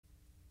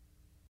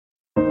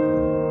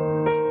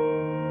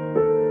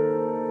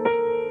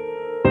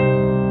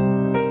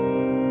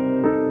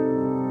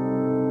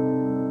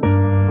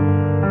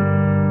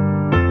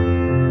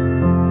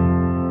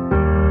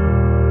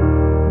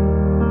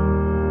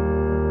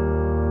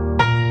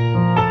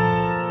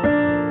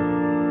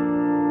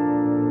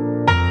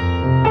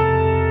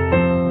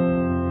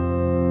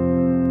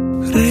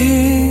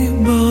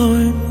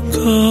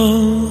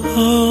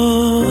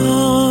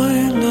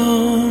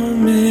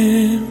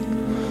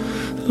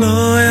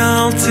לא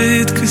יעל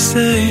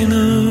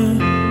תתכסנו,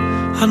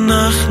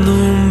 אנחנו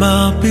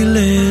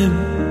מפילים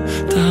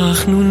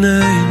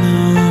תחנוננו.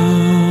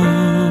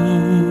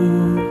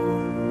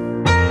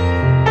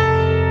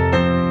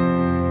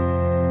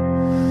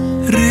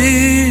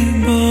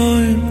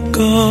 ריבוי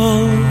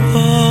כל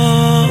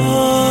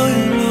העולמים,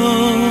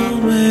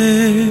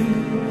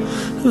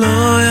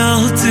 לא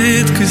יעל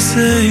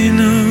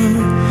תתכסנו,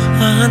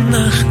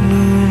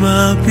 אנחנו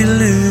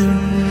מפילים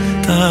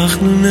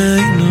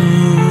תחנוננו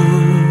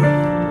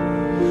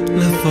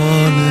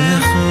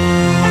לפניך.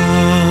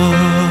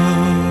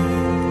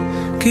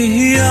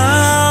 כי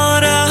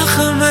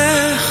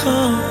רחמך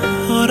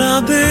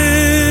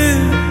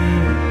רבים,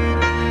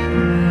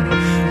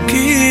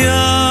 כי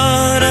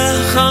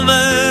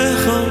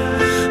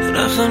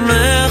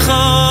רחמך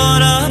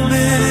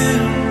רבים,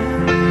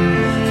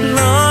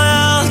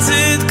 לא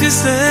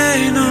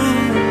תתכסנו,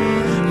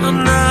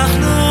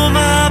 אנחנו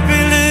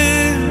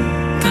מפילים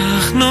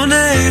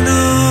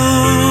תחנוננו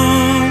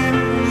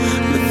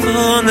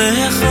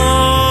לפניך.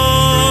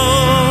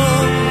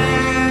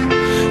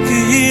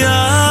 כי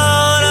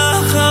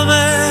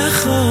רחמך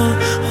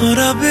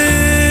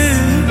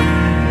רבים,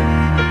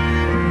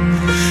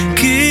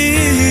 כי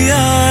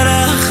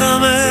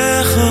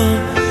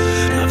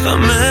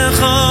רחמך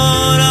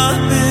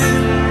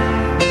רבים,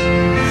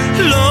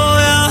 לא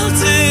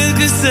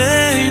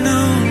תתכסנו,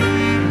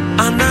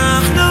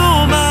 אנחנו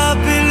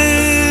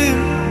מפילים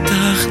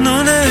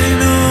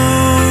תחנוננו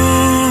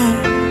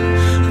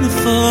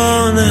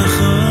לפניך.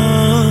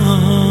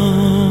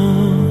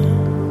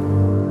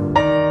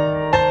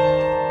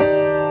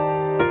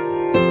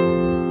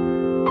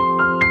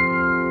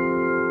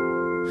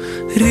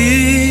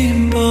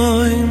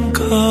 ריבוין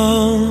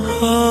כל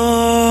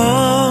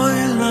העולמים,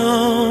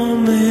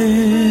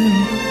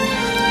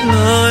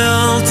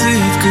 לא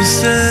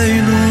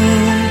תתכסנו,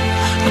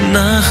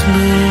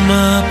 אנחנו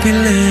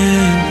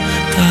מפילים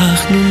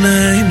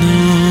תחנוננו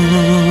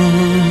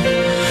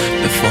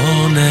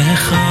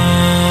לפניך.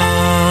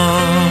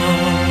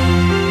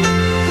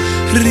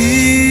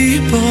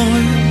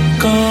 ריבוין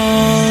כל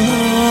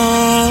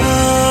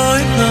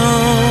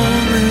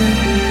העולמים,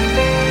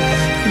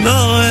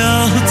 לא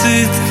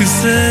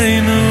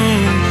תתכסנו,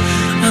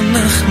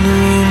 אנחנו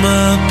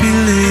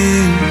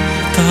מפילים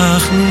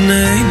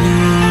תחנוננו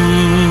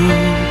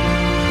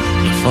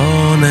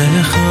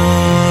לפניך.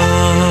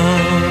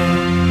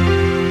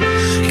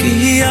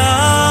 כי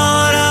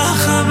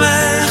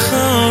רחמך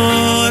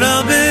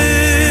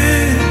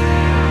רבים,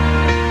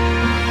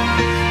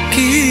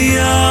 כי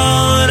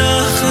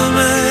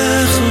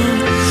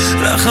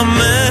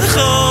רחמך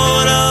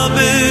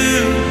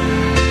רבים,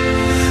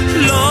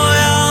 לא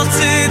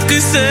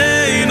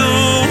תתכסנו,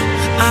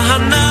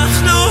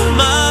 אנחנו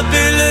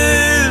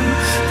מפילים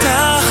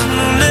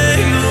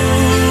תחנוננו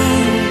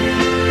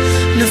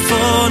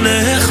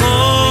לפניך.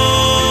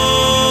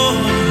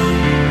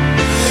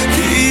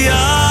 כי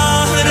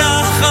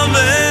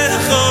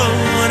רחמך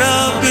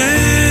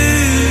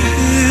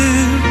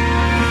רבים,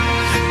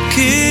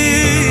 כי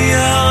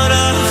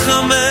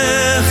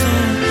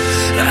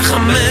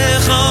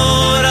רחמך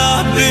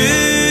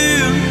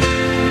רבים,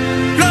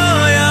 לא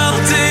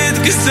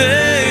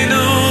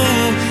תתכסנו,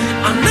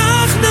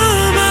 אנחנו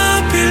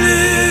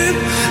מפילים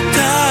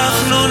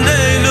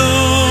תחנוננו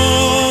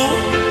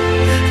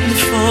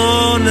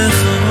לפניך.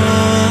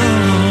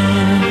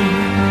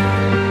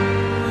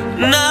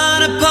 Not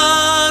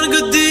upon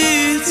good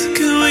deeds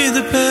can we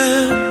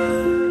depend,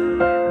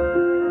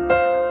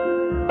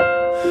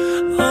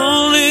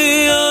 only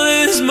on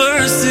His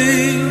mercy,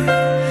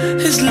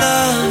 His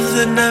love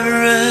that never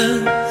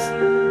ends.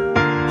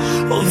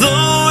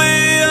 Although we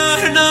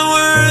are not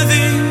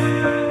worthy,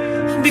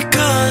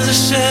 because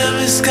Hashem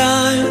is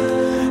kind,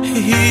 He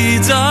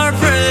heeds our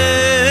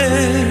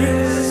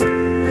prayers,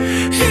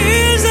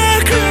 hears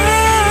our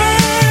cries.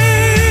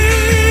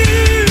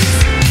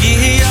 Ki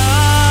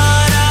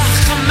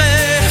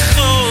rachmech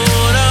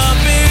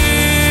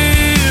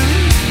rabim,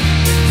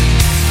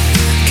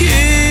 ki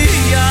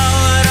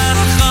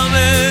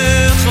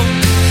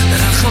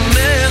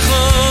rachmech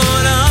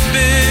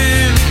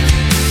rabim,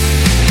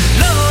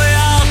 lo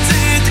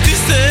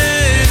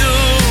titksenu,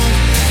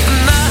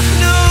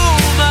 אנחנו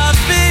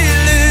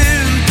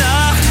מפילים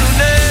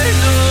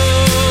תחנוננו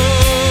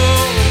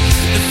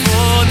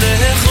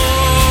לפניך. כי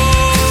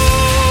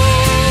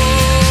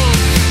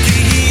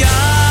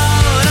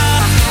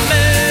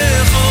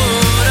רחמך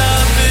רבים,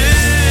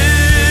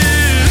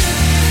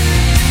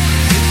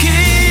 כי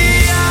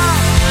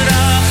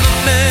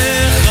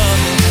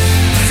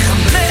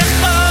רחמך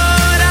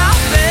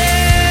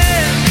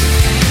רבים,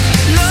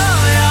 לא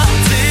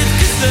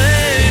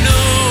תתכסנו,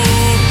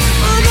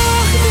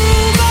 אנחנו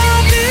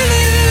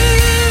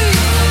מפילים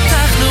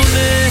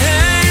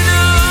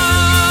תחנוננו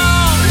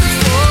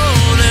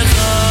לפניך.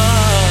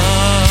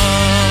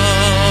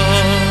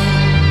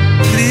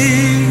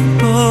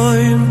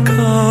 ריבוין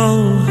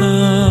כל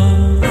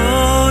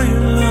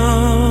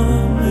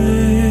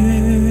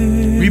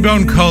העולמים.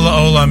 Ribon Kol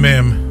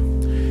Olamim.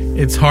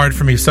 It's hard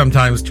for me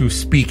sometimes to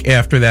speak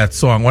after that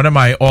song. One of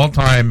my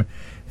all-time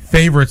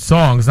favorite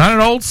songs. Not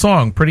an old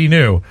song, pretty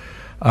new.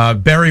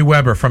 Barry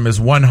Weber from his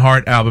One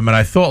Heart album, and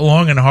I thought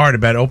long and hard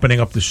about opening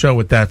up the show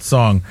with that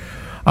song.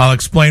 I'll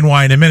explain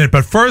why in a minute,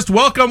 but first,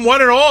 welcome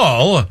one and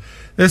all.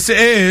 This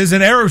is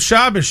an Erev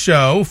Shabbos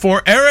show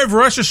for Erev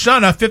Rosh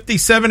Hashanah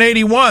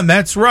 5781.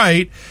 That's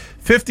right,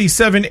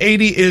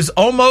 5780 is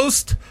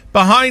almost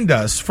behind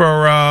us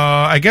for,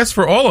 I guess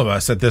for all of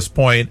us at this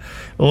point.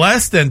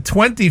 Less than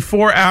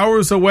 24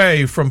 hours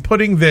away from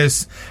putting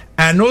this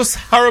annus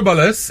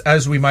horribilis,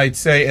 as we might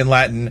say in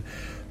Latin,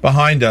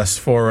 behind us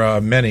for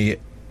many.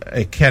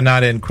 It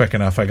cannot end quick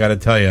enough, I got to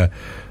tell you.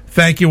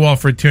 Thank you all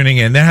for tuning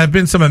in. There have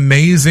been some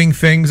amazing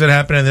things that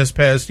happened in this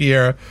past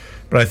year,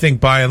 but I think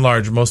by and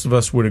large, most of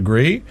us would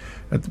agree.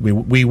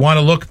 We want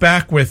to look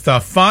back with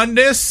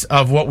fondness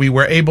of what we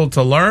were able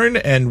to learn,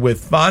 and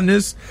with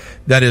fondness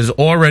that is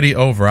already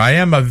over. I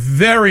am a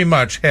very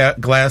much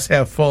glass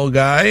half full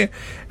guy,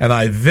 and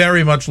I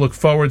very much look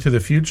forward to the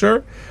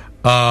future.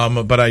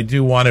 But I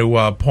do want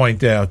to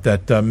point out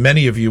that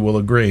many of you will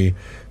agree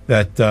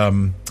that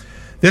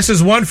this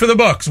is one for the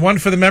books, one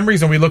for the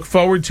memories, and we look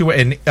forward to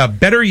a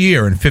better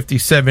year in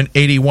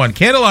 5781.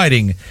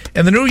 Candlelighting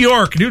in the New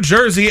York, New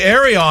Jersey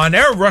area on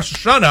Erev Rosh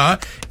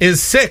Hashanah is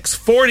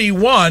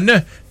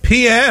 6:41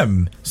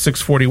 p.m.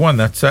 6:41.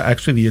 That's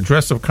actually the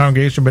address of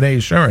Congregation B'nai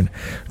Yeshurun.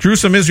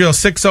 Jerusalem, Israel,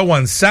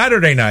 6:01.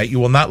 Saturday night,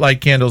 you will not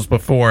light candles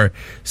before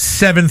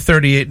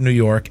 7:38 in New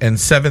York and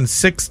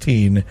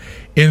 7:16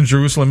 in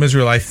Jerusalem,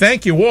 Israel. I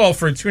thank you all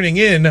for tuning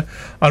in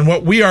on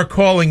what we are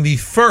calling the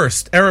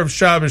first Erev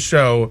Shabbos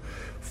show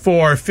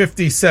for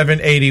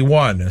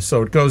 5781.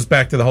 So it goes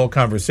back to the whole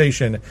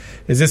conversation.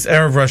 Is this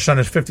Erev Rosh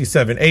Hashanah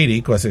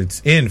 5780 because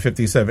it's in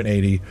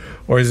 5780,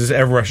 or is this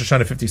Erev Rosh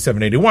Hashanah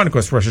 5781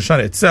 because Rosh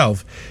Hashanah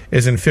itself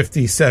is in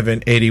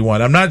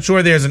 5781? I'm not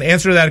sure there's an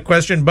answer to that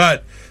question,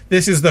 but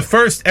this is the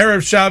first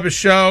Erev Shabbos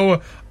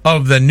show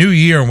of the new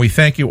year, and we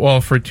thank you all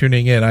for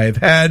tuning in. I have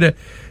had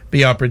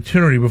the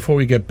opportunity, before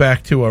we get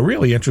back to a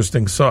really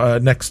interesting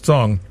next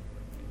song,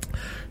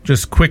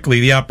 just quickly,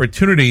 the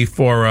opportunity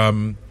for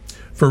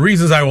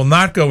reasons I will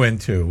not go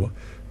into,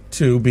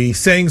 to be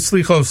saying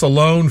Slichos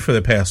alone for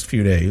the past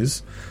few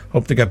days.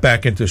 Hope to get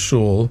back into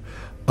shul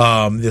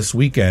this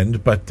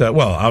weekend, but,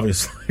 well,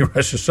 obviously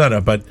Rosh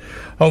Hashanah, but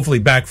hopefully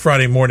back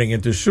Friday morning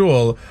into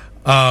shul.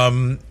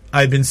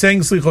 I've been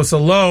saying Slichos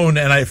alone,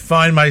 and I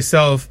find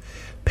myself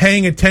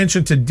paying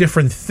attention to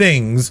different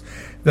things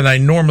than I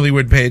normally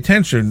would pay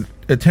attention to.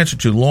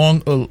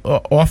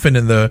 Often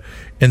in the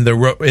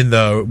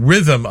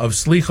rhythm of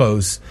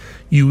Slichos,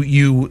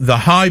 the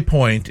high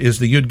point is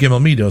the Yud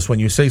Gimel Midos. When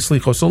you say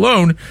Slichos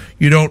alone,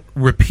 you don't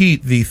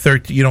repeat you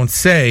don't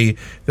say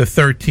the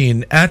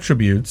 13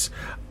 attributes,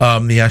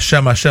 the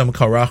Hashem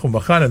Karachum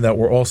B'chanan that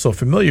we're also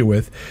familiar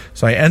with.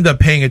 So I end up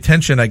paying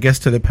attention, I guess,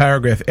 to the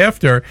paragraph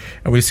after,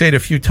 and we say it a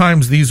few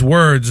times. These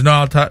words,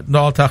 Na'al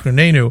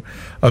Tachnunenu,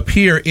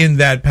 appear in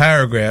that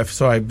paragraph.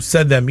 So I've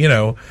said them,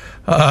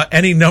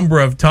 any number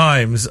of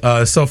times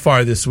so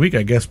far this week.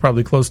 I guess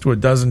probably close to a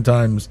dozen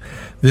times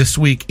this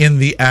week in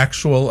the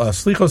actual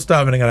Slichos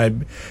davening.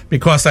 And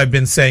because I've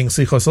been saying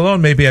Slichos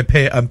alone, maybe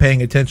I'm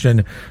paying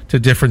attention to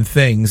different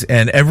things.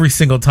 And every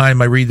single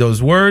time I read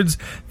those words,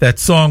 that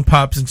song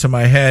pops into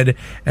my head.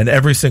 And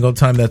every single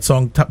time that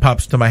song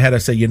pops into my head, I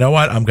say, you know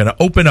what? I'm going to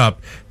open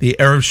up the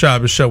Erev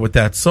Shabbos show with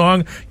that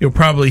song. You'll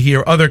probably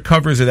hear other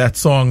covers of that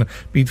song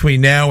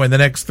between now and the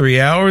next 3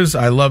 hours.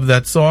 I love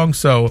that song,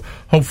 so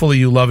hopefully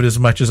you love it as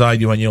much as I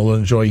do, and you'll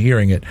enjoy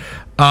hearing it.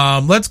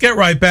 Let's get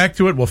right back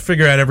to it. We'll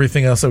figure out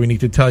everything else that we need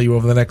to tell you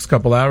over the next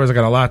couple hours. I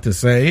got a lot to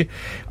say.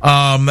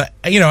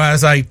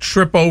 As I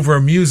trip over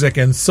music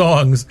and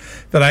songs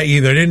that I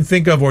either didn't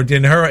think of or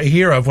didn't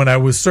hear of when I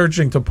was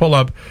searching to pull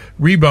up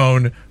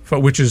Rebone,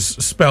 which is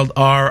spelled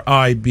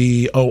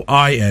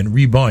R-I-B-O-I-N,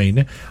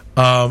 Rebone.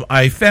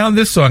 I found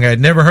this song. I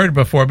had never heard it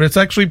before, but it's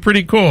actually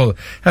pretty cool.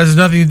 Has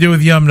nothing to do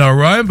with Yom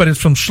Noraim, but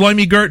it's from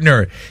Shlomi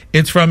Gertner.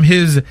 It's from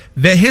his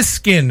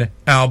Vehiskin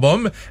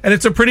album, and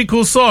it's a pretty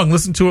cool song.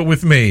 Listen to it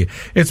with me.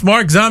 It's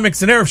Mark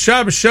Zamek's Erev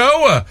Shabbos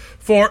show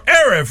for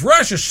Erev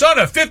Rosh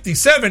Hashanah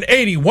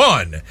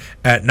 5781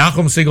 at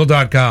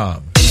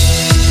NachumSegal.com.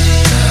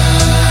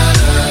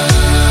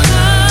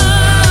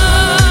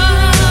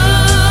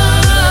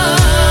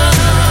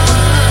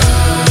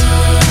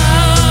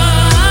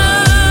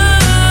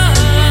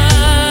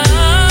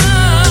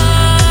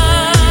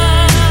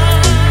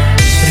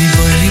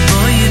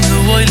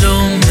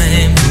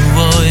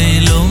 Boy,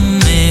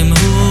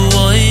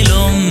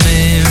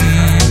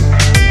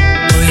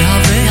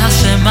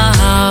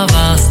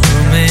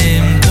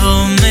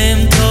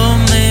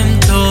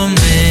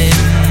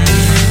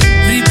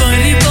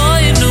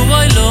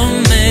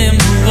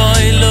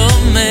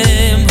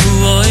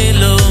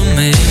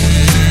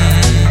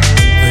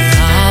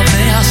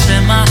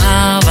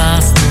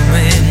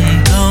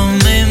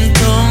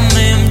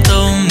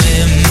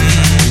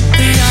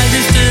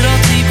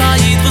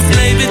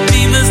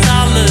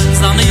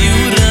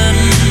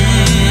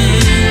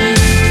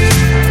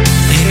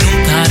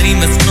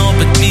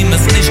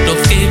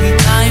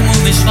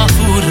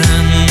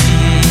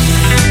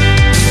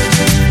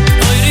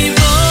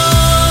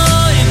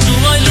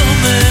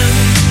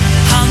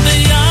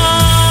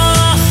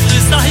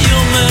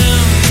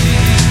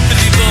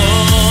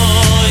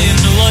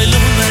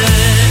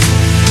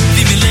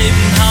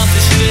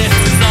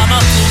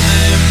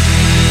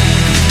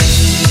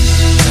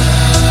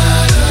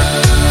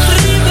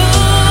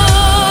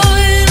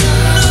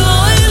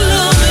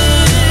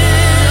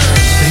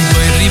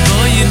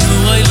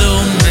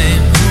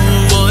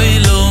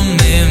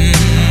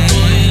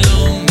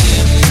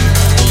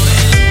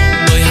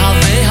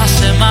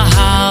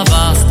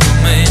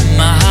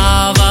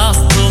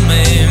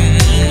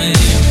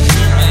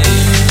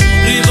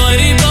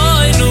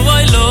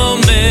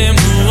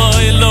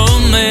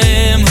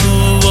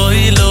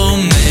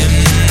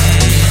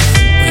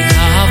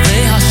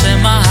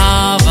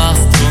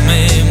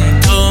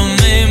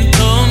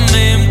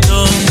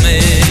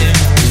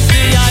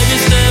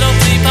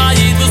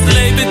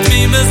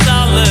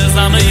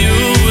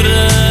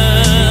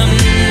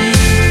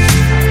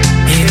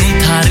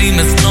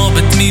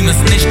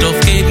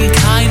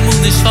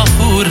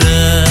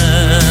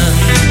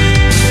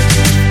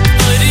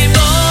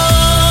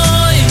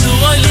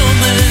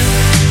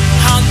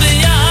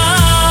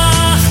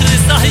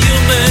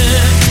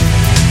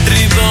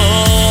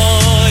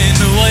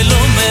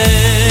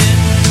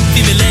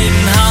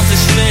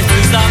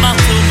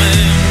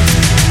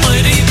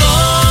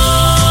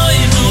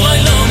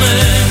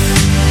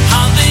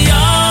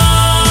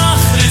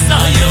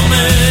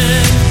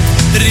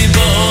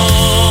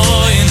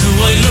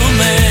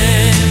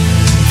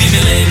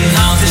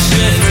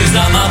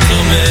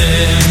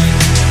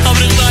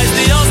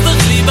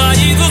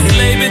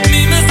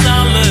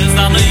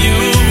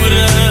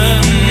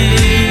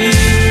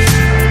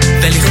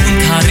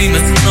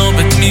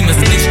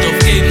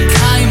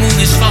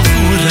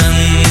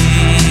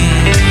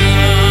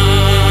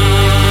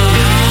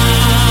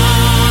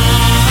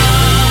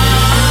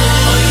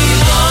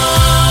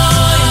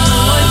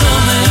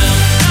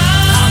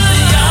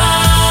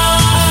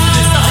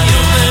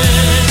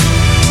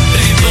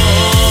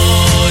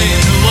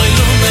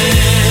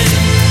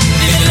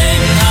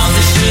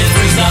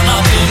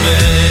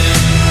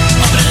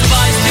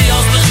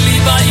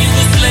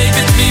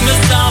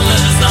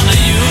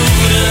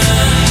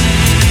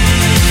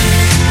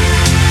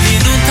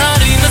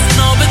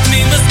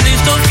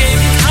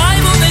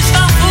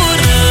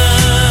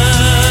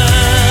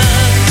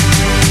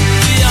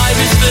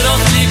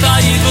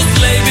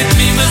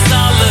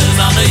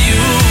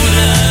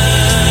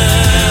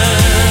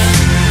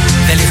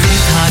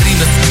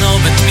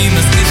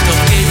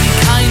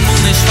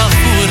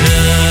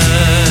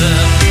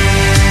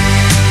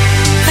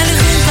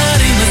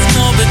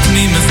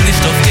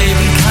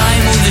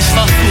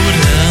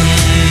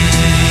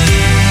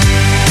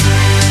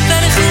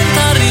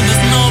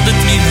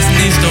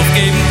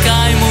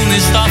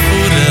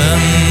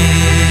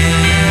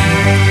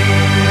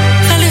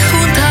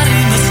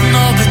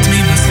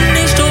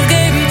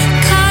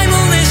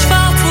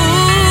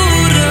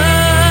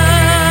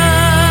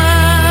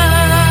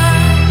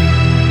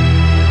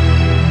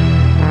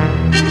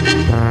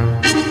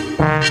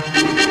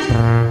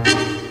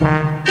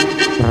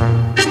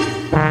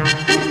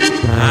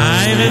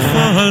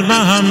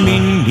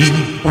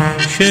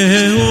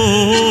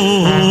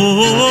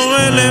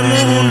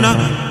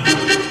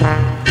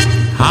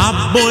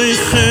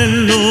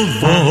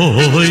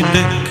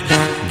 בוידק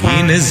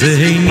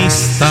גנזי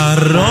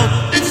נסתרות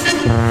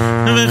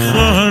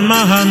וכל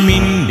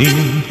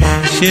מאמינים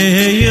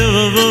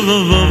שיובוכן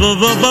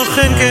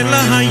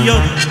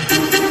כלהיות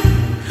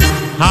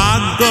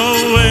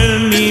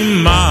הגואל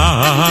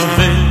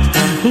ממוות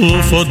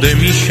ופודה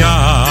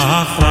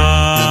משחת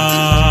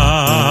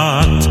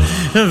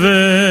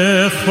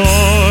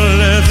וכל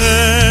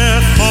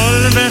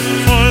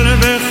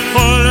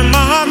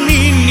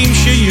מאמינים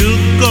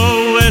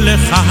שיוגואל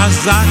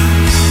חזק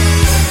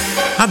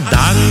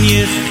אדם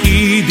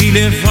יחידי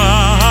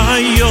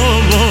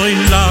לביו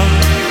אליו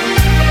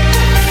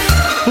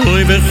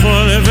אוי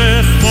וכל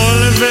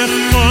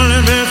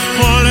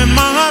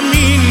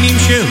מאמינים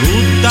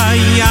שהוא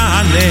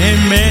דיין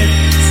אמת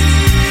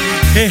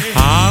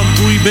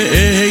ההגוי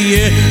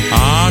באיה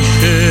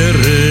אשר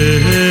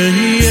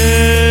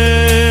אהיה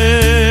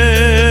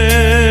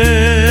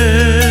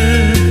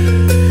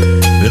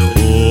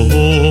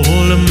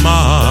וכל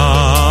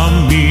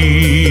מאמינים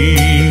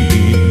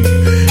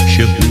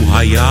שהוא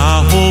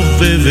היה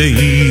הווה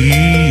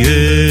ויהיה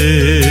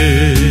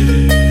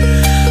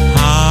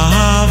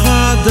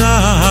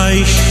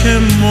הוודאי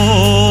שמו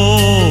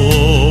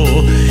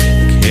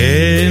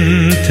כן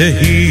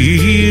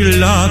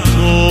תהילתו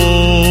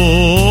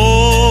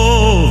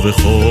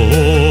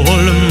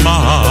וכל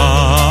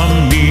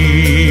מאמינים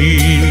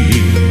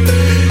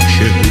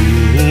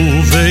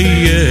שהוא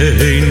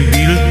ואין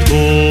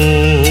בלתו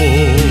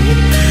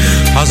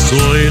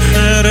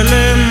הזוכר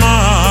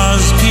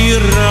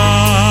למזכיריו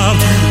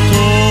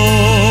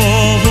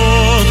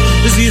טובות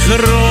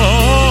זיכרונות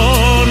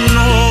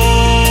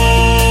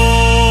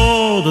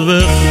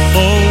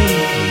וכל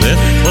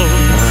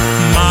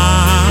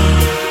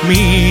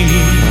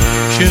מאמינים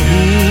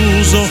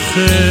שהוא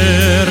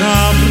זוכר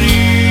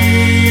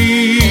הברית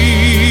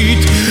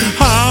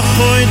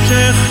החוי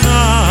תחיים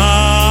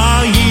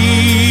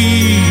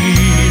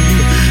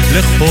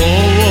לכל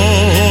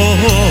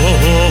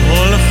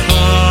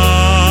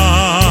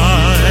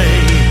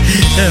חי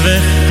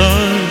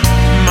וכל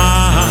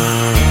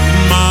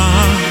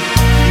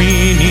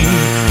מאמינים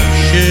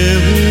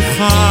שהוא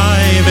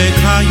חי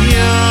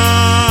וקיים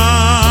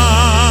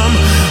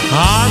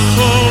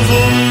הטוב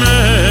ומיטיב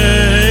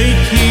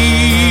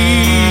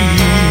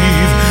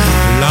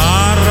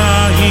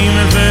לרעים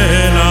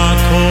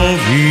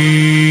ולטובים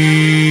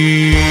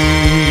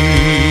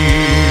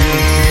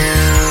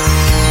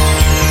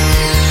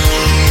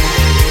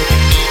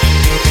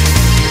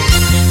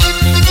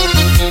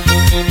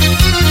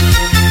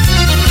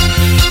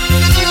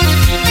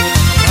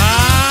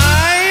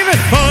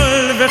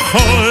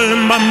וכל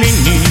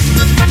מאמינים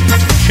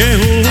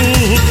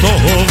שהוא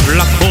טוב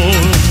לכל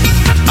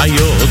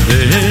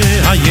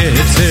היודע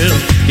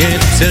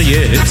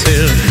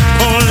יצר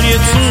כל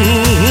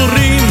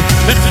יצורים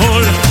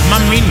וכל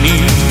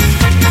מאמינים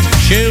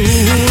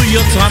שהוא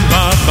יוצרם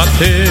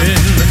בבטן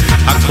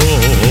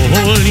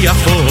הכל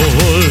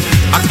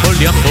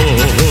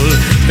יכול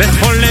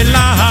וכל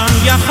עולם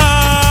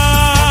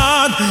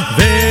יחד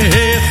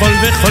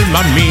וכל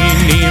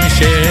מאמינים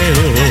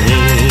שהוא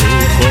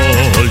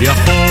כל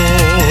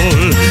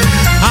יכול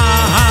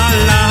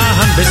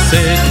העולם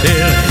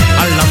בסתר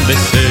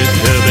בצל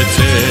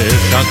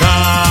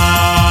שדי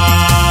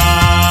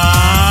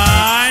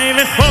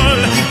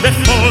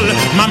וכל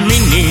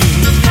מאמינים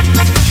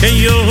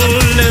שיהיו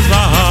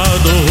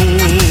לבדו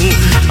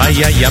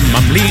היה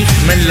ממליך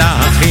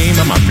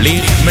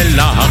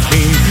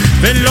מלאכים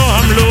ולא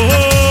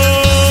המלוך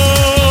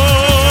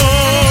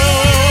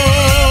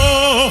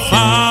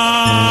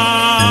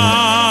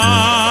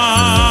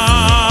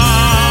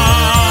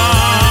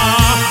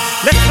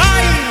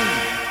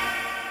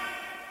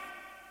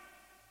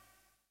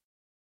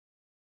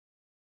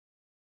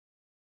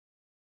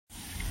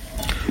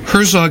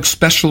Herzog's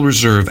Special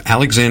Reserve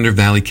Alexander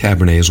Valley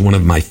Cabernet is one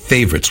of my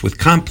favorites, with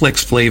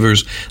complex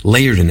flavors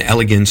layered in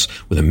elegance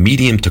with a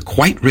medium to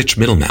quite rich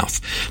middle mouth.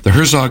 The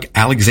Herzog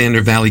Alexander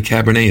Valley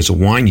Cabernet is a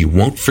wine you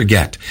won't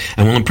forget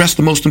and will impress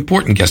the most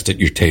important guest at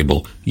your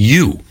table,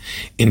 you.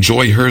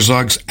 Enjoy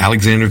Herzog's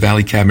Alexander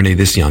Valley Cabernet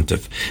this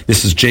Yontif.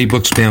 This is Jay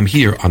Buxbaum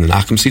here on the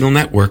Nachum Segal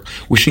Network,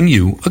 wishing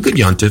you a good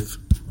Yontif.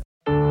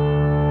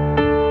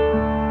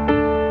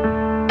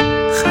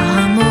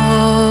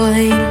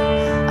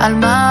 על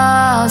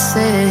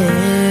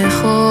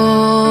מעשיך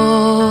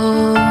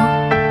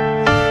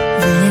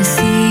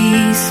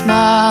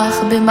ושישמח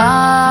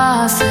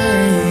במעשיך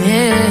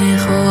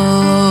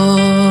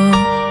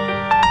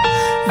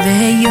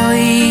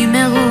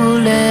ויאמרו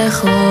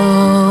לך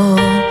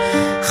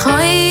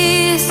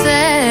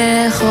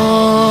חסדך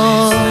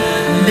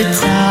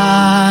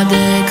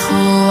בצדקך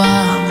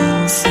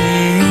עמוסך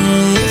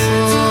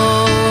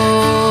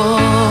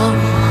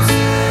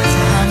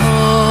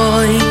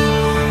תעמוד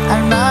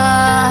על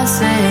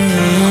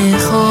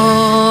מעשיך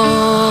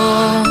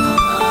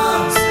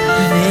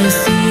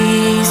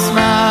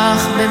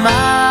ושישמח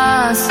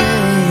במעשיך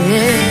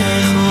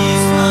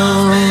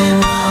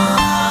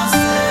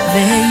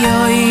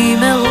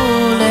ויאמרו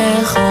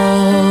לך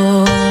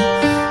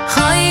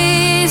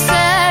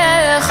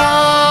חסדך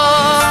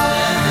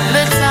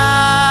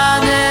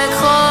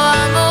בצדקך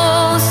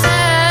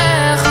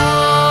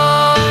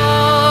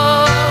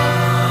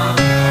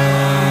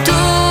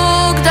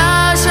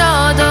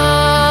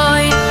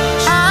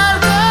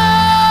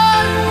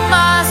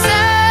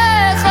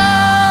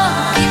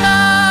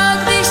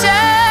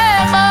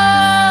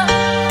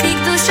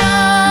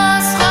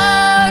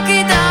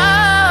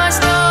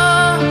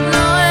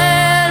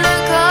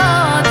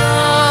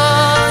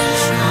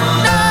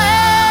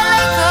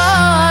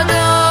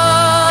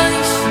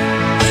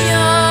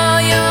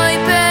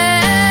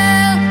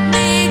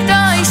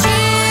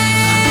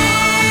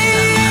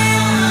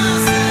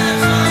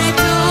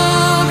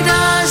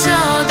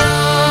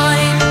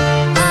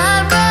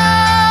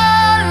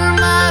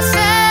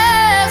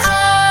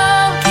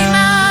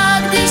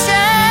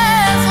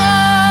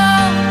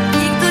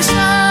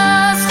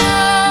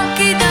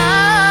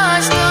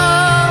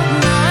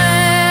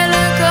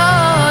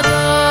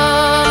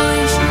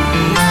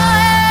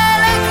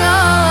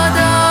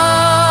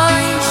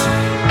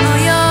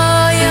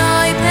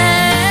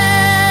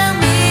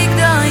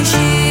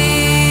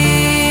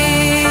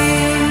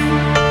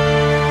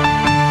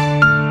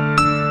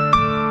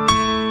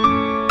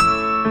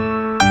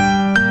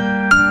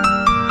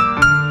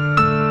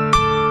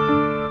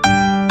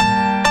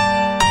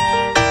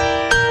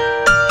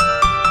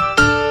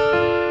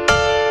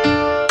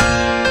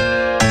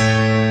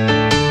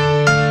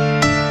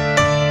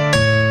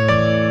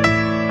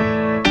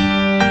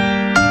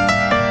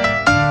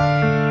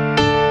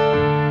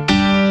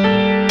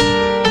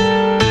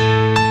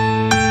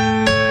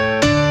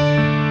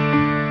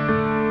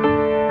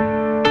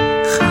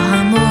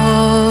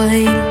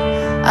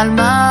על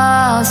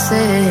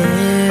מעשיכו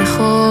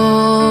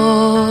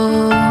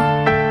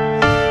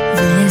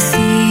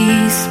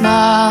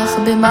ונשמח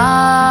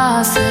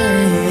במעשיכו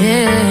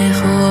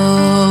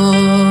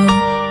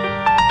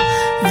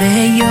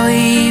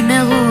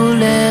ויאמרו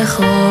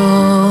לך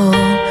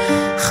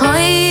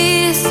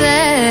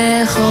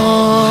חסדך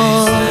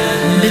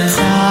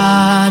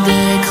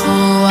בצדקך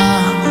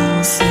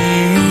עמוסך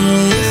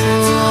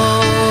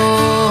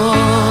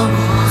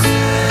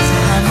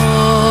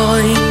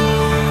זרוי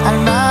על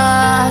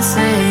מעשיך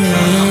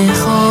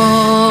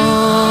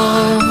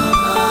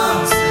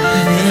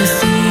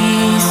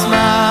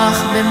ותשמח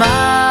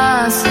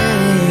במעשיך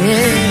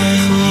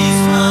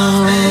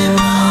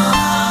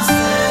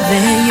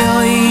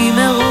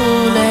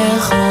ויאמרו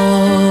לך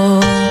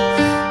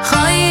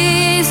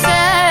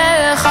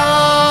חסדך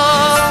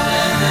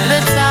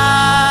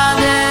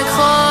בצדקך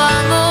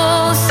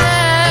עמוסך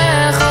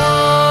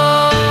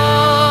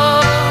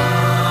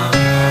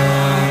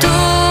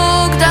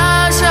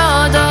תוקדש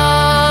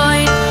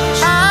אדוני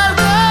על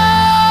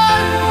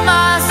כל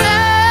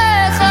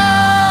מעשיך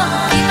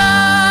כי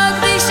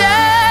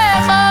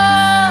מקדישך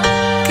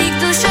כי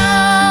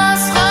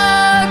קדושתך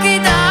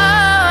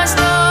קידשת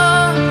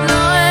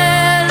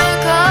נועל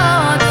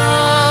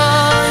לקדוש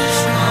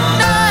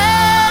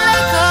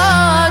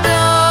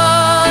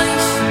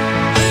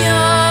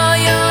יוי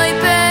יוי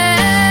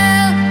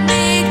פאר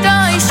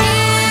מקדשים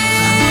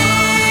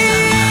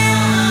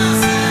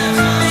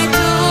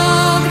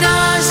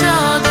ותוקדש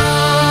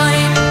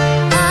אדוני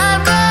על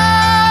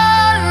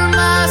כל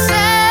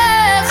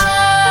מעשיך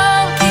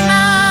כי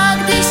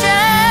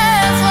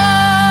מקדישך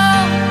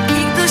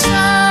כי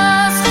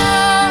קדושתך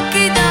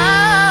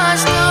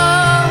קידשת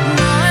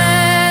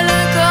נועל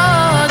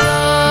לקדוש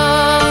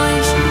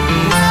יוי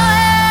יוי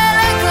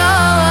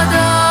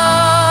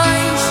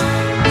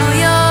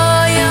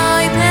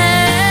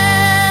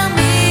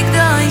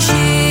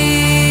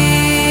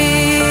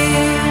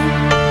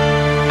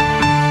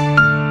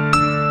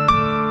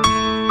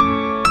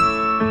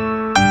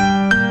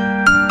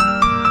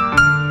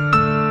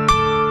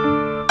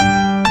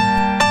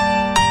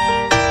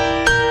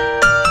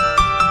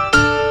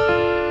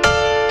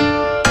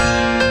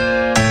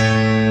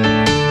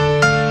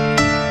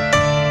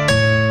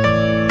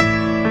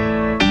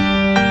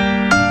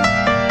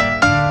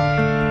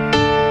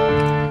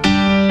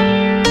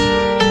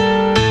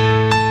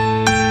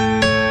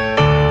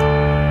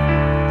פאר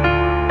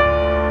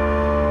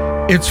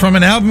It's from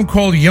an album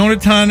called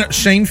Yonatan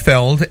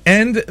Sheinfeld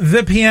and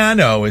the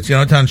Piano. It's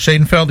Yonatan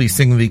Sheinfeld. He's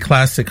singing the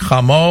classic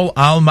Chamol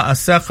Al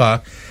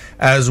Ma'asecha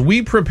as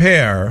we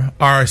prepare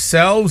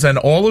ourselves and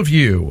all of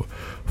you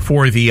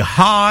for the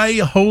high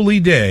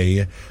holy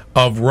day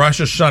of Rosh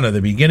Hashanah,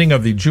 the beginning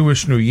of the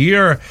Jewish New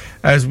Year,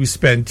 as we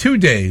spend 2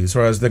 days,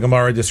 or as the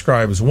Gemara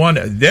describes, one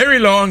very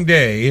long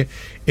day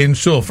in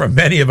Shul. For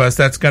many of us,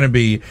 that's going to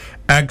be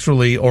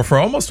actually, or for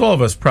almost all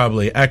of us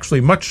probably,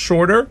 actually much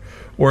shorter,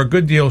 or a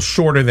good deal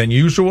shorter than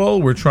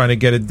usual. We're trying to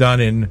get it done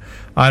in,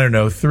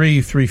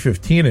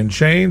 3:15 and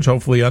change,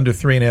 hopefully under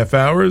 3.5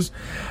 hours.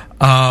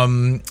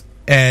 And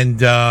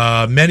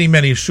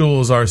many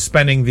shuls are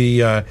spending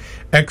the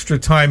extra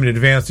time in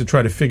advance to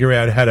try to figure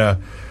out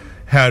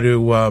how to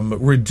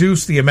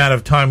reduce the amount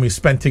of time we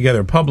spent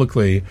together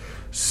publicly.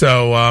 So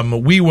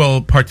we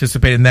will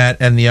participate in that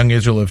and the Young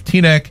Israel of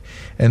Teaneck.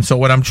 And so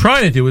what I'm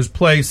trying to do is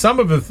play some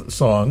of the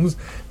songs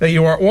that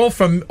you are all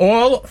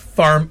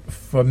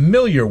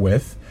familiar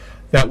with,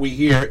 that we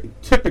hear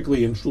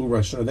typically in Shul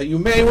Rosh Hashanah, that you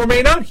may or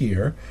may not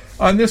hear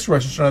on this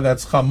Rosh Hashanah.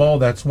 That's Chamol,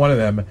 that's one of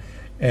them.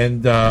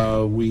 And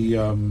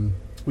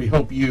we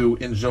hope you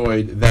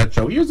enjoyed that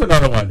show. Here's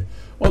another one.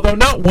 Although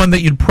not one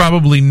that you'd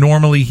probably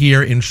normally hear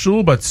in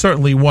Shul, but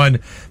certainly one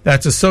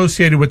that's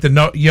associated with the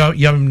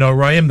Yom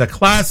Noraim, the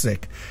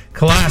classic,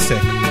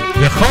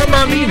 V'chol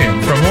Ma'aminim,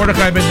 from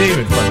Mordechai Ben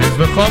David, from his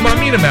V'chol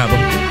Ma'aminim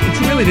album, which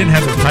really didn't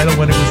have a title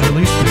when it was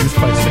released, produced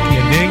by Siki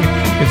and Ding.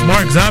 It's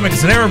Mark Zamek.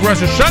 It's an Erev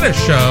Rosh Hashanah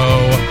show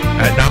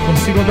at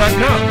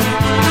NachumSegal.com.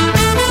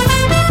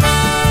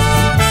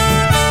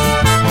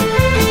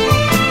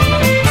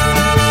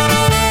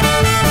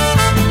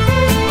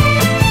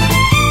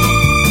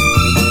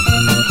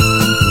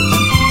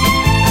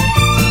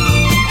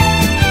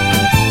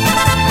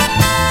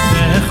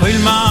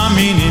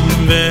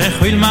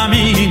 בכל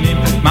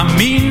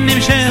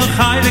מאמינים של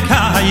חי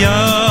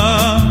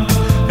וקיים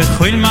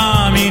בכל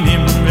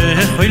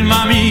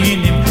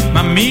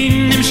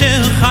מאמינים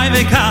של חי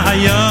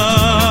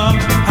וקיים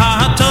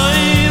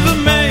הטוב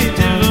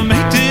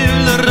ומיטיב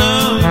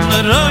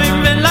לרועים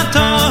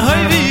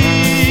ולטובים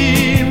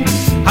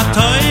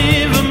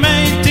הטוב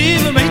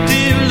ומיטיב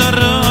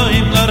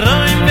לרועים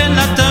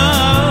ולטובים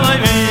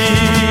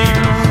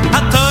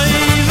הטוב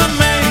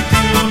ומיטיב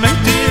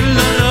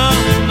לרועים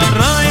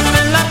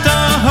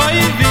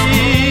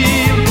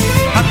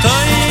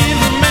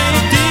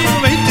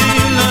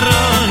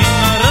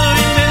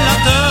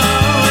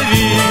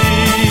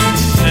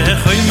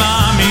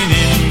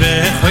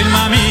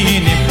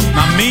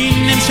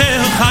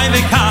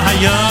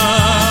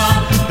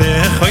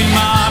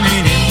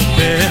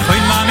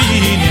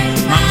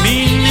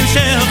מאמינים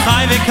של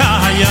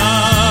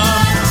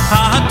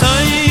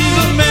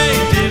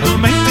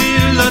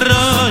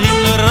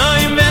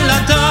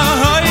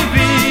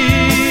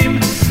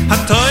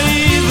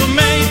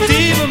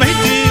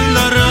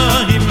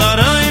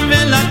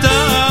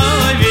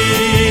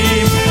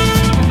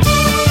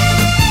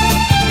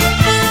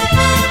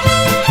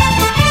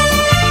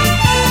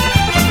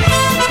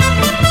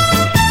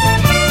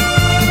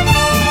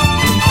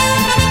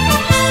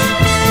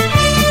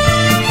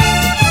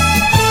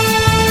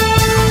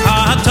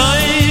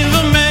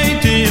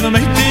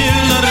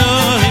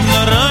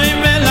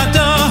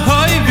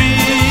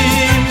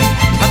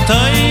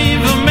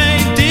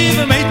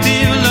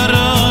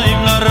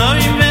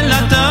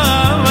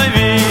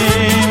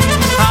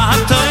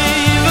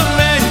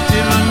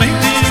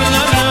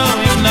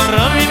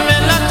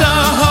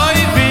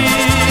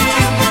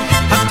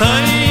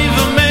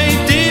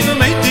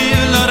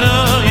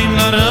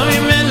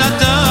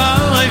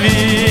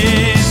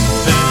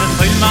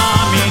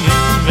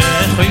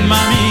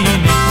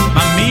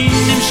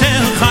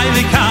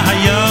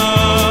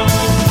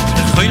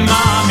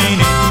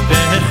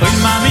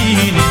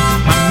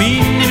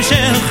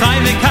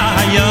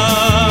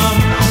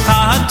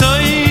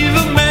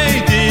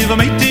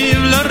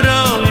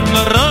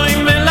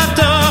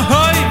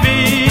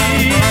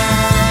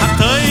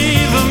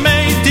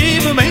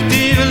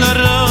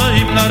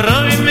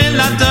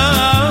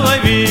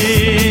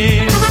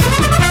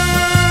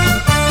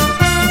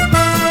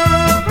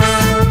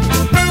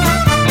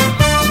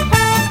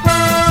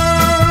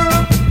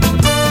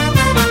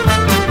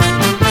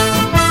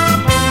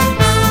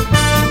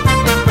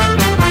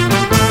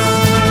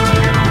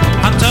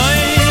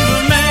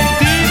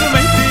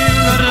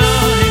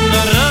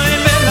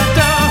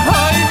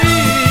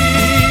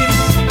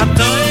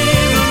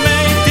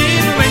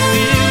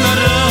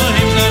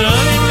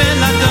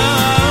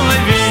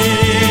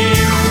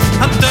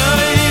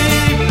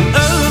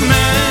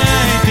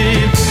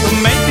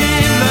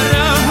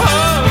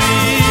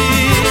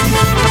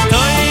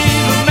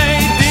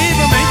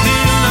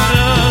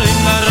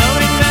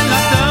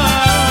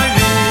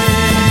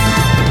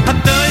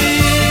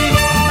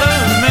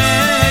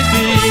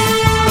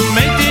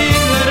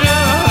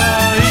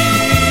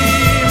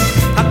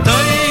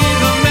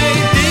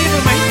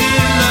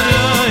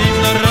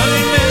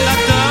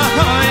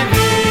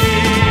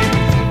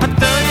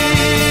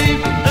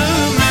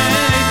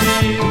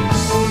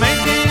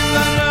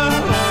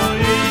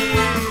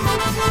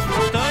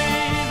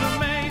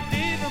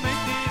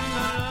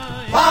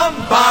Bam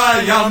ba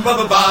yam ba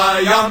ba ba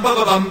yam ba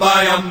ba bam ba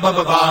yam ba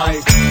ba ba.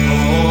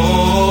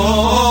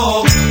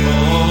 Oh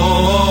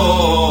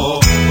oh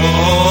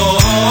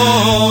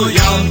oh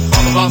yam ba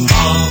ba bam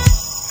ba.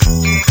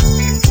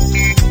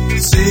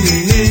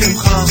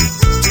 Simcha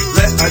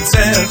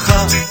le'atzecha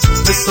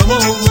v'somo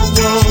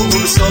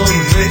v'son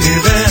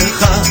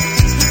ve'erecha.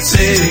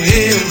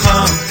 Simcha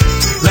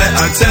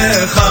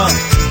le'atzecha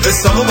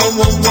v'somo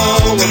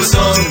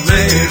v'son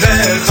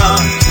ve'erecha.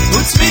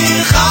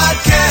 Utzmichat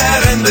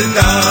keren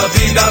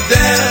b'David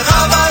avdecha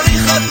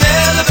v'arichat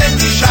ner ben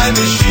Yishai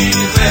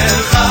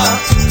v'shivecha.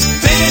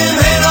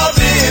 B'mheira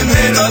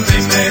b'mheira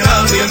b'mheira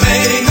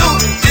b'yameinu.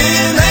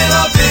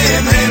 B'mheira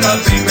b'mheira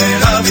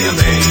b'mheira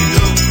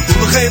b'yameinu.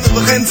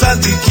 ובכן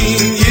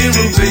צדיקים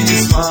יראו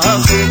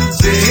וישמחו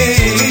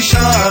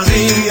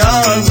וישרים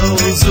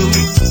יעלוזו.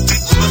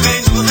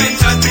 ובכן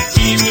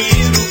צדיקים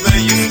יראו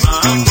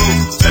וישמחו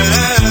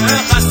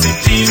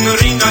וחסידים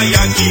רינה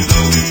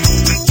יגידו.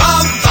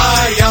 בם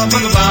בים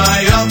בם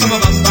בים בם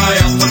בם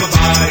בים בם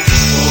בים.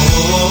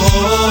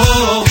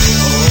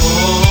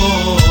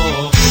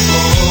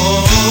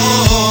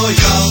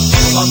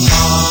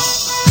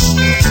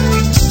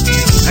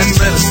 And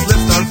let us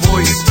lift our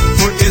voice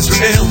for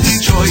Israel, his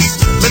choice.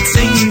 Let's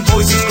sing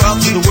voices crowd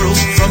to the world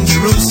from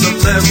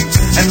Jerusalem.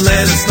 And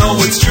let us know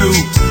it's true.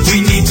 We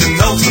need to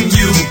know from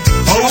you.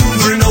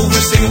 Over and over,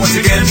 sing once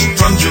again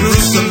from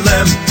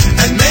Jerusalem.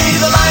 And may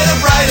the light of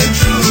right and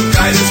true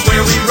guide us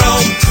where we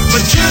roam.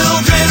 For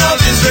children of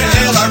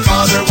Israel, our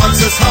Father wants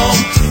us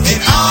home. In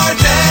our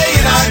day,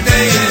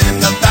 in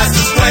the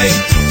fastest way.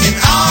 In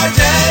our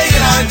day,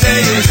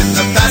 in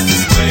the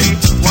fastest way.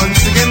 Once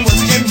again,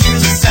 hear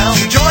the sound.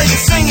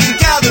 Joyous singing,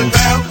 gather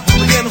round.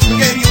 Home again,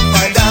 you'll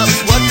find out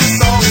what this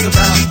song is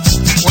about.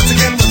 Once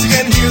again,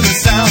 hear the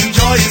sound.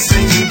 Joyous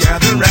singing,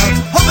 gather round.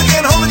 Home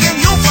again,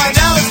 you'll find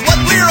out it's what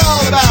we're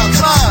all about.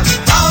 Come on.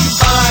 Bam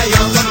ba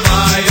yam ba ba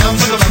yam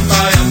ba ba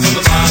ba yam ba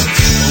ba ba.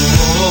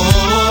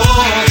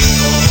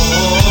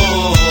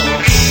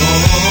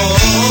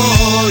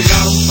 Oh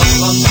yam ba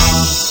ba ba.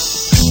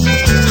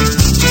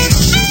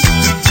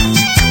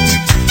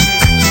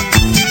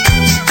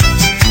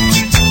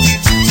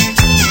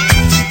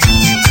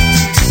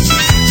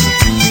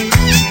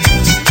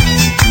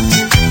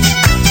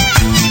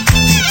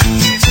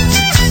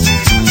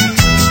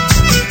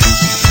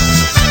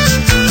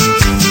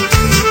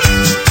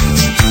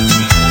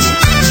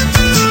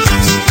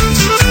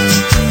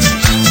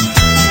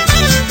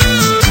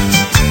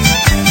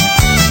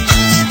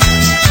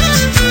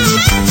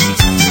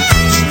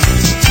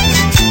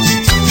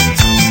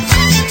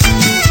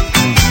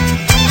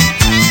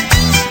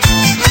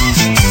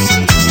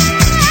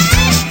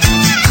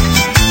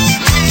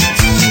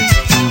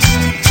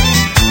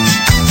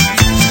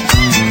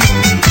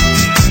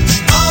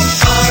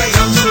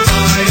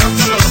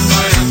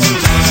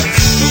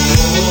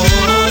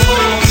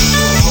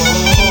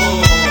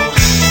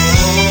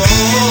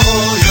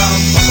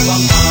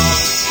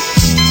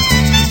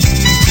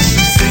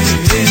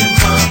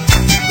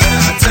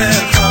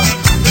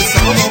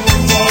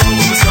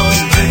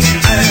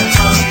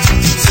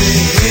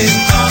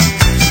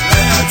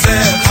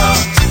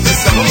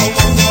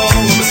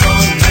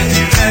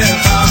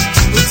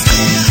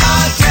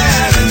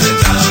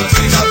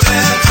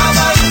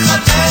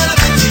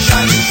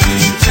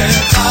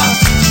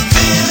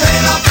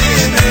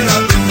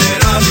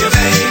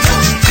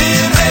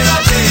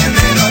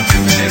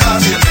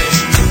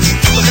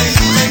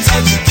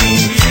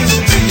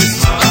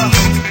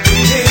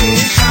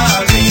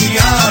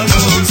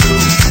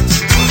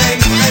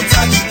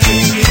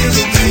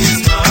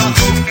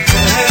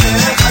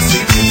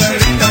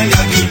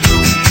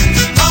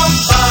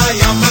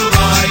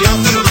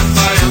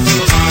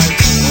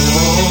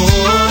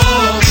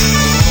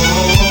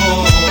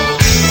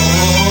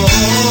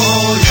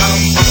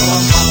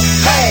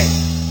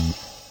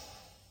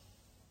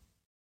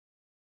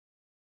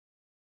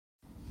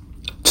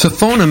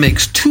 Tzafona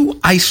makes two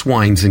ice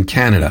wines in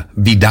Canada,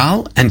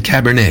 Vidal and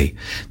Cabernet,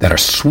 that are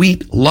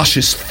sweet,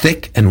 luscious,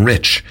 thick, and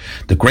rich.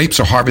 The grapes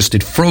are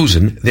harvested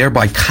frozen,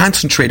 thereby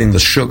concentrating the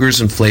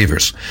sugars and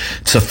flavors.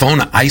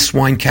 Tzafona ice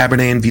wine,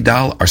 Cabernet, and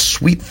Vidal are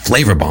sweet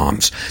flavor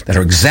bombs that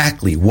are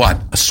exactly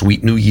what a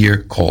sweet new year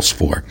calls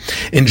for.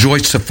 Enjoy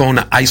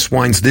Tzafona ice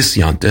wines this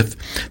Yontif.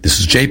 This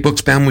is Jay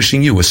Buchsbaum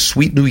wishing you a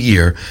sweet new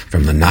year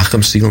from the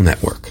Nachum Segal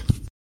Network.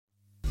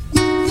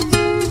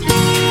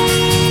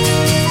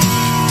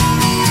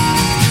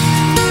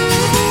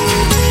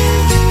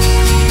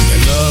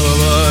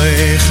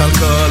 על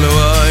כל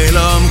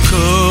העולם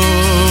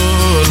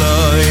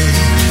כולו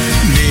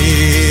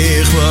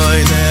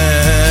נכבוי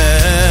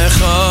לך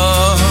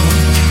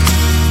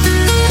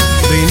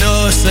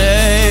ונושא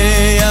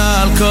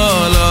על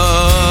כל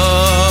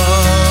הארץ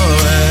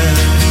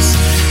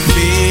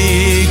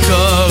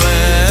ביקורך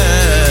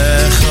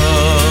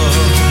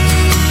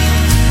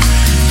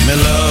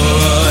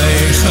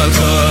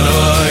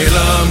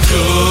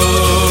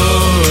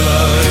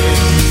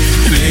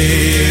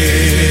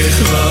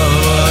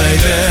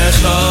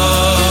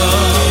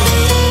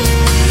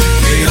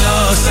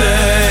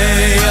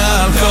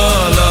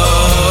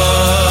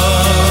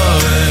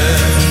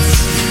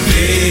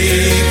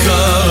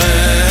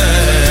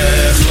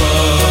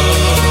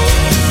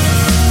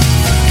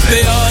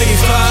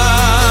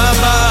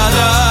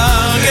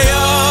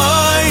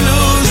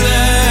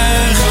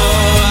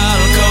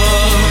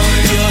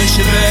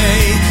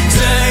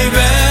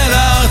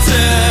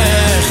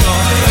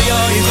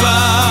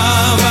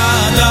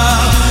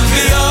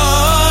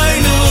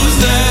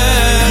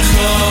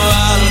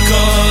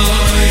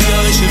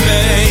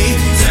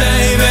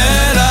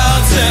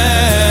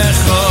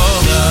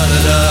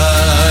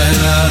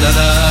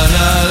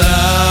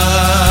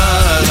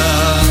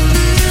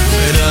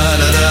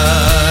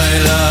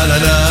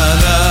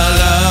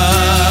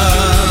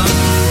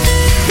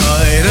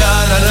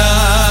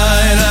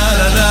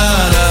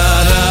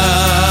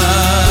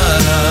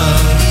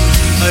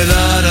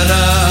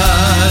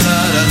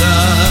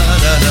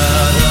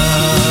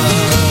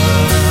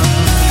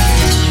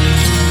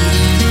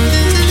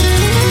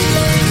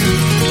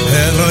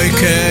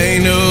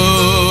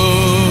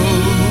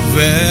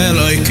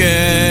veloikei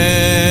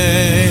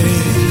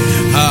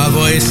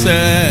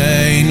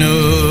avoiseinu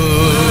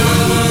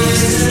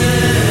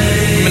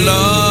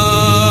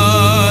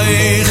Meloi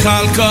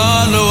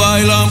chalkanu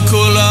olam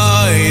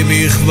kulai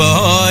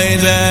bichvoi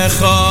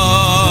lecha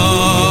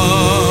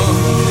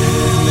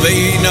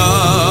veina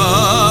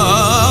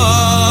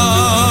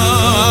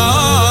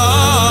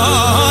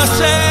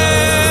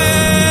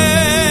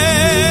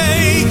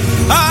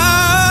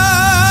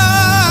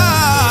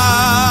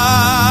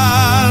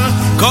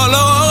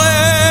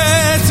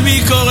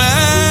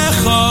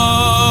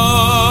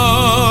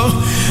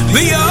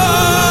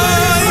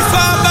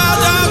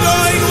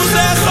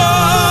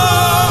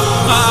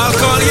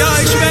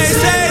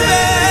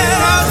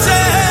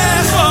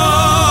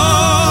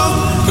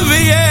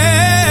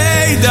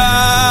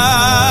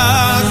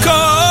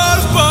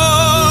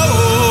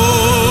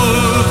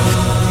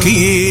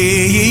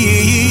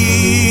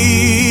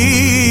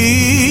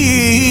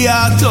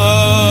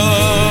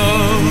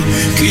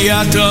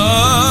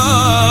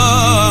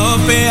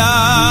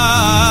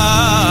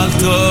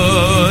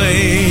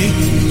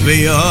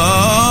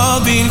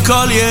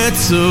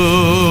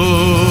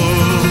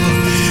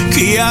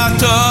כי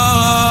אתה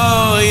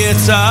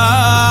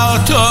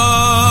יצרתו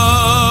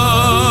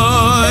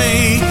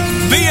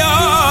ויאמר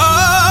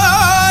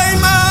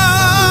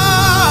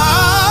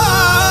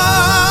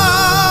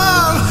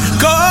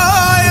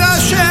כל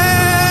אשר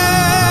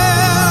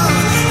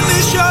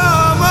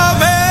נשמה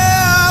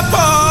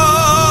באפוי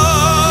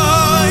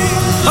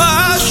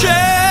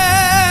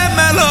השם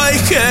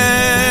אלוהיקי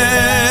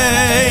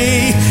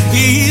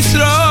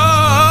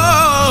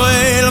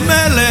ישראל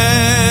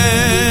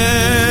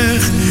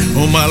מלך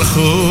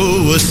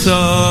ומלכוסי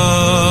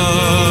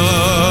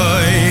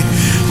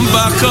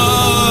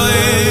בכל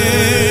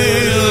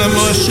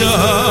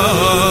מושב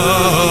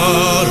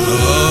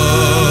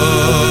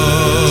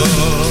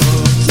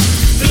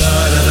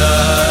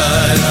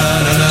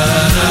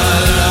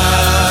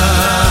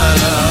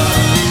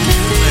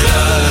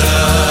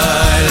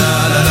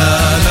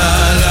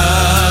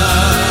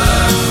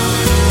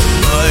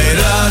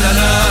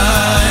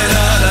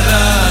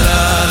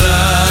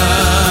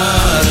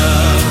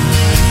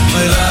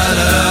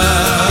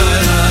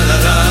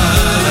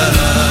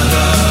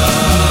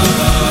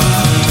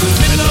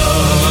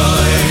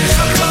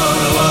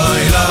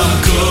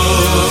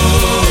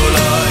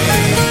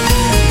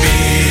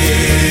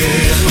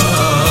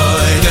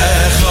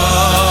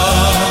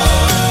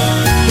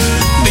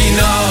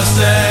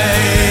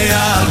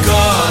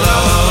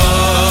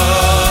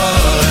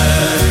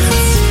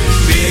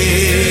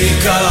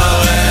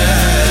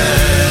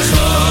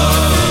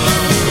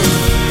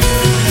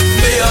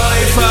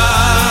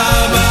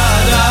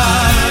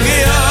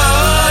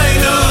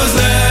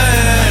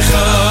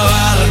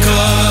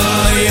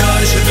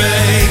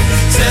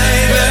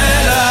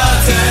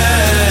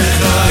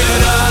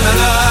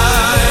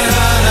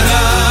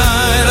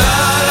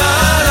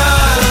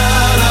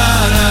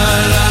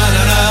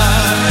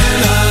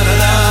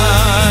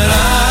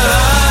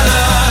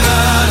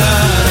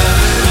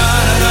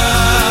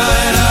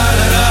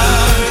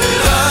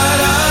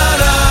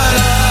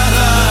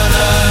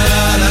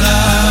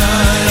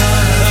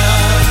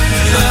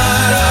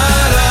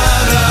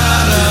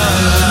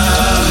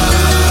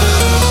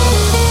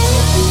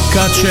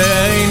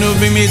קדשנו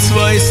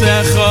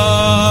במצוותיך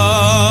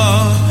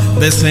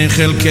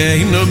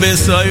בשכלנו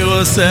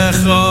בסיירוסך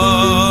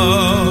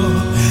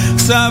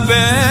סבנו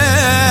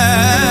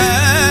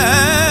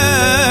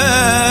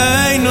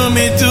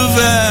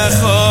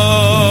מטובך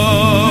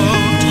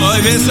אוי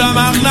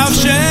ושמח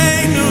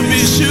נפשנו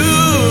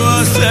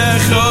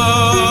בישועתך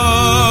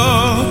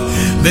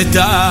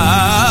ותעל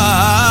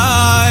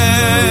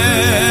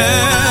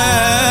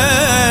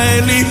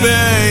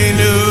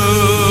ליבנו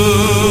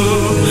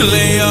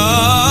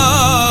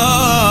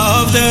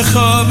ליעבדך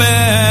באמת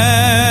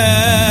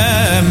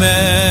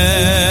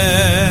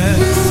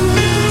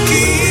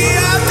כי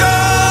אתה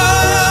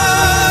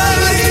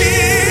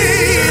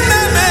אלוהים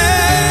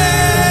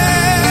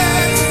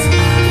אמת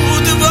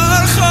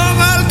ודברך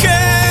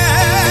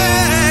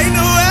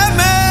מלכנו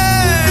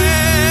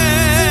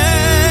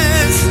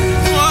אמת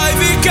אוי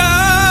וכיום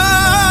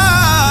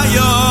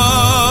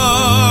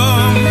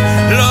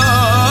לא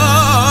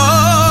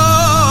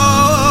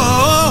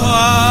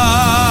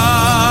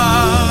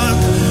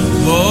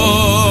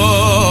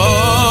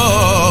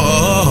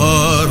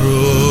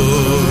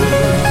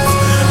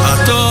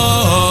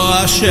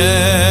השם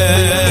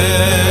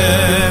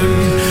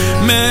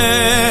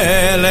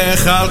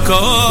מלך על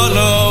כל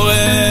אורץ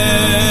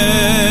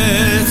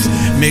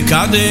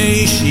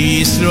מקדש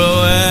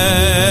ישראל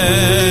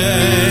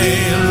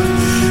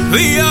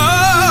ויום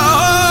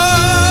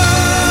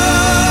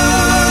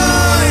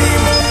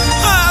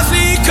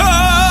הזיכרון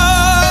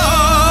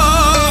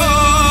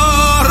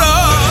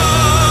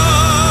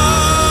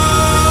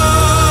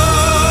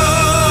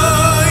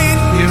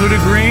Yehuda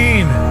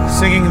Green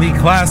singing the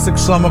classic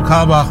Shlomo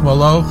Kabach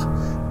Maloch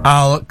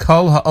Al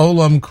Kol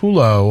Ha'olam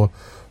Kulo,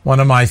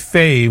 one of my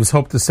faves.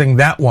 Hope to sing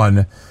that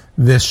one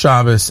this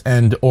Shabbos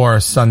and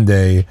or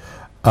Sunday.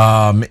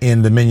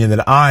 in the minyan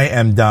that I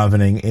am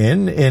davening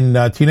in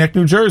Teaneck,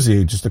 New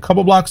Jersey, just a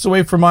couple blocks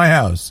away from my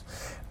house.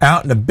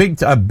 Out in a big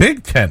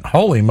tent.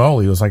 Holy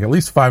moly, it was like at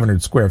least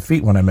 500 square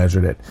feet when I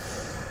measured it.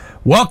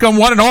 Welcome,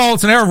 one and all.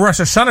 It's an Erev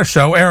Rosh Hashanah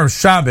show. Erev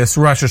Shabbos,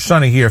 Rosh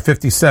Hashanah here,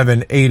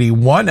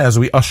 5781, as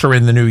we usher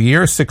in the new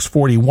year.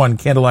 641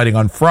 candlelighting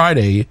on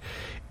Friday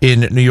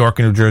in New York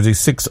and New Jersey.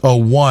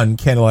 601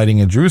 candlelighting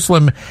in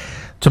Jerusalem.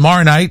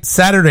 Tomorrow night,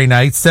 Saturday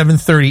night,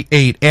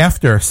 7:38,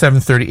 after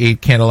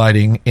 7:38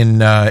 candlelighting in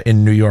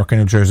New York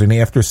and New Jersey, and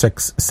after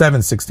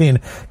 7:16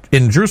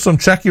 in Jerusalem.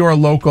 Check your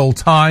local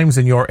times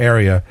in your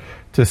area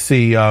to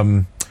see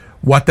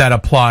what that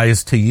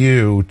applies to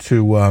you,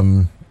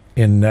 to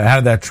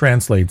how that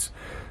translates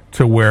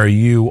to where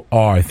you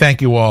are.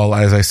 Thank you all,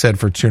 as I said,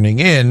 for tuning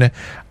in.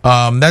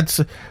 That's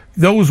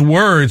those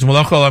words,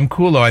 Malach Olam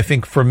Kulo. I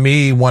think for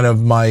me, one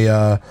of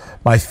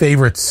my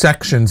favorite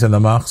sections in the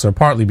Machzor,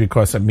 partly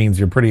because it means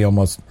you're pretty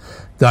almost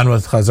done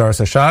with Chazar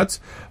Hashatz,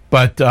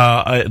 but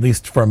at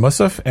least for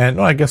Musaf, and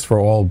I guess for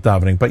all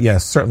davening, but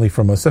yes, certainly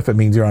for Musaf, it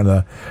means you're on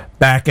the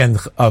back end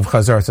of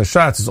Chazar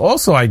Hashatz. Is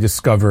also, I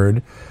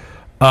discovered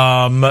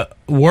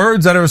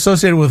words that are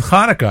associated with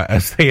Hanukkah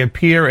as they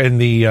appear in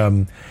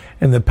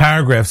the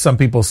paragraph some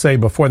people say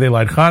before they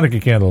light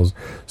Hanukkah candles.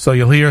 So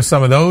you'll hear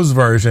some of those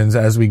versions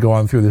as we go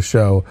on through the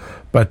show.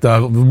 But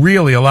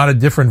really a lot of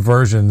different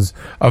versions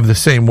of the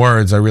same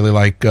words. I really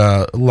like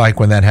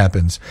when that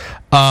happens.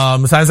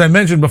 So as I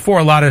mentioned before,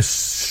 a lot of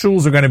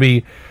shuls are going to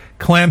be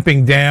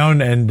clamping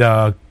down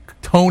and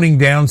toning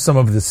down some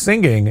of the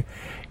singing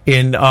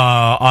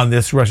on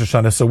this Rosh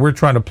Hashanah. So we're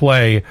trying to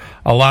play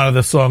a lot of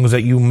the songs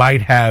that you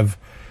might have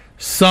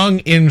sung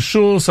in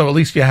shul, so at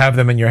least you have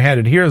them in your head.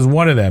 And here's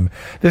one of them.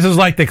 This is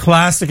like the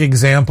classic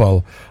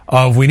example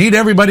of we need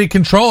everybody to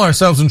control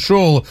ourselves in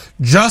shul.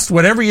 Just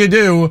whatever you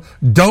do,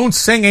 don't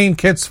sing Ein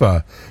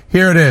Kitzvah.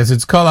 Here it is.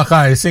 It's Kol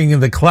Achai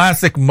singing the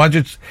classic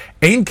Mudgett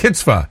Ein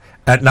Kitzvah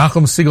at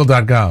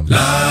NachumSiegel.com.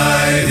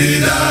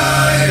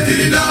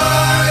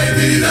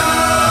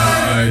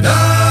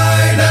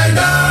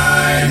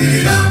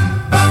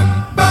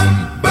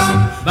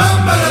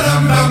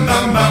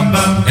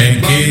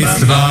 אין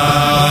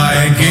קצבה,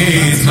 אין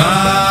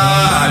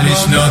קצבה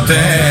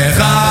לשנותיך,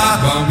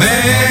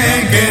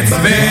 ואין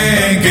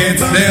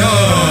קץ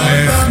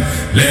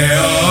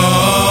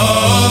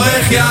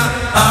לאורך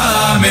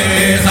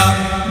יעמך.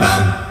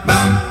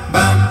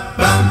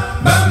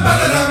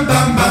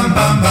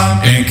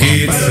 אין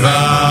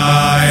קצבה,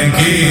 אין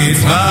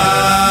קצבה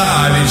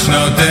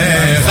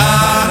לשנותיך,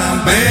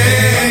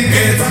 ואין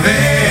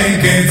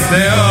קץ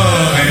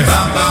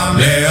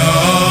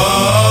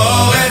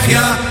לאורך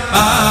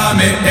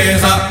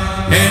יעמך.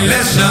 אין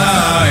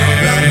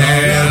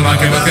לשער מה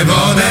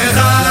כבודך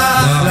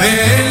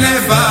ואין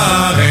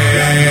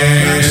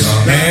לפרש,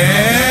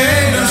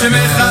 אין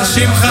שמך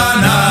שמך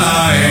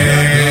נאה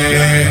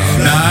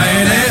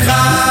אליך,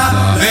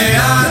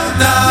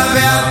 ואתה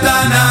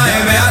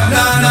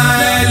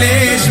נאה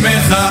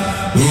לשמך,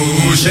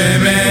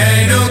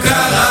 ושמנו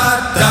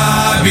קראת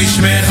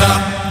בשמך.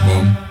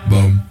 בום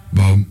בום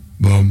בום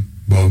בום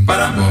בום בום בום.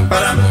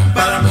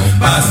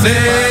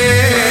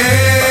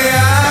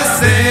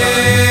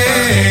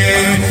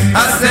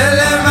 עשה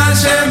למען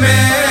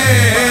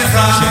שמך,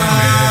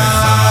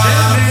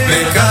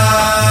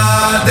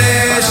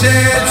 וקדש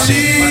את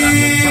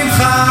שמך,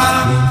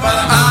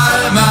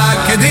 על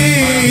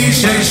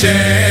מקדישי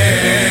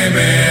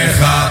שמך,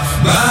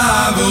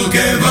 בעבור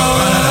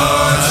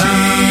כבוד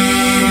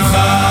שמך,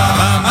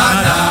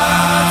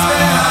 הנץ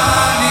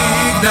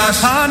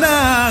והנקדש,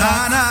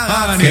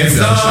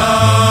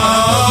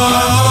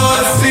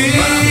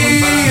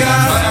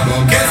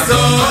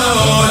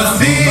 כסוד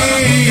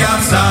שיח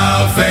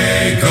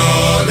שרפי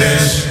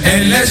קודש.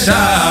 אין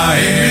לשער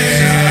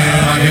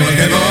מה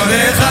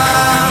כבודך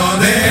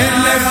ואין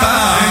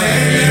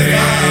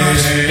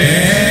לפרש,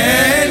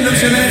 אין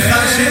שמך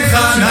שמך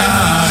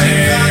נאה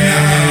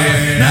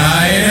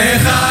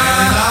אליך,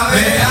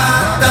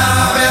 ואתה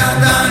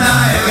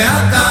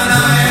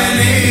נאה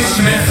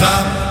לשמך,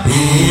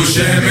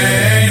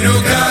 ושמנו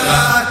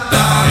קראת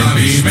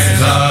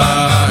בשמך.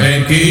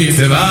 אין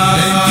קצבה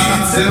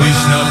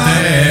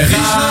לשנותיך,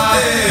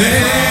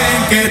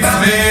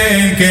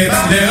 ואין קץ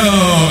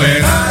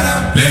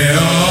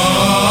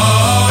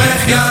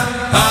לאורך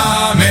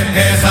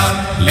יעמך.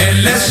 אין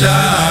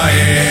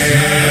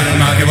לשער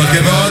מה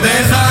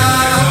כבודך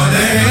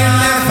ואין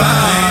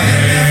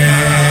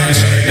לפרש,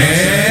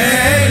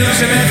 אין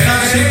שמך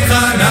שמך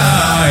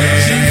נאה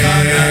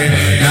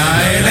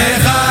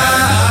אליך,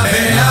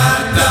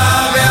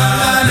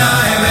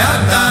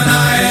 ואתה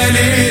נאה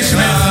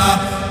לשמך,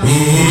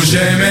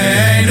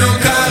 ושמנו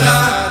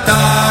קראת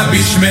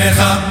בשמך.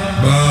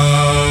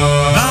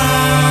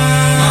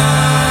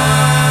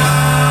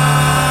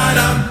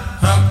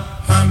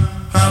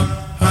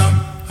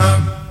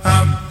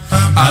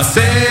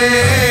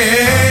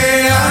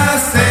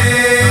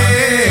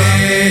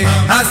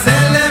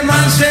 עשה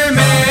למען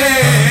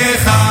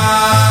שמך,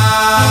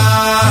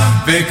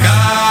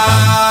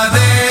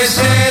 וקדש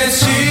את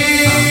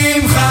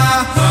שמך,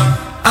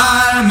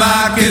 על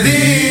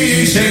מקדיש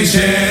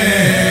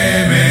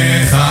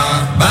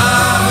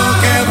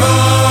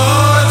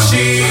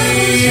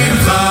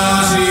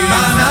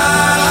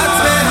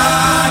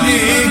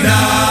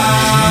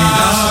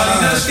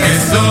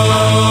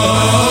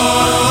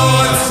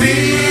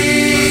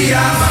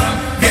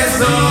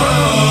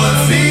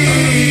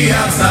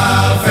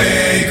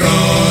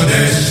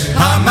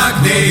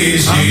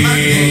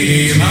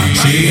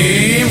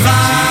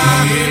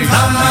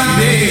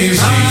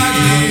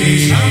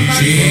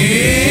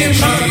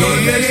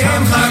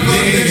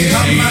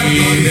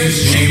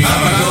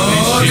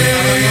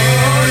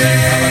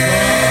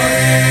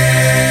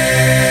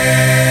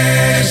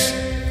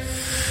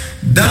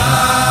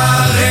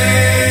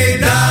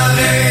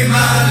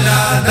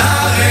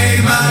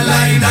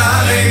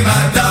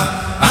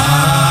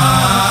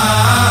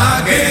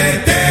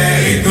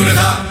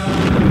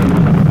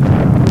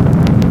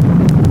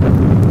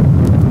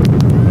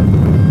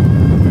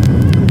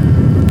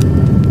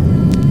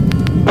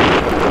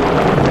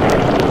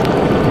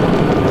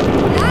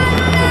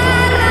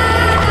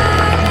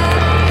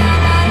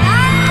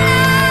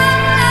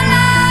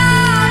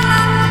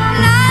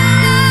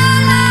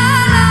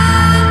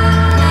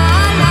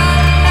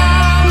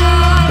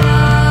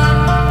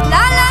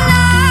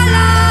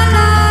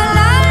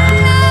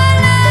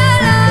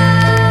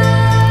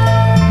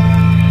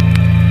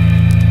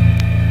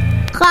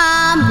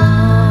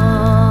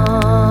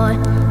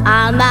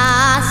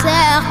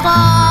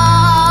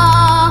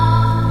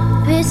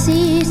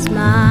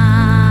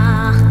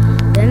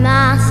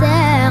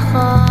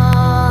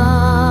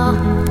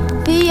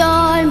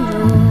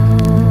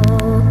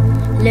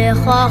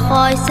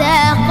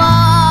לחוכויסך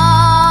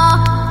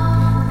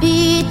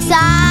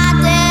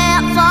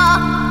בצדך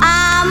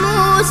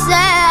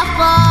עמוסך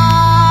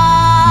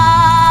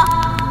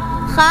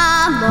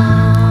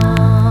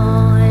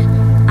חמול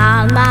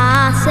על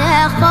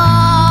מעשך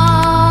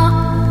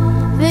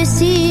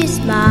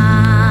וסיסמך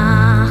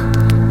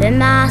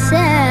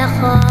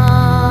במעשך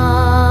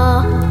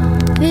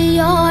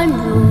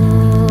ויונו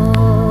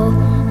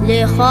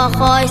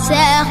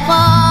לחוכויסך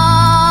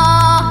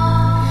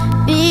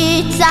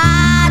בצדך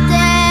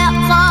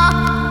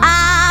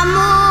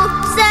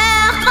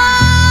עמוסך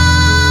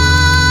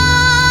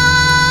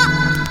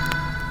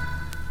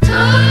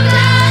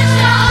תודה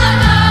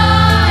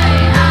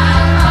שולוי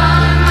על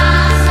כל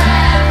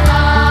מעשיך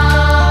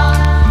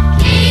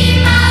כי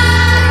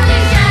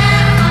מרגישך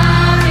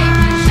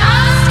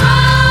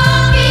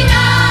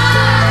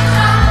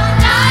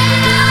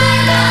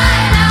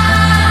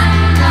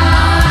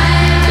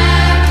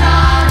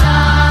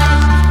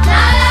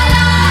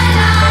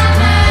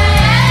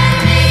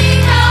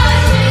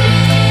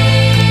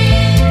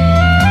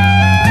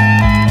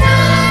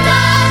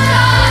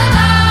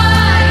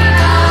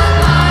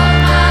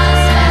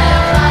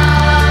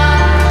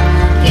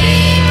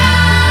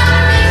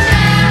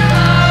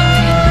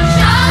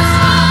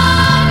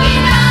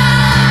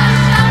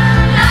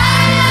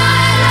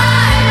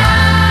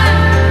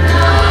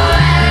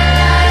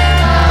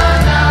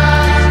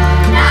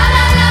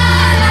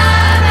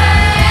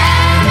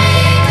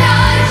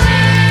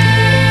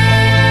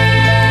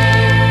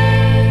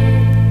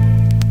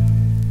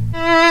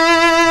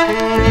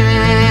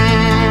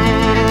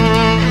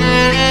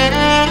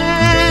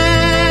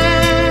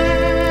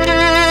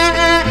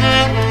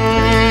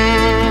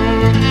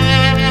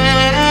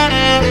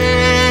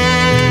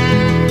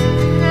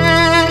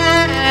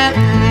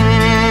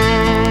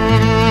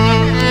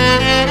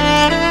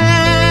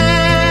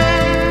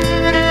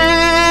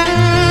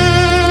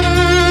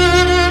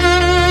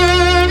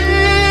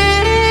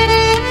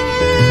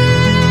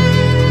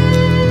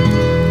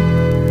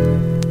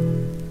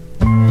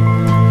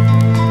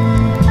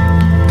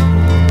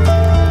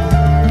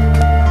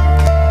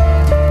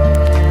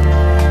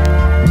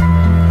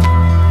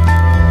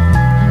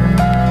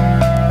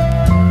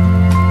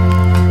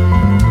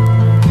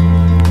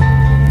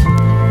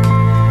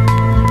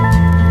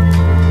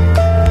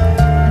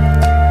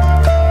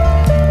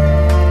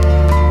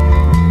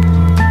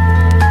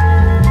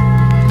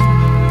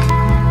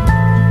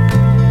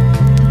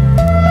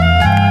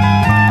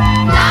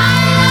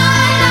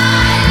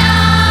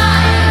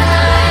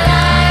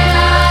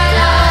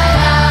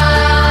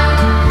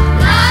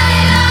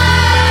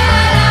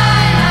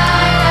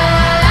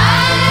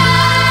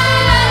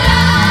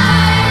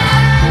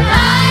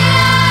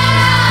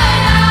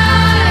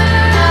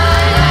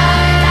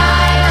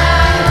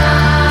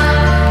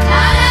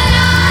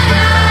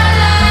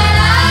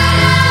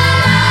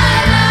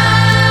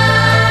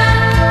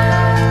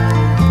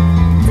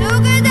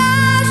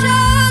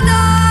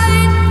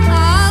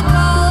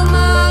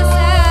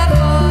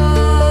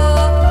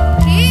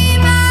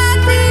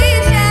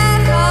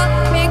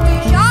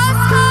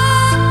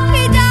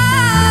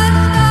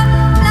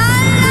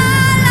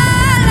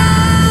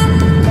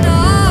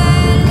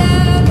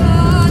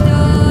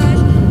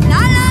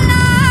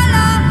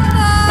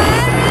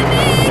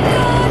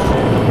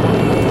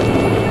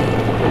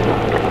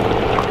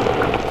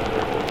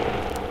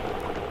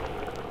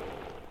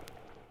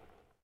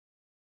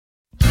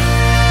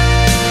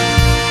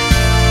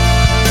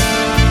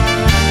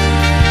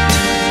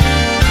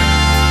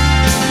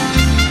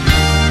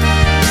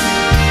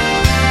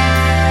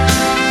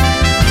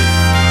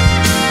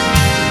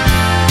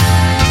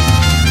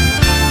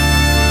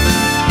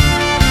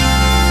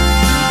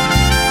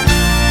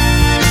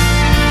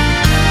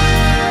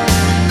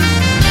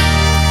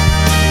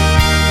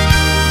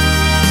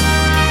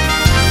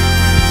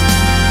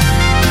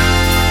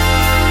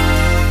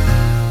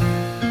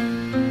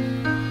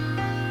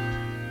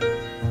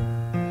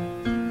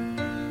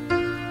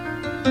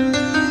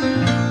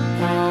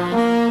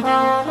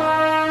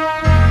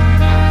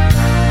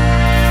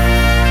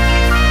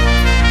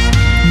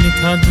לי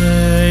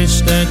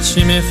מקדש את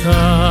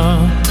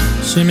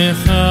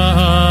שמך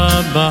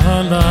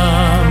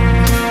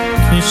בעולם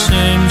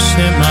כשם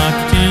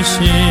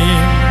שמקדישים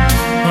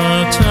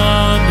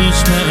אותה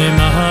בשמי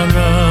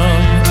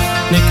מהרום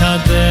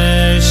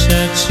נקדש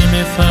את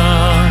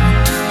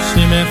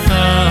שמך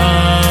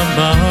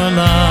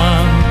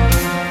בעולם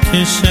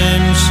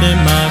כשם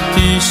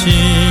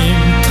שמקדישים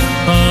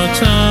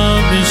אותה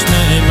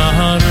בשמי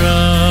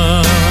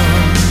מהרום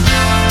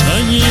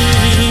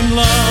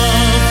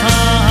וימלוך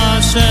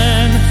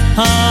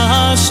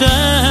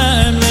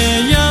השם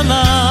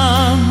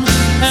ליעלם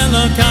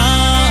אלוקי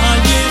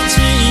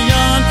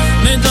ציון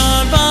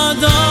מדור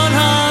ודור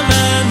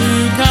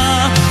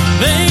הללויה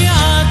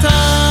ואתה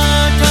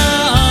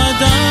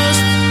קדוש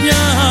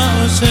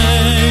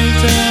יושב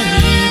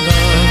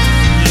תהילות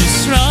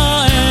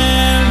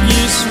ישראל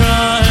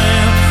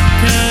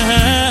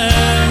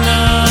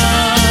קנה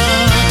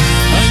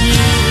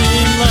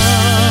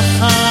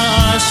וימלוך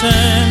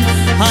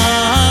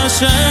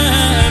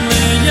השם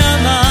ליעלם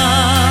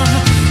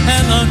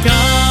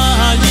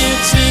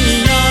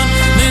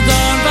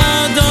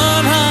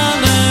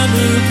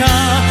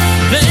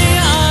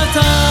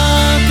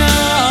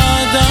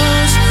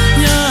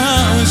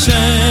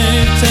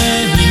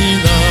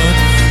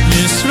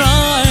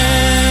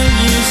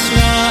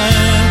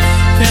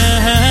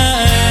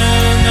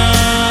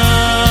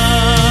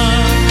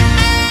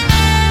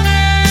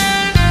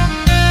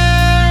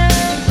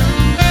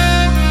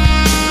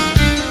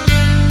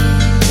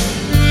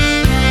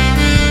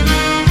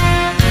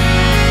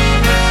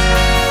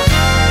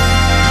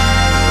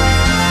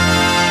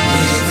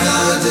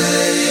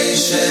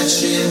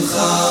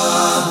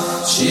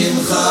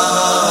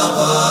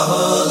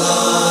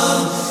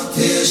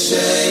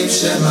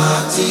כשם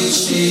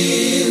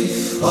שמתישים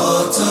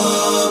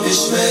אותו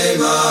בשמי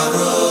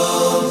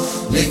מרום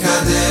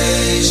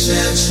נקדש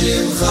את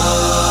שמך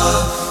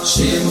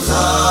שמך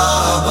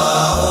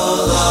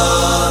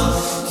בעולם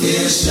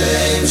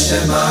כשם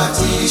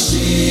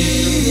שמתישים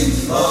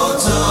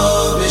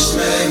אותו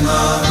בשמי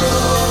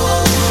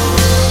מרום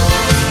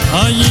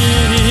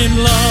Hayim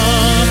lo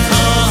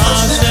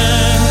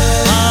Hashem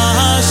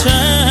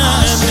Hashem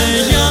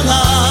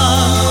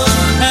Yalam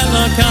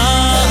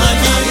Elokai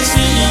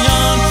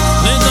Yitzion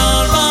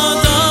Ledor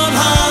Vador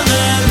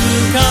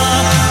Haleluka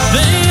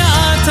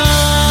Ve'ata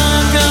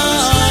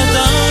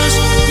Kadosh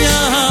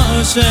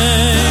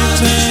Yahshem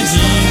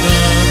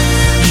Tehilot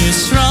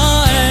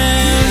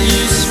Yisrael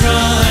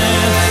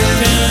Yisrael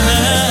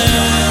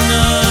Kehena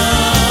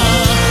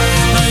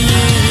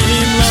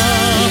Hayim lo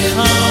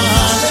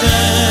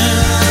Hashem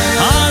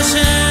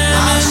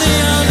Hashem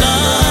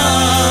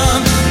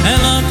Yalam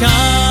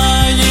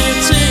Elokai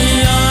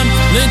Yitzion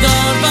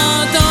Ledor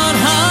Vador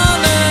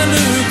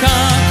Haleluka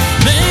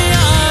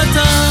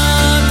Ve'ata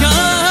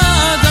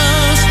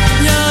Kadosh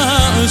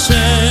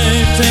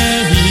Yahshem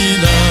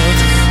Tehilot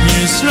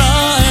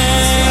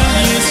Yisrael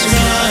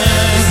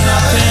Yisrael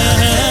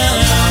Kehena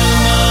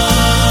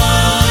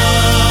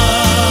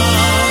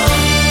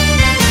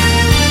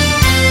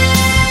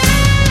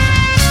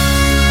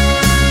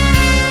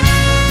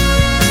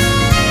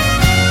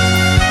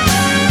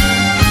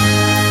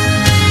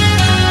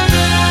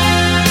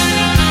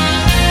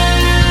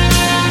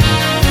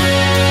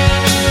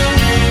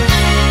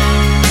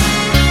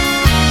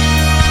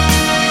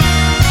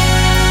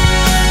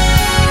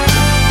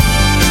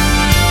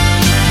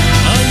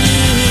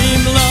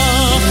Hayim lo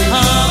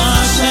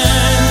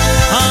Hashem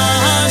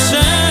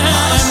Hashem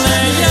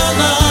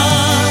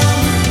le'yalam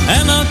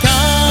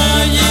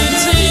Elokai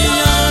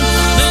Yitzion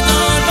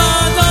Ledor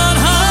Vador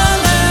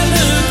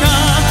Haleluka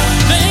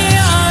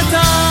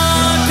Ve'ata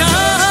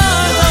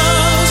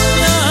Kadosh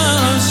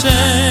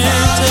Yahshem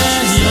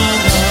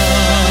Tehilot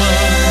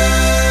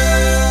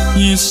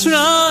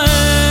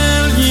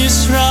Yisrael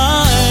Yisrael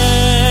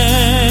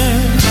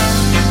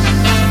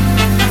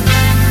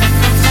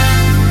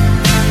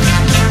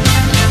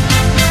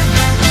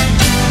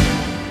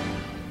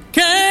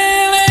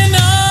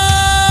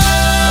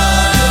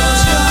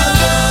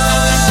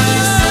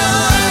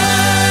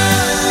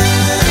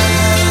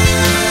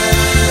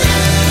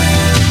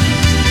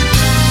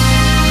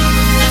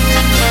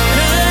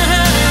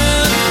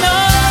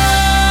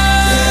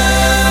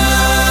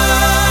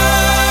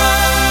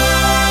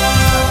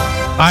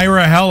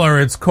Ira Heller,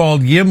 it's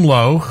called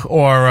Yimlo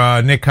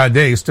or Nick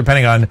Hades,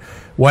 depending on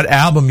what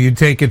album you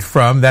take it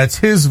from. That's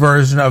his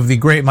version of the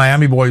great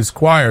Miami Boys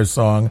Choir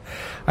song.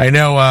 I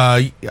know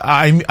I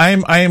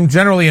am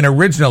generally an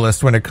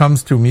originalist when it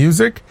comes to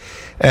music,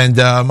 and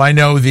I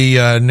know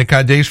the Nick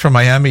Hades from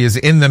Miami is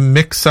in the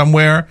mix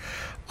somewhere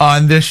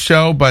on this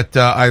show, but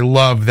I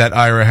love that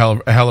Ira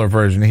Heller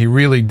version. He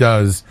really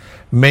does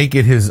make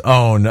it his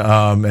own,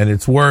 and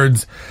it's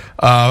words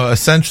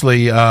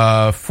essentially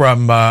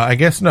from I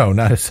guess no,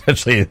 not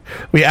essentially.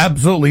 We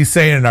absolutely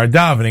say it in our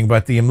davening,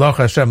 but the Imloch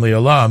Hashem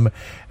Li'olam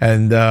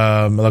and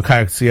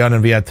Elokai Tzion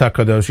and V'yata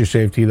Kadosh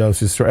Yishev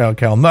Tilos Yisrael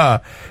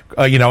Kelna,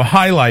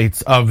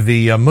 highlights of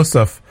the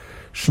Musaf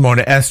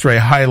Shmona Esrei,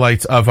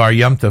 highlights of our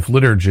Yom Tov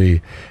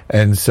liturgy,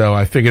 and so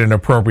I figured an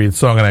appropriate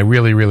song, and I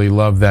really, really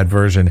love that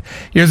version.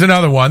 Here's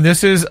another one.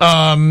 This is,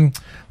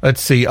 let's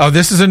see. Oh,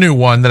 this is a new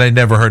one that I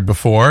never heard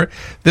before.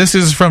 This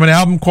is from an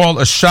album called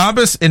A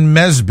Shabbos in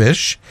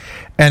Mezbish,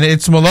 and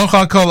it's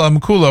Moloch Kol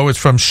Amkulo. It's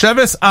from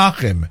Sheves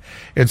Achim.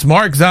 It's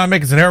Mark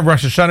Zamek. It's an Erev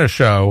Rosh Hashanah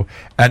show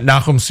at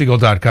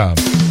NachumSegal.com.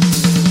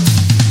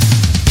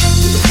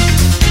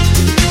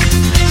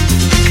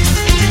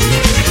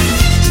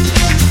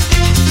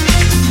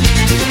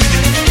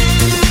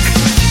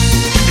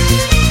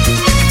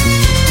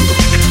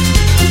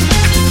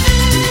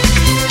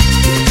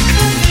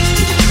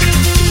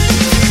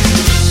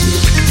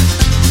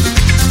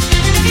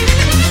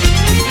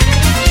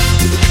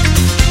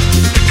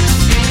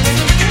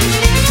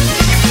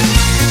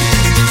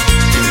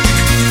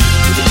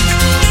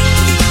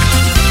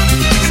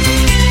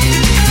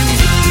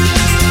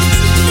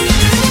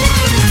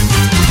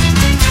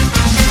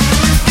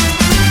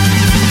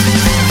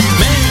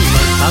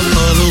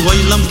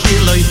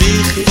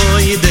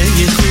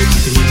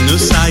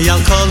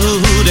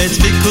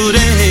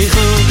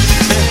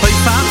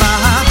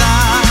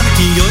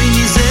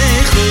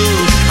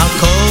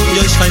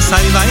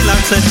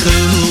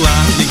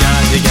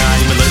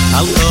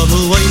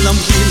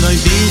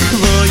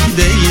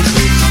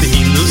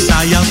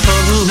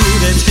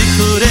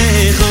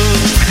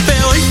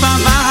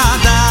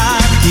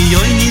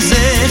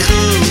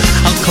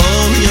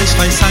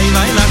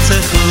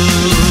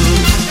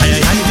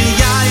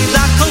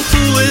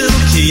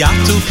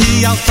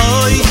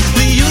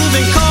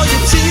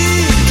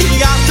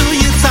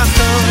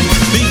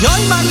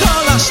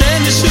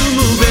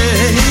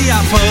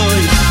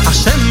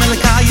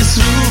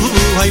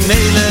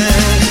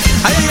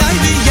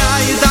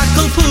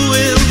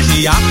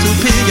 Ki atu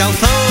pi al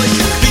toy,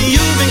 vi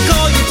you ben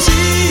call you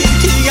tea,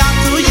 ki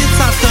atu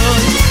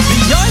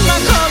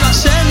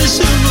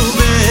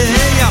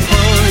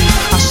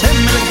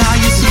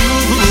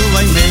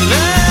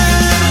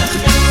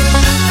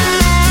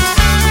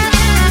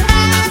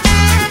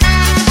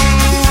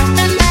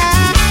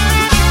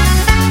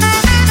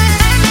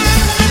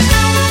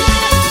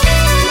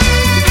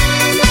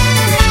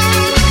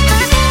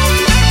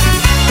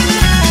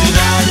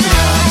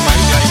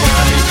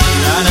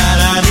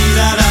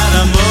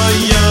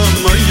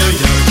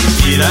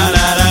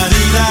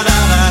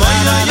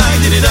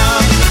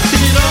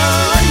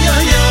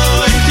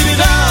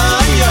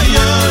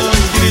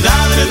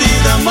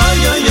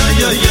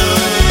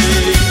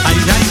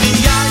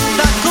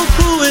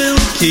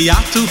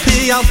atu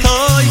pi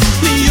altoy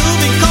mi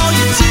yuvi kol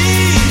yitzi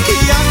ki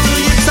atu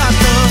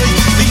yitzatoy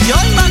vi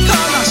yoy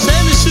makol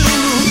Hashem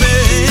shulu ve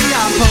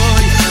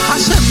yapoy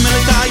Hashem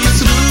melka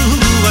yitzru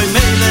vay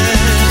mele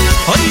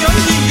oy oy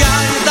vi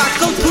yay da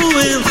kol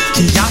puil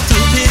ki atu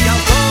pi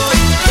altoy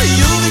mi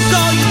yuvi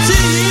kol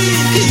yitzi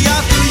ki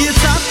atu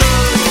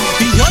yitzatoy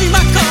vi yoy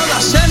makol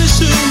Hashem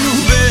shulu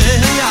ve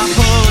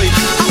yapoy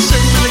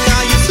Hashem melka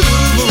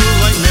yitzru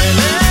vay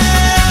mele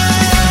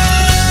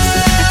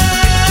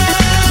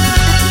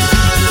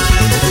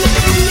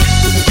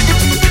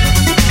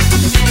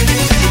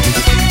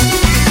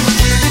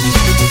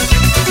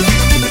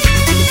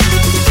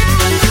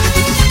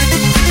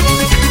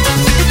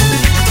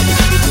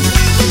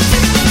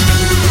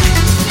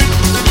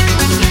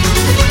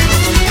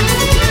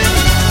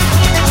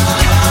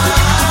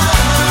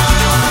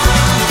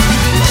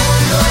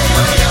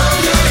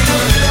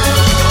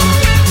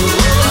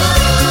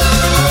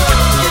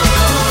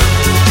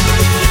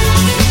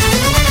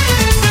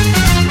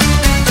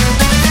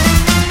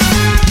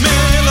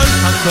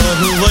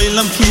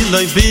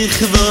Kiloy bich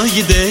vo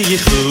yidei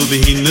khub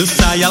hin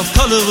say al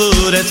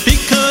kolvur et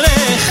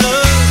fikrech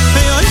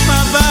ve oy ma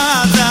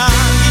vada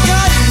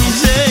gay mi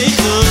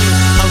zeiko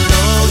al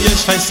kol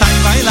yesh fay sai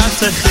vai la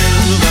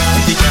tkhil va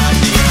dikaya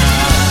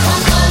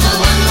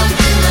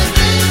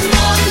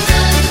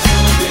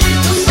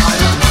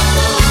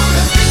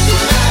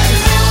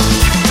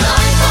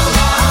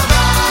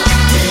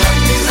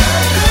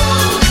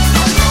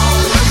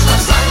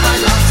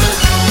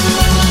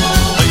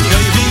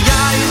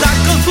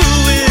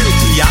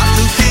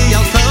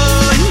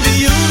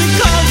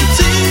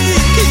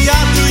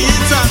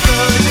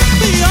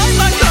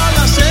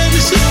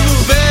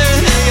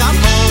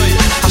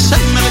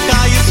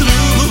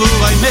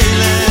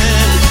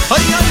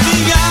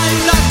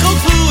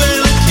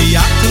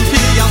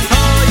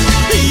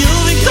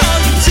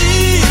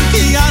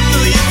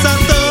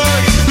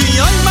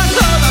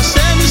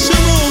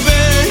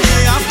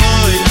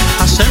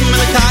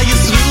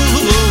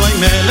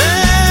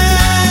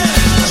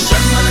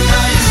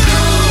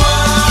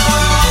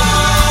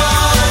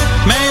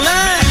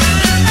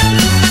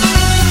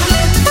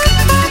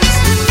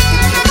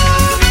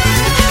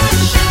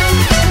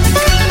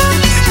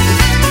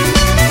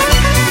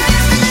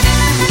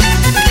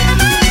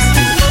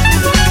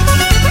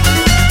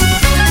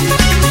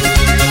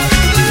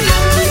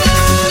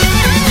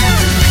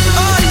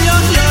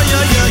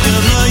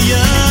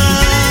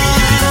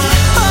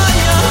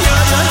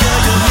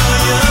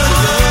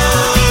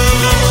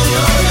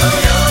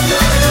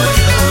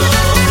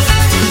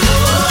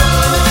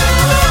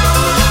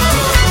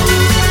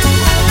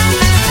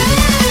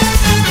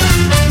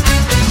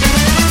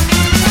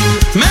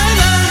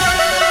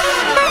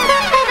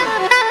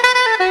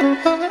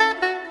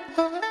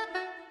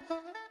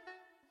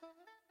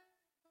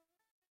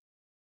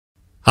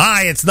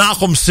It's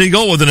Nachum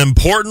Siegel with an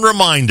important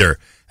reminder.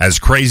 As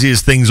crazy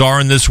as things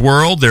are in this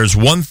world, there's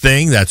one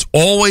thing that's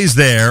always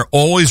there,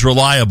 always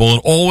reliable,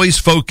 and always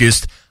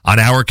focused on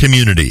our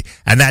community.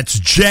 And that's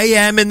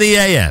JM in the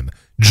AM,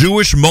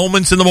 Jewish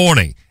Moments in the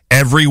Morning,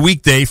 every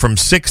weekday from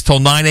 6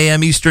 till 9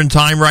 a.m. Eastern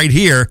Time right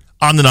here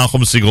on the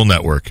Nachum Siegel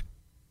Network.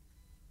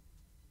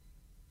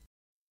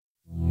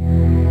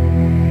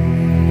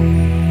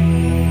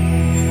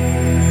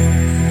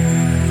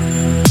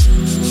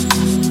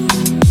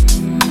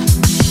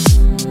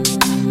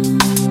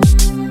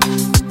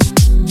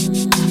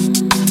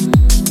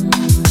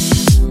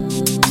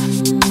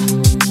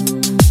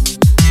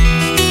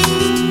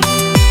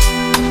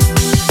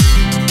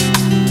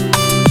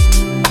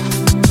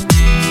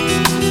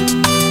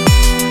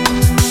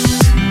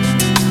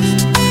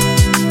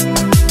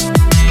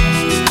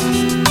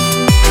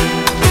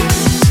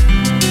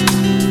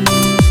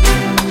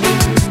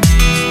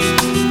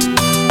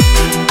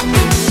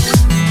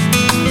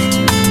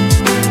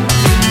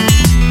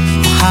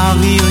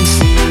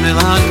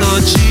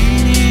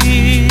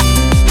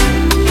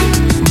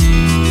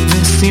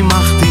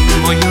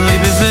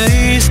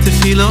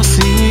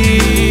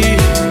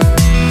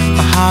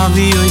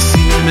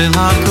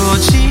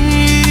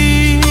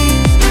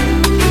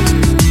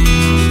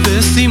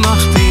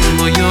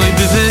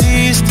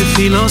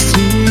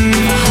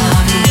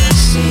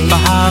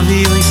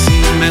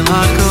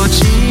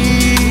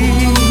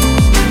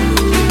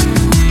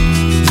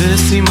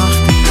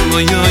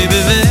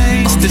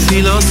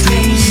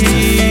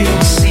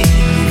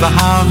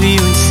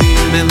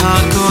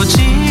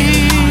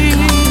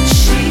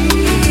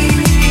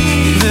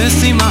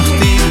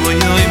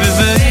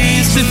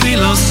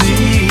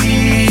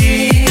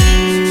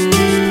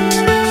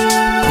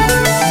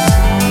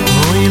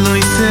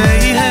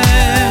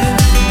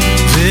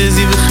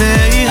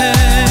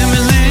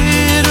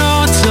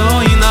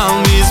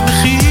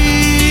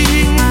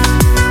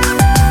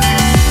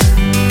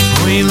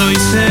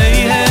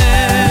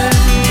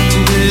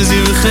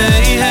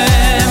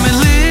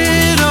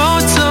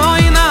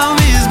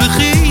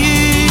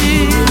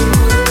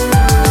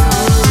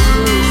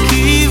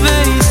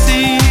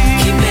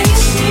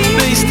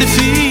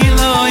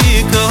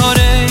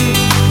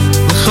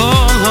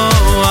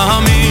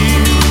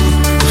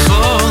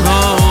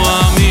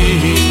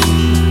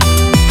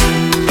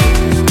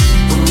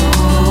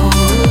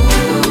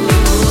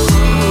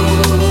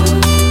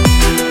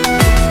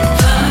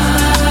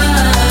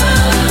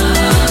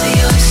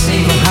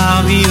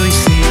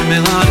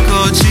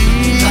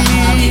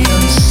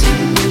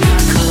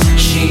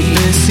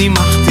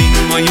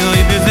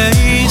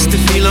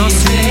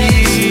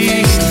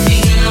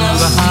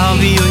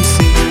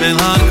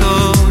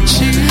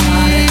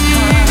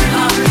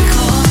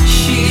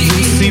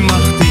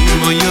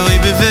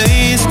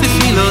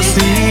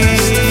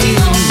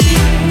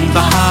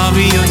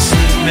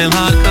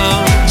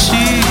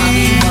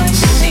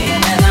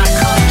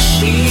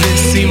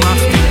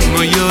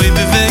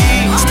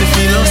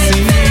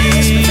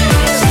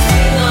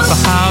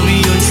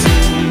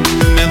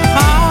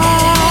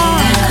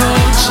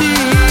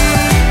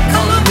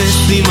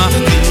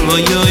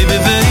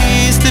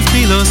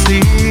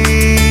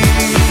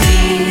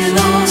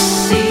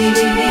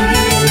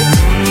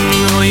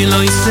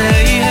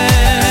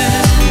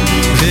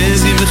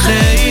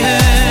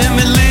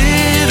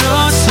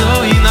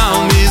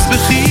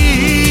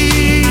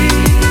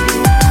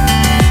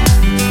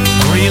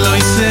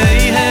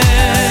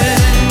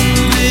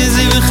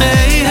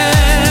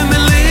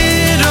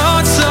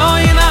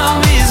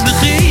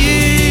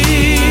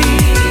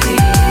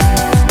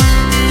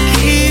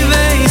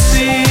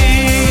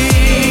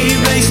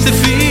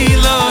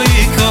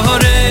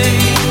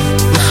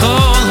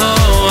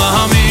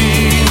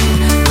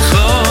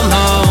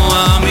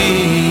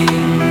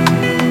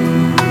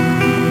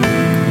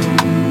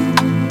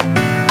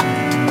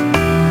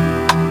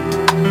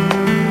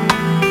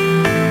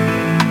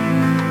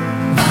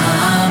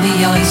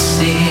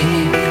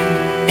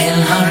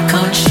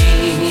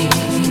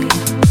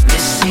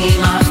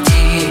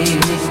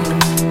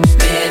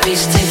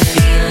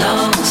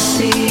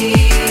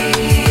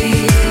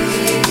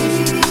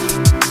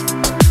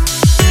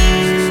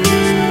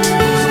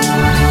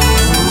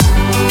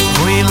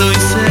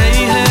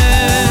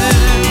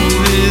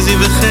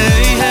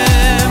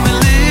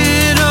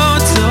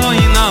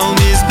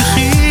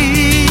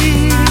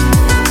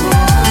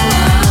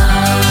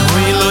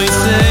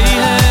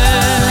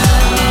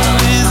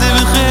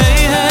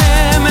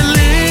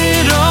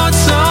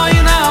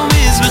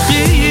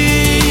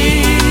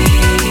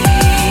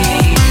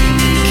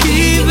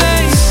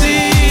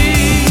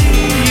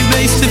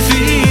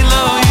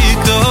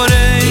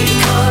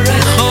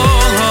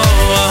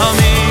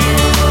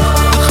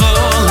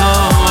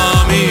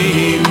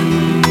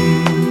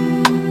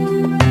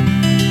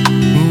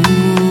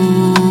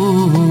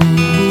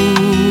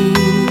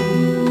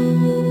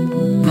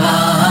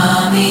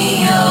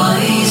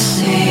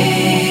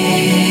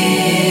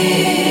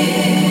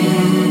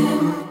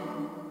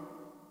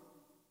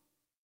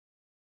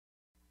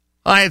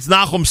 Hi, it's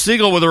Nachum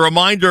Siegel with a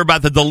reminder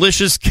about the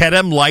delicious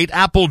Kedem Light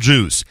Apple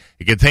Juice.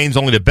 It contains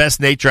only the best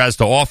nature has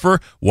to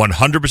offer,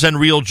 100%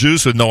 real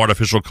juice with no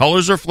artificial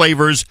colors or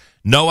flavors,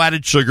 no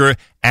added sugar,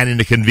 and in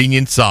a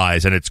convenient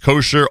size. And it's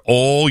kosher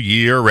all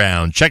year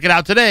round. Check it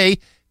out today,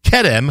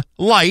 Kedem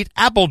Light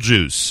Apple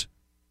Juice.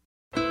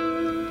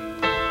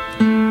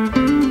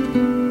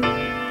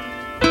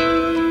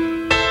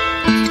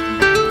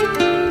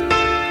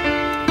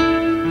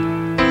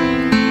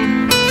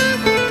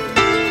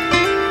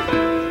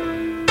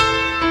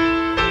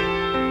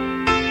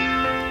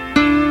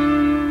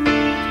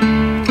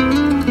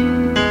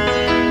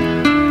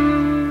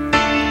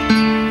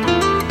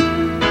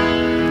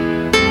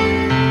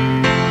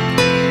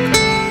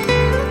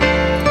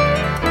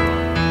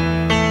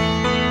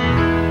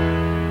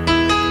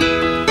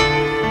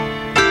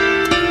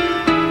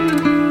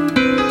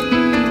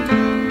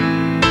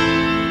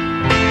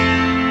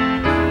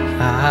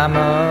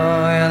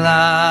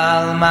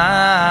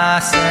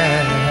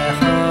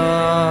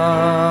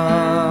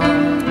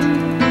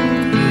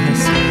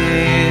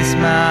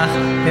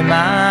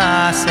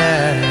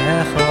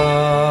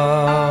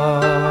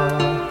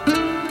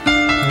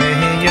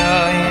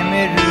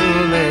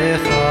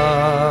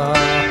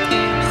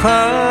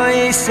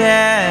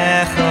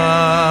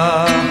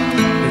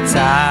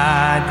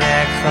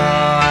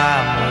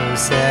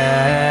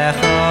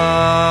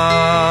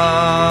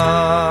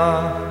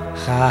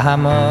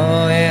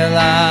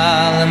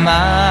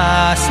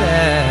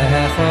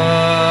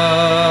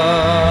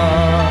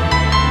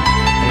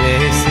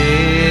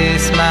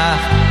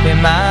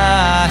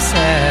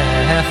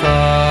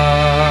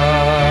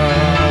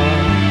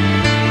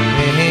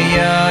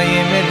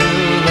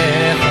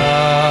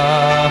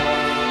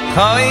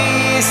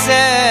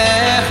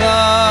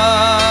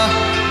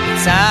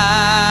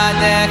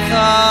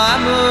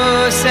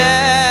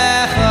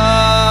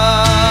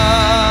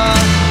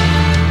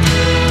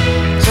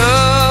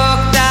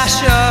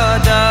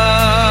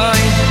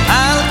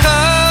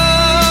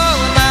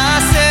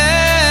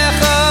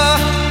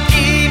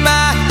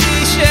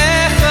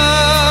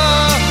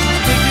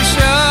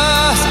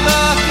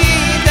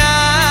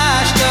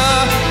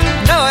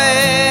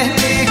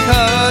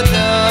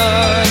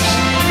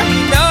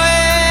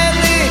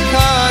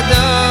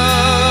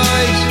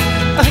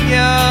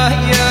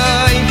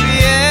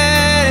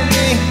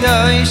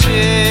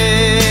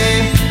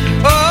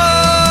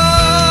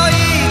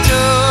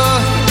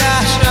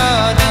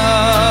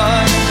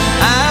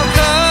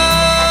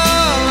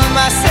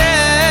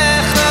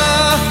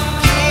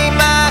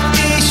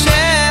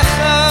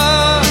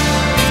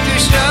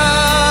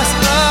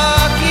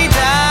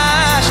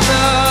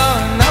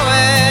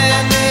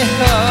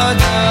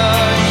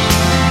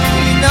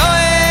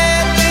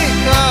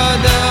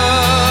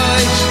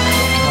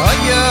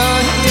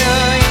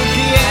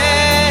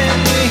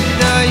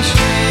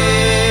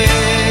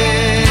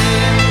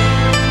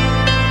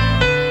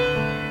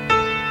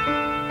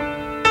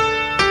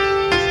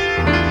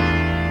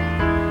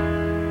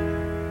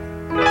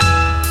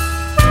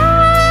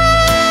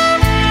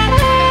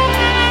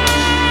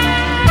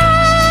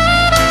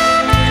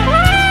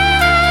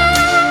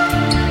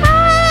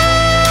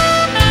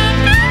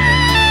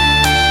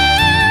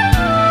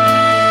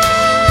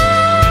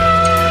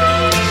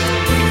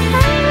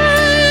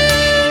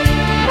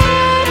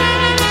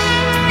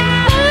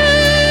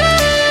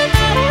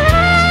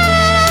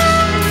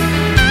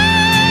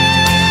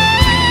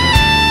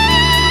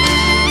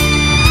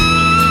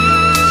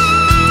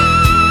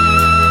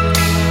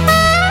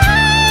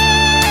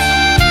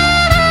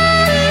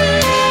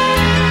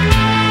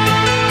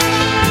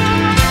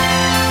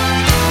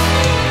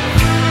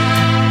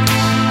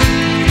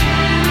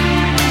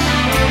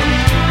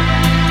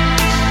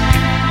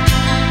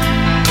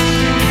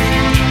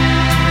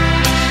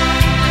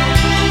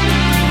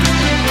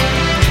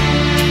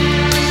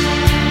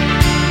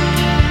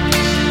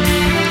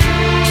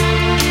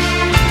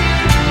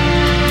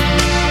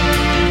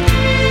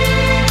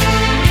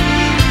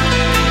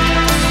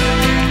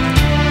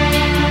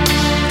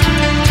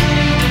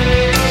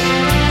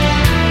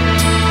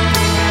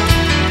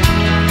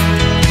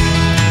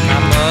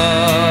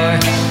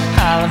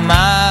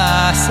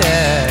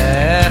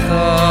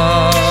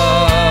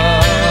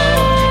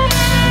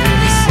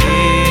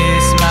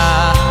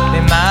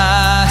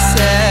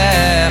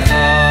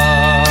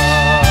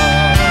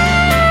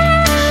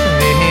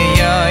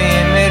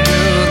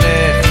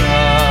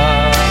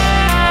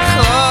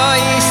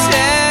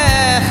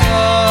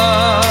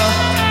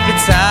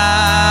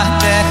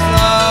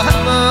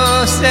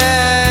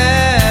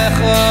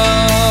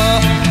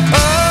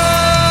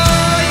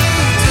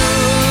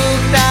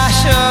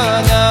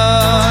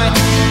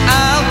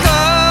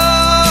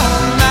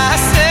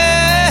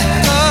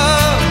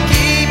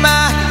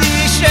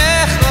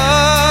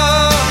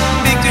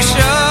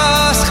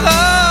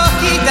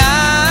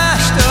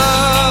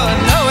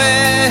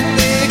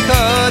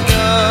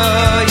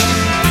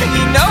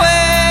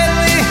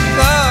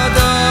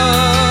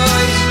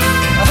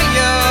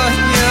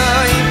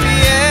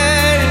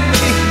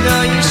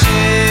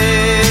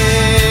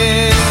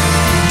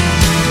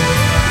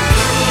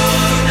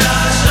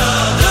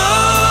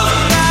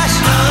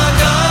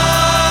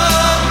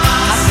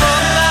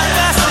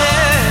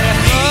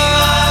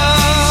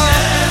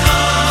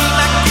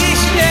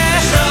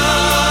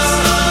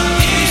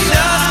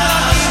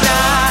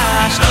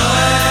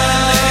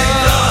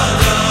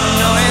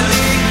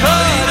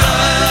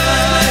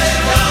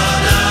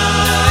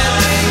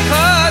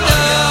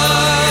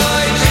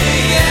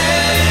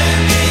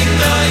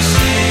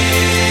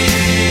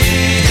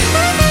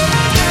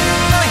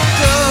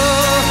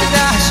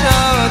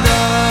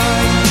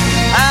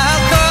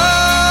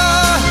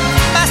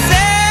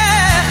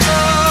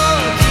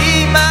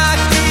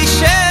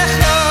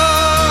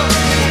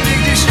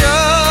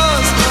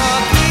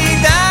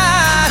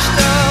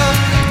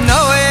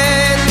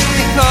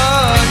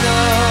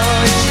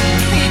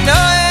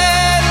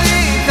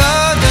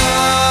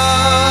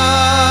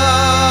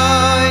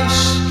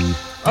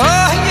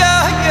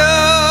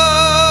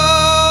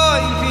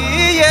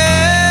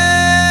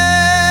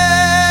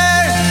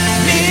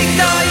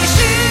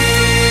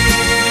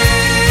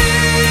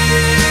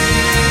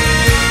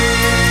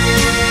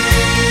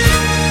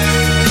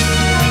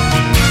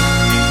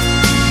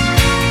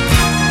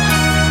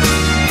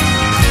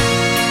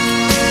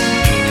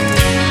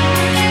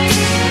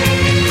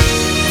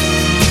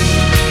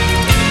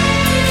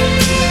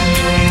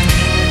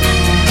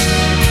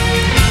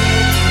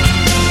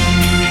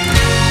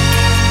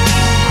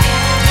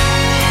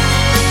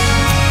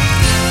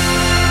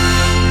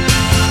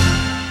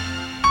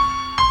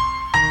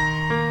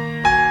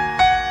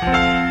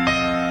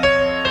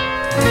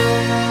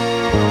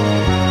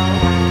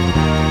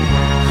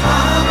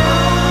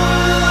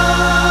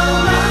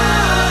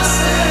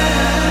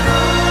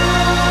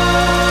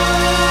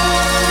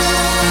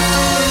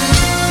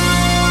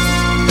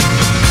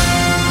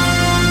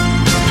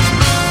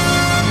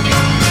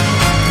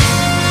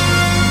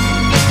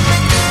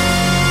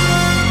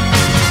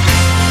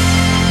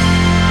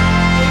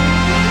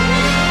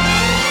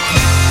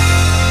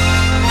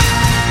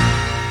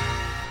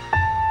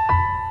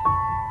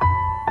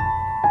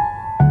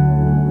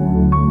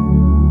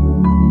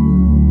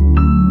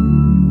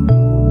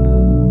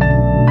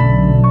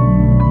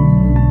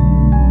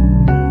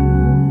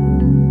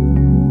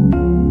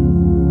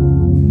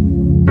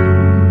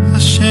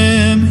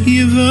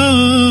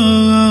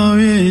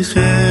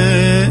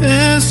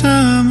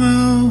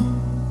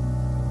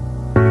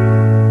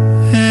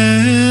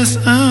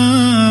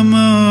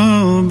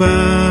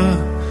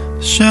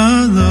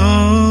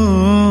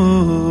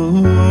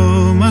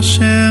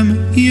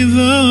 Hashem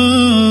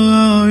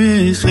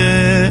Yivorech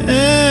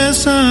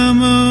es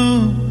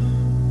amo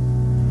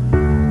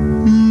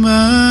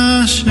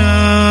Mashalom.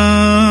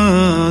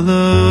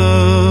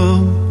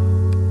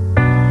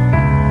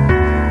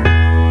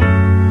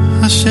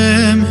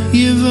 Hashem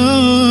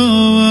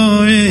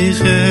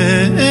Yivorech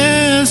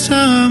es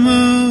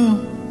amo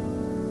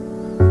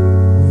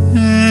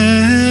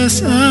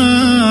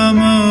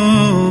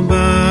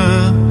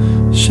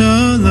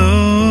Shalom.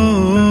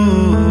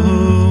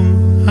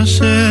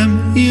 Hashem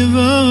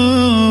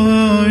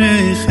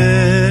Yivorech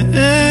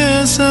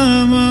es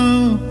amo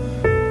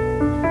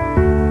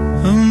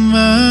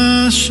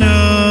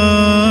Shalom.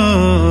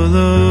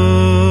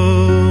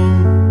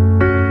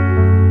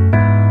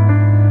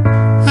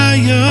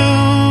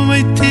 Hayom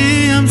iti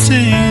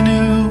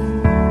amseinu,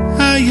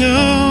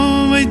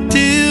 hayom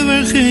iti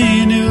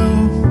vercheinu,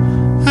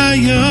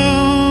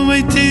 hayom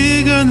iti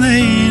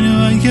goleinu,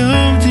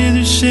 hayom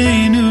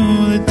tidushenu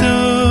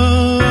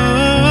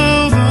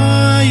letov,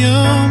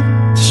 hayom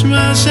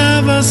tishma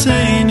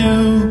Shabboseinu,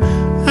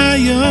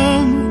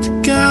 hayom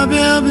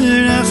tikaber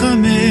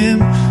berachamim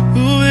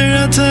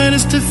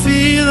u'beratzos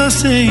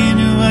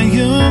tefiloseinu,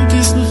 hayom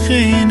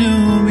tislucheinu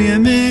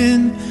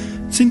biyamin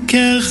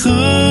tzidkecho.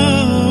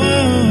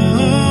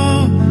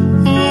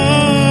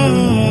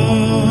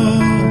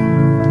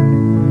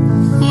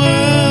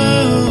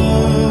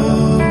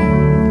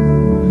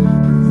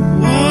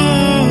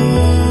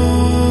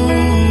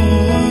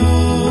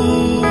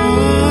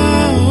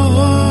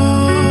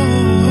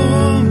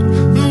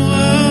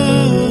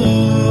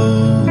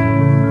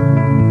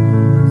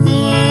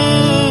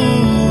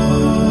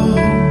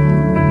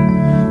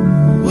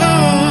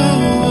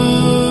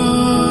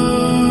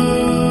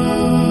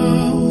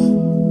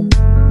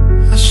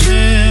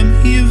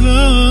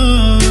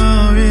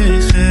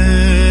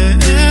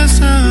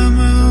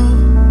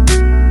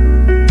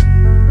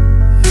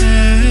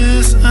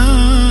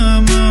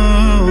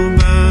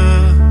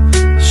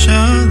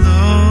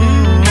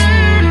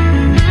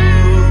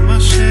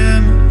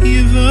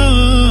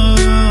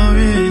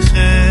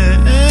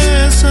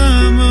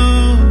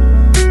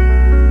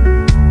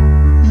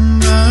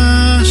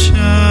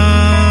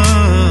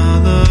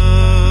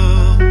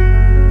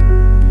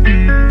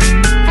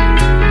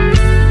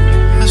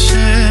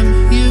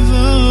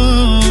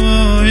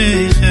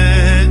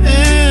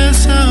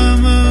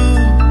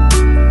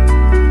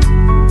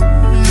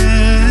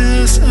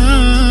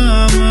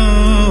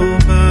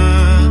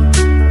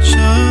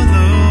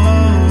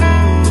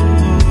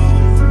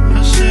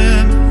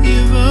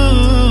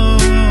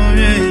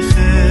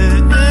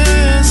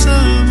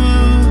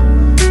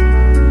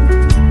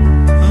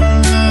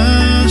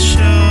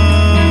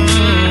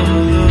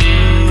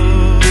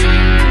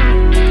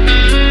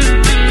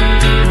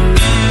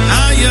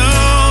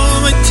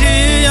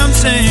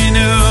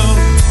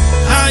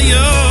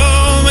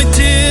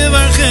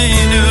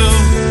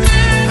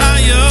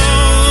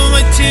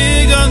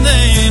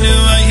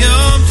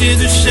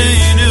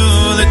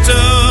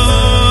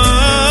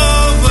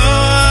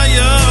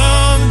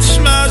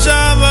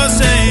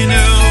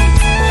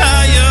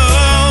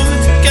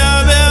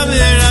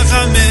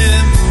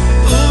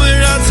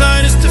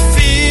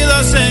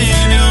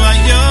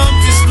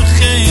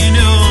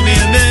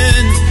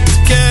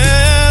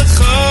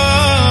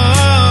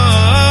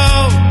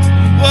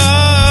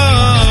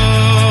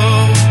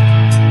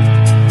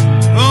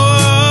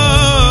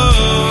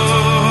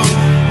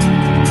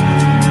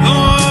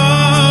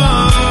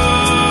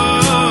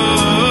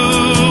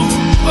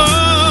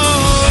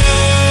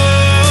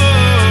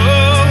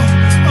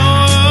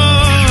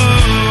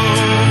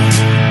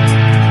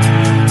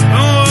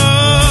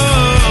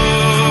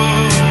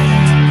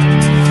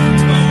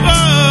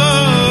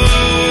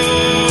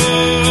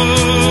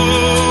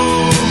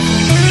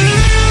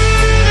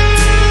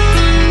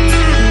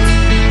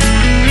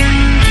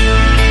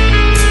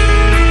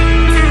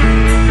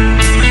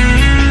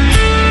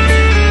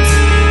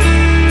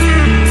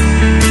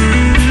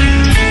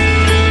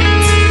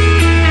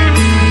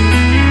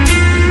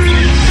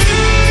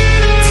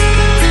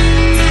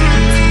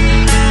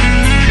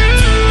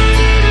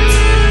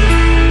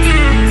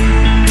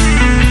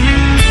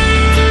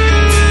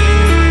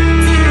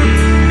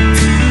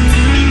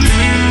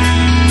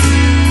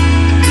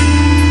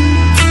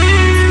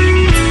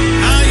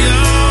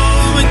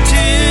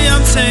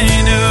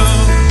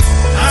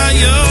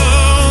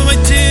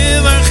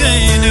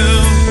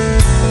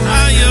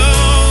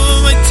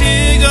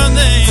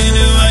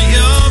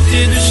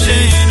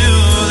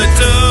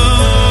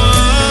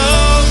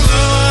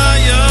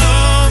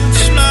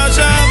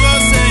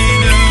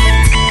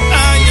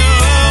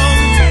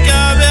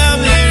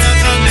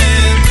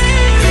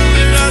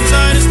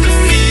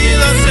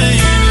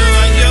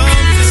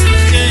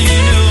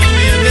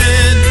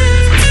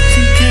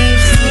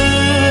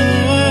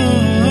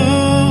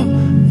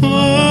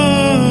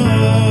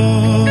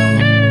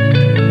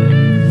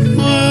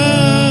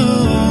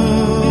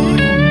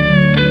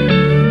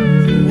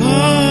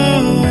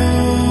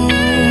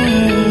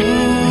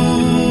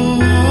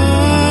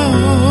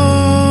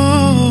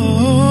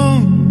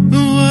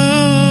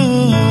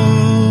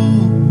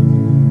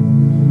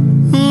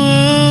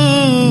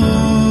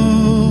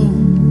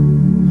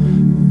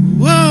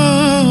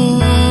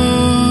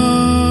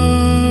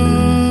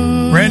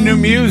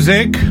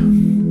 music.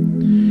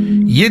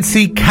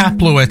 Yitzi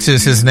Kaplowitz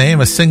is his name,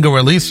 a single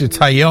release,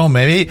 Yitayom,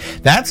 maybe.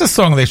 That's a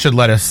song they should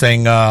let us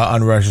sing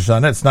on Rosh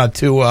Hashanah. It's not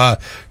too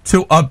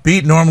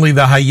upbeat. Normally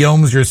the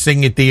Hayoms you're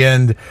singing at the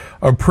end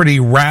are pretty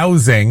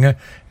rousing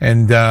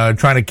and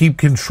trying to keep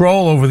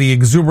control over the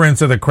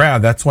exuberance of the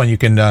crowd. That's one you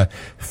can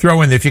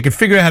throw in. If you can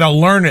figure out how to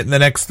learn it in the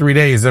next 3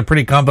 days, it's a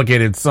pretty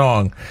complicated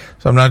song.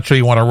 So I'm not sure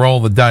you want to roll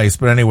the dice.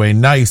 But anyway,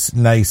 nice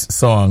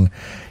song.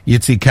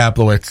 Yitzi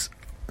Kaplowitz.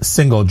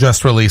 Single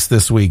just released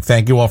this week.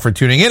 Thank you all for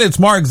tuning in. It's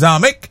Mark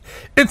Zamek.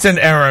 It's an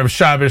Erev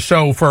Shabbos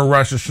show for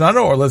Rosh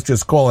Hashanah, or let's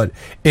just call it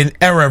an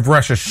Erev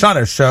Rosh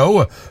Hashanah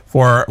show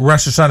for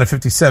Rosh Hashanah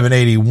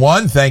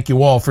 5781. Thank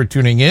you all for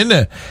tuning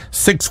in.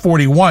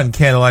 641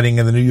 candlelighting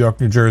in the New York,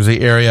 New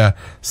Jersey area.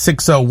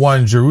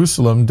 601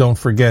 Jerusalem. Don't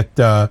forget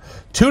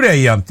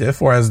 2-day Yom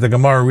Tif, or as the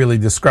Gemara really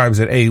describes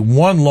it, a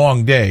one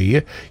long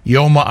day,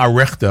 Yom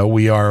Arechta.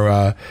 We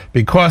are,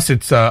 because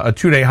it's a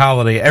 2-day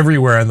holiday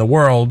everywhere in the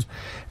world,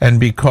 and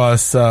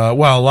because, a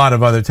lot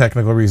of other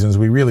technical reasons,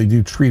 we really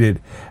do treat it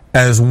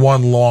as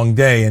one long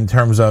day in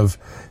terms of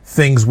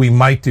things we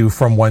might do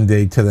from one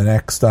day to the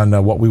next on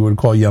what we would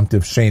call Yom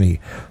Tif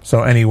Sheni.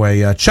 So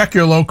anyway, check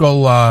your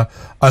local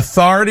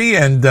authority,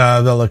 and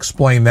they'll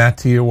explain that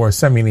to you, or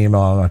send me an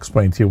email and I'll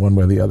explain to you one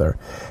way or the other.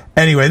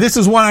 Anyway, this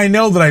is one I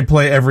know that I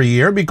play every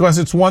year because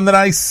it's one that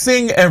I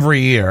sing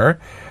every year.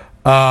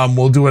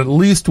 We'll do it at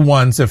least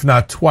once, if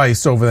not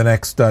twice, over the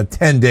next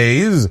 10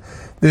 days.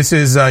 This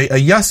is a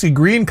Yossi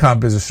Green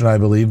composition, I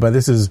believe, but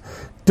this is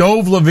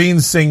Dov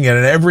Levine singing it,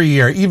 and every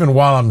year, even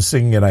while I'm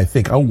singing it, I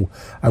think, oh,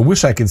 I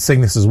wish I could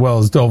sing this as well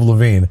as Dov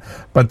Levine.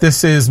 But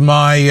this is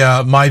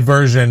my my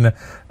version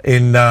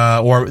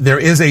or there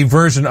is a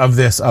version of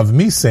this of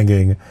me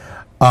singing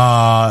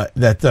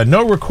that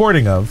no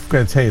recording of. I'm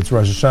going to tell you it's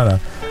Rosh Hashanah.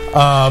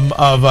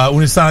 Of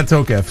Unisana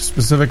Tokef,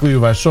 specifically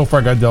of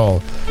Shofar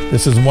Gadol.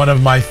 This is one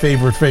of my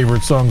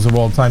favorite songs of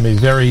all time, a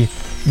very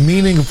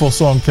meaningful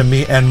song to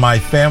me and my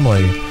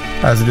family,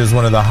 as it is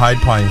one of the high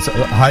points of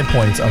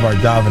our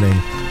davening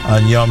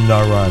on Yom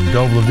Naran.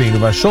 Dov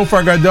Levine of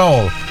Shofar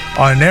Gadol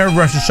on an Erev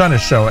Rosh Hashanah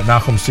show at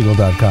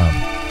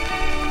NachumSegal.com.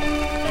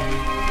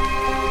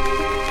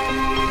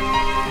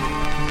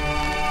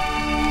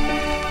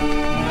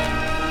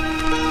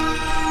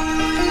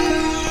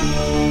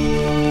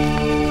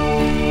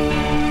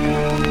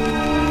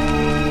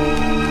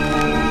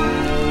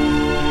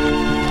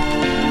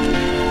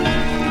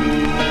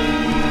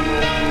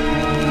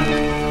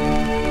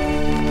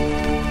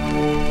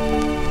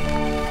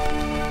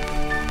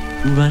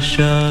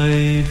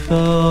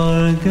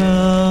 V'shofar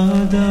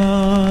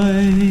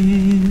gadol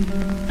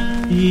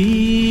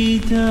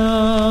yitoka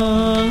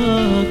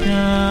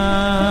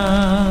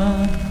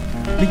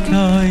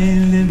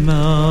v'koil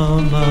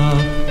limama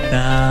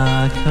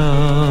daka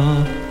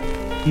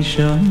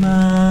yishama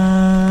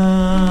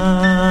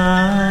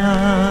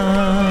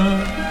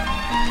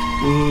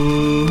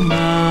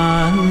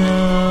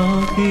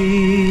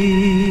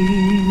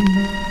u'malochim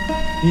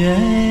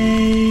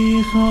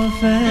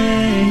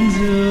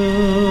yechofezu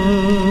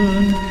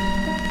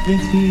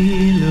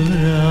V'chilu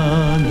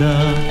rada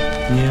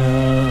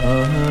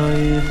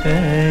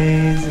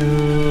yoychezu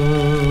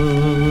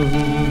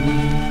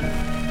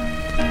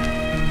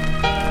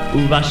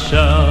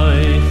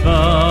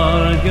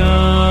Uv'ashofar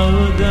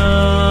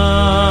gadol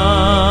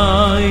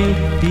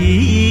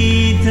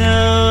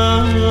yitoka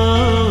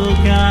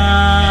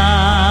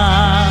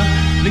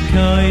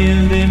v'koil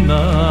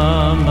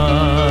limama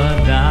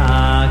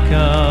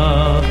daka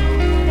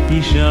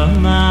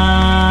yishama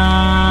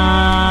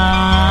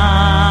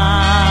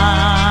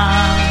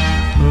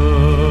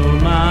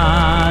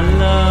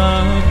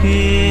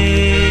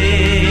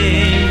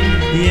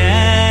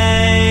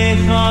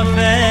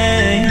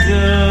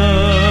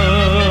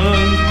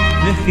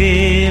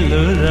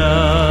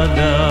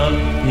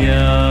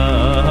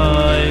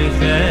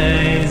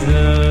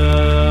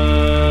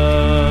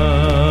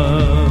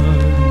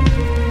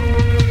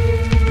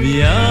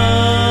Yeah.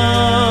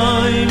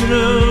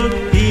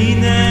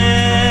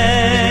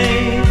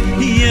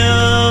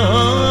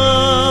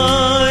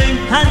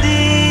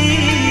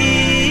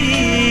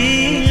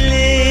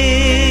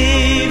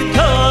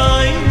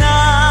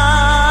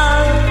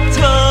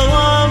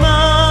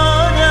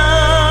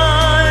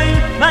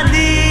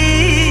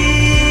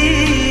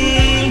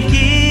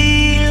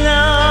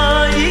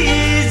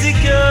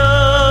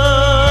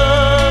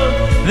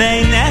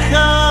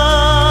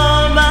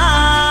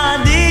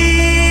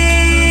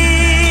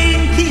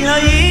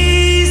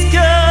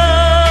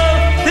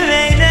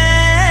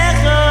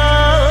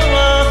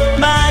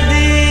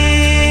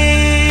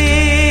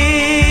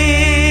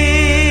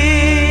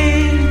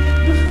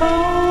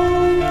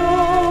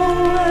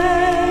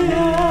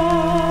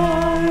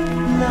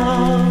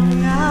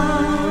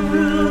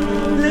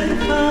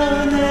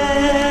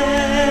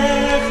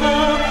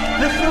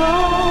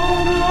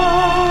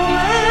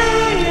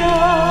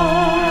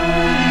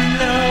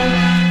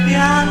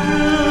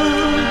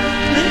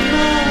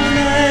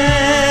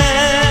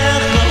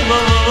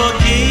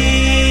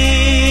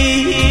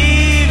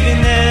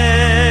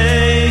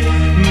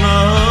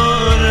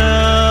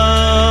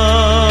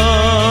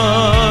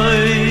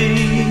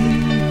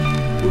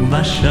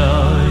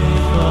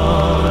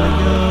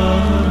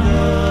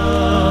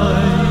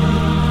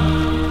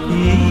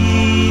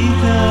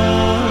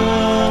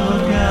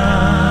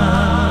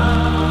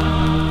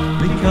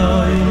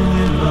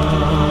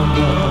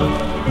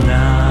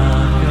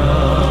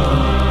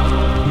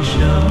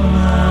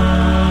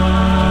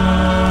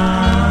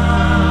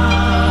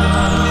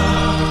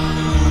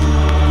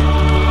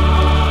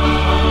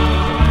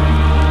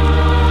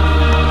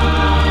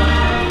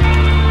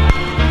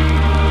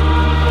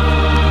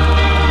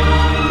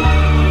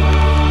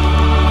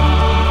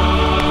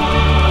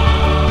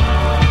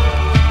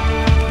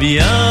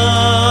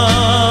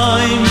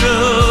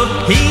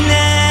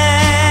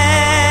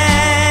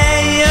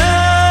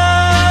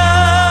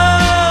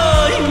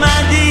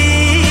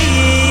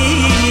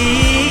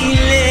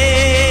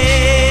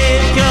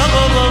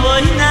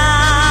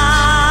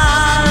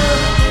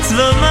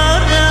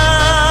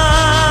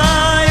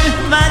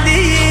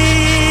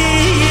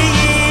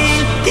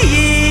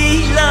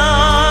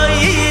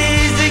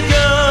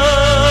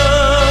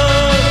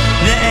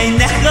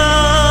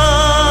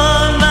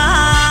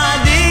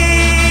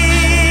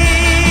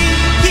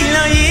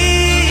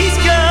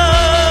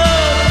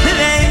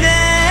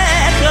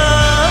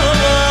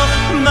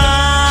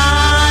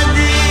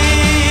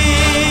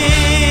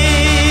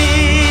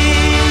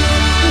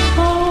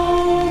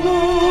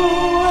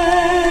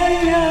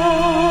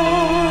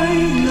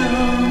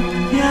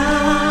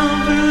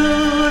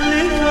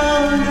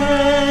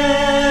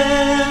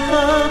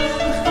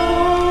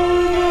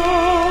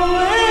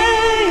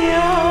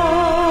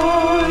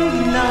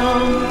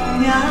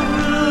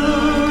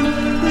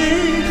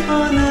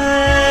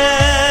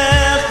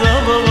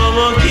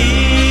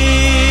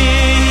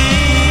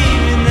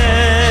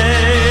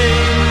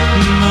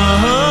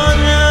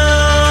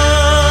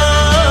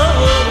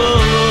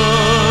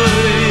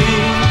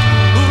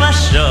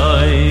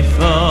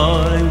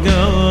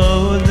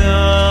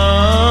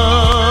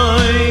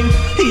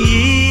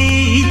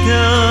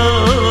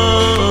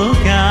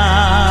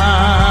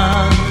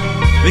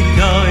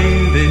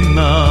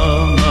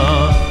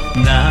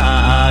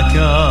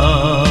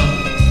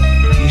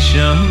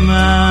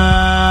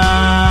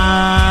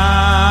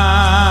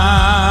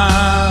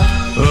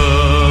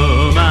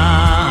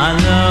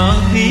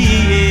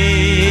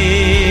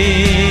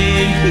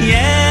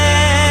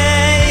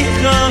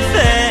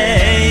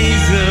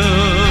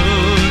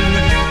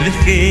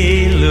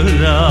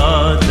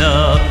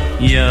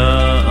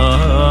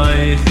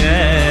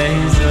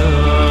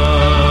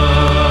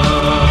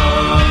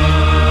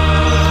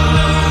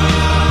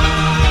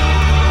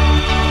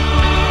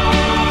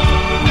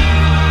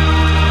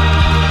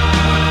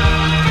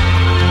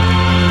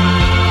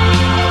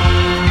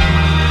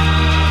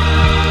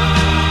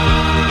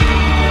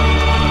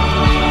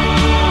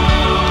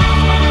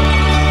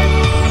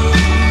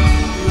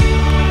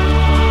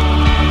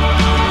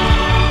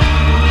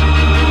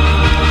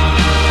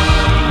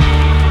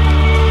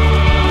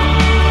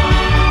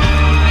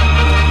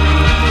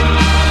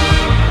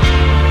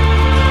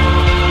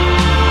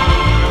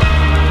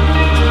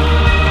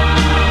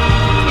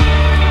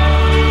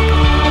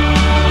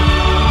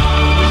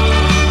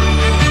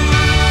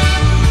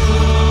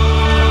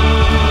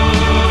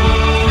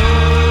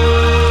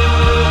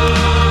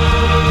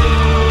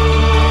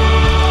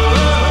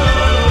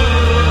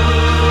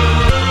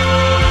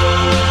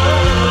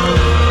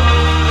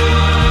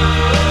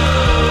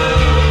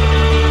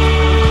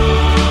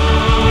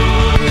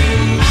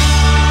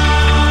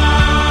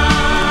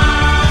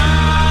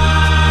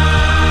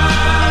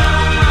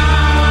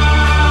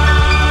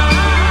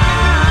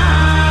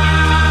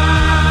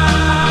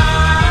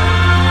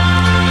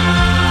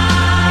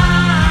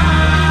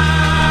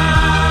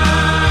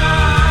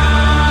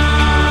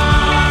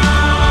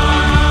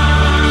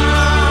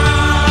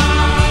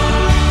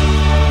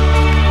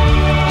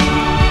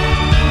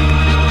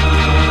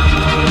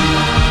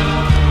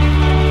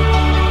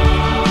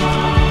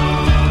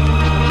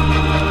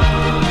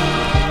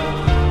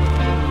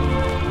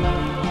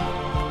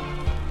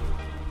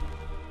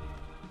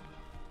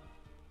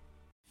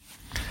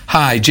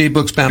 Hi, Jay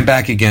Buchsbaum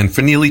back again.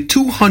 For nearly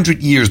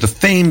 200 years, the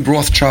famed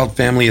Rothschild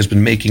family has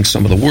been making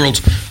some of the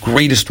world's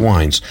greatest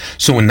wines.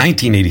 So in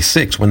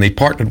 1986, when they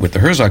partnered with the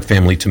Herzog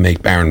family to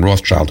make Baron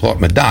Rothschild Haut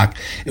Medoc,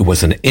 it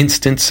was an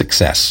instant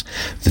success.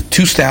 The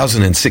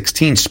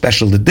 2016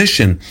 special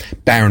edition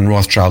Baron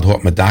Rothschild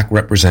Haut Medoc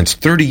represents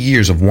 30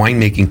 years of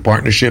winemaking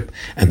partnership,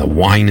 and the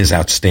wine is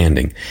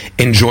outstanding.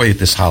 Enjoy it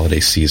this holiday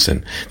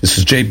season. This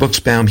is Jay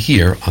Buchsbaum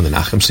here on the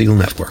Nachum Segal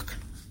Network.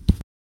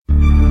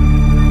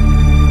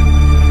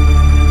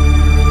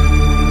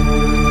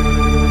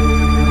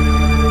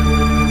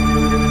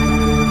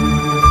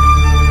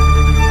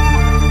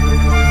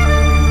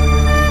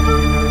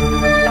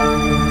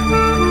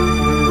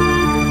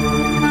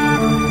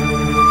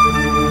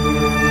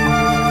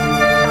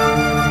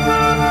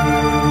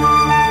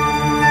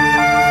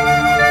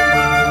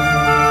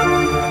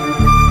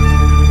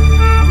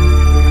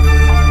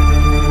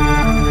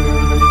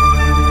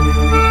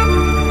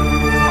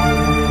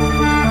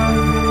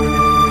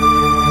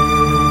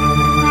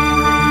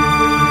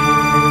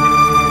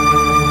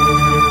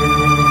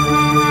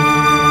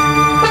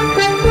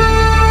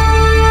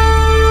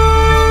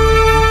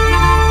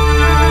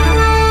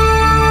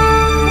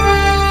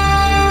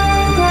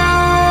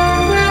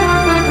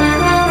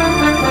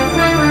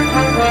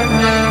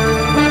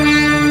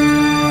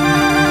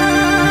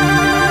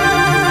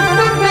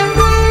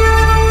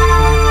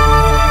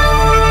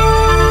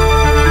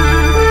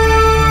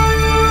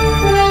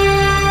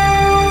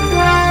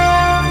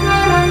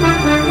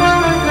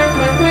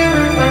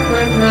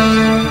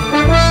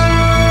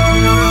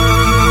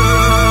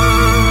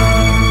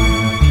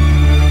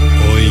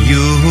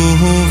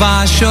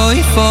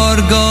 shofar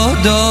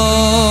gadoy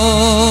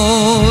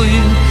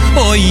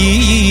oy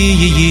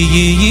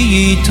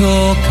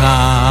toka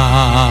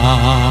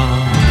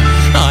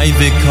ay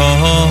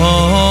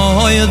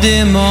bekoy de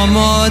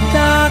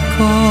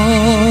mamotako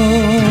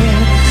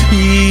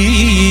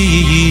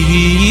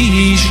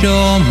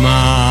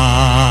shoma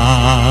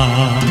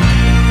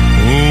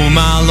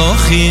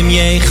umalochim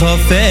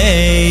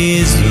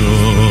yechafezu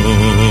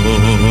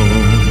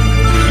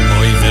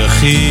oy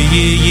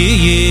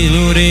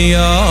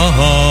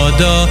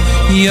v'chiyuriyada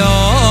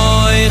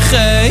yoy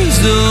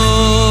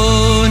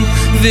chezun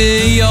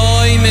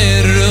v'yoy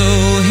meru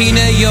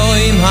hine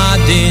yoyim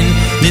hadin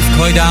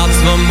nifkoyd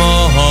atzma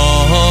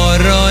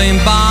mohoroim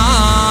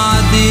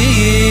badin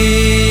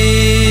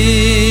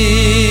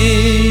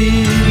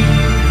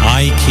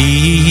ay ki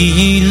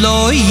lo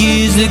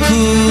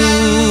yizku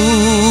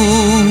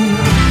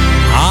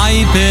ay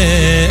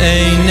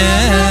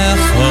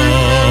be'einecha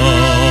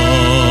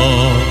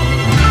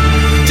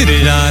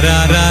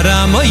trirararara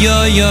mo yo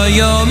yo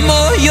yo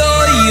mo yo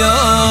yo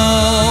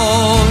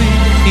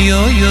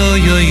yo yo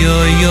yo yo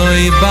yo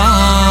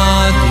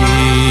badin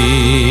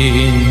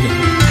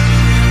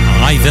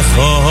ay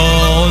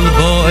v'chol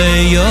bo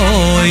yo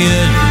yo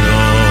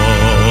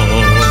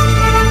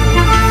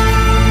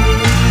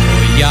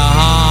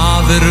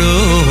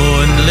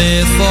yavrun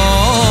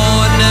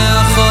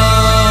lefonecha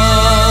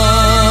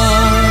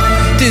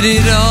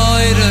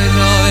tiriroy roy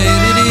roy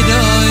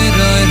tiriroy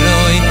roy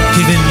roy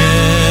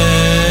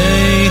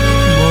kivenei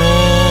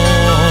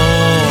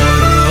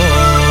moroy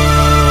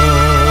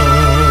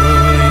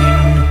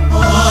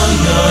oy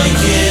oy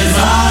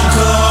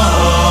kivako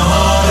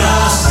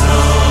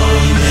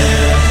rasroine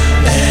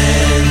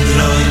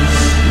endroy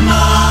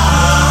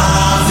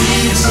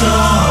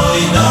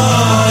mavitsoy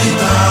noy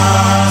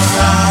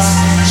tachas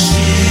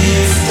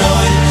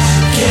shiftoy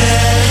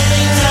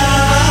keitavi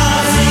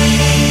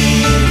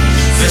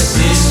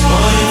vestis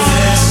boy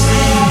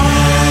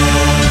vestine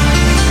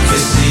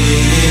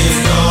vestiv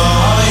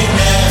noy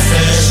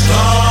nefesh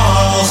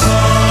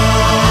kolchoy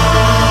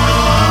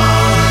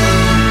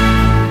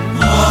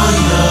oy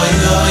oy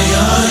oy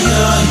oy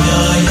oy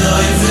oy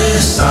oy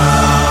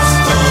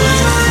vestaftoy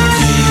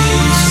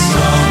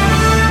kisro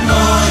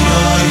oy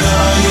oy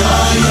oy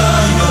oy oy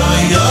oy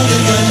oy oy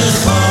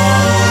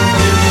lechol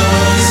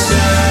biyoy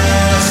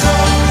secho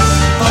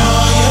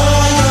oy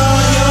oy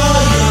oy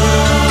oy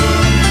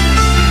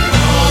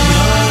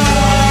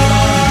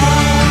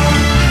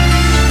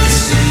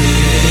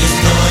vestiv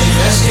noy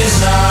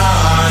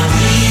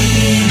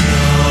veskesardino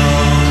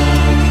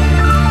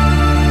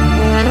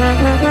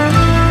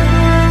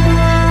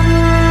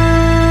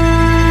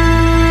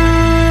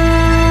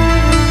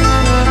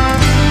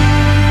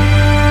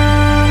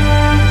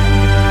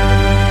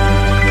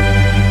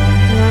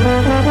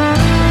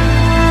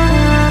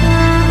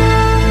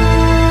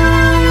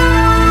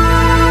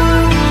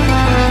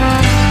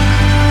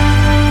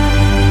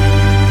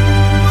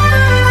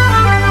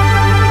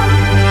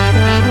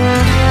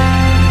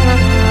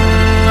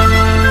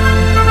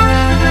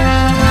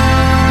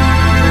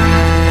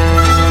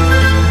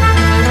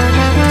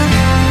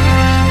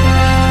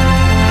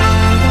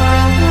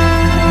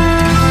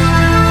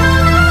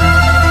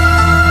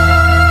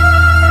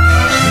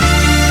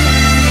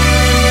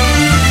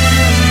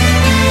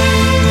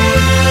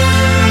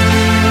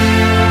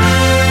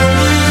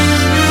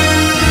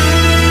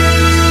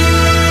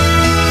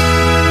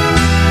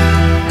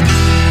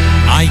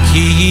ay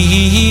ki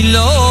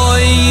lo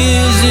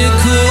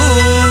yizku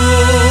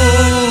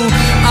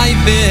ay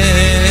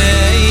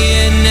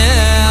be'einecha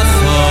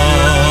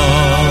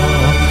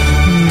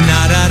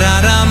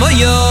nararara mo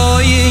yo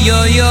yo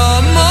yo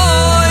mo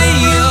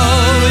yo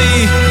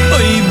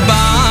oy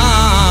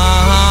badin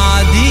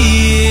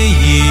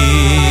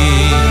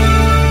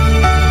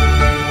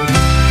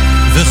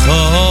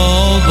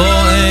v'chol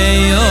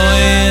bo'ei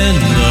oelam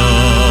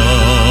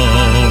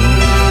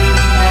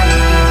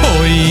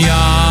oy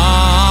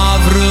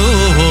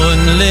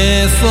yavrun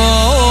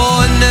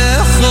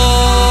lefonecha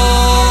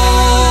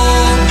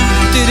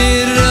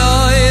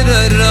tiriroy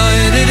roy roy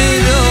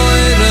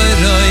tiriroy roy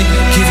roy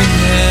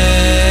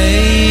kivenei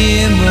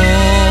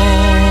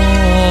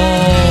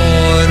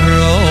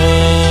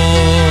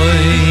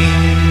moroy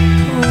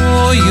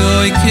oy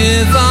oy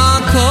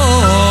kivako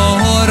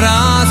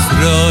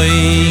rasroy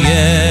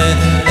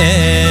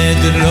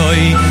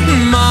edroy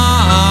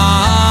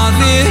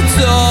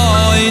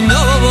mavitzoy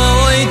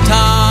novoy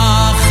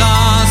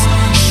tachas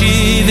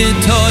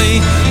shivitoy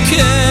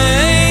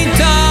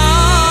keitavir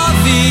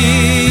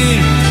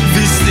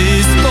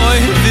vistis boy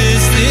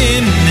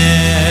vistimne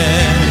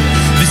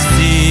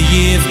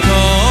vistiv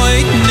koy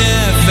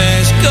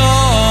nefesh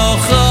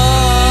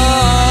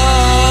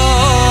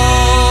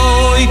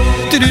kochoy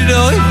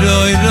tiriroy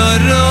roy roy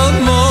roy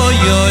mo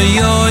yo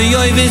yo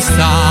yo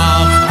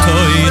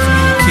visavtoy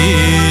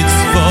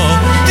kitzvo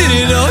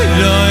tiriroy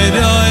roy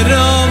roy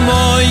roy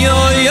mo yo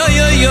yo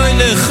yo yo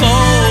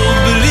lechol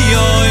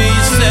b'liyoy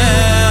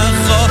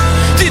secha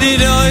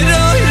tiriroy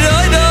roy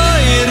roy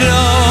roy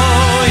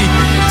roy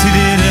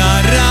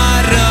tirirara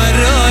roy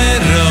roy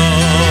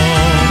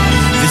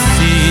roy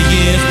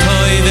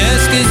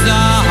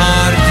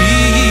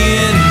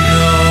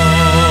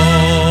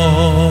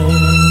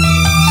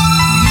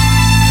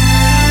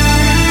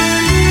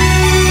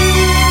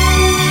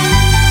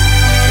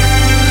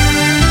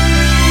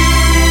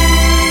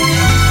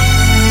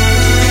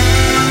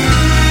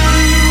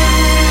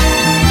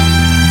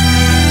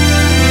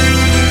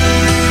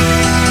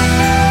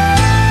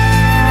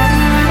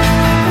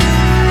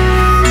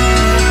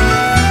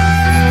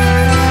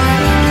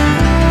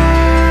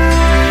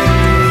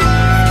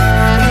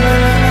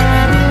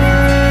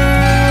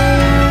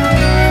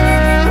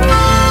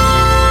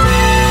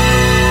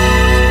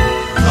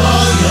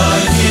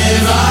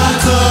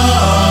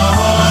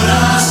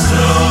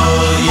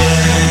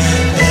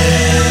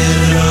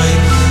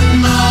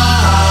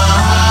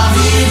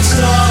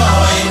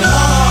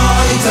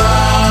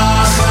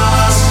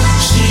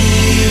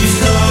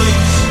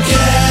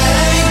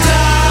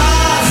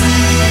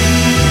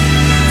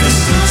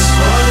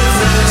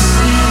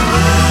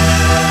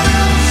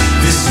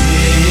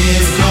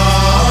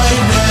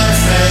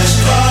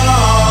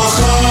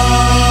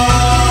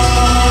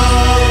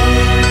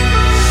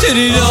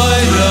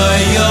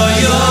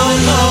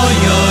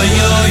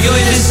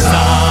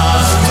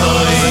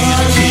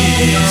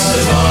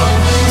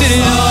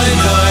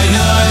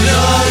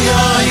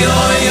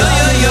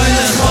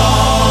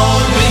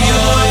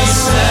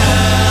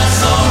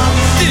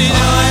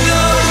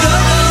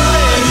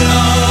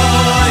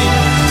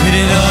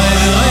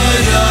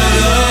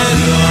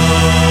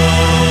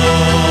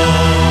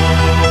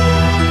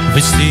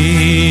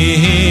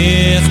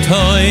Besticht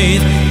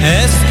heut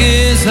es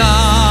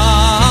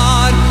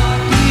gesagt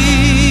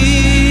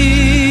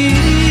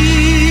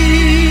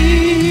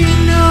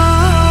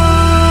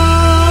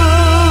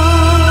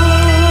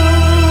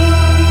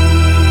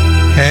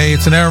Hey,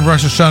 it's an Erev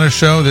Rosh Hashanah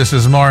show. This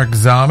is Mark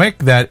Zamek.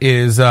 That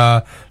is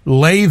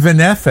Lei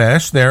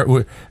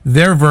V'Nefesh,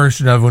 their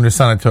version of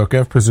Unasana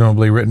Tokev,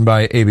 presumably written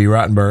by A.B.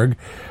 Rottenberg.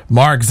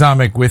 Mark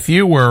Zamek with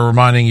you. We're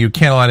reminding you,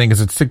 candlelighting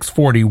is at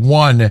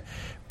 6:41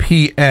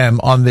 p.m.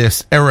 on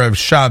this Erev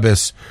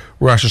Shabbos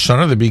Rosh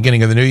Hashanah, the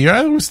beginning of the new year.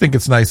 I always think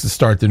it's nice to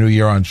start the new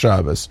year on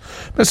Shabbos.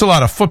 There's a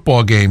lot of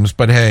football games,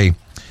 but hey,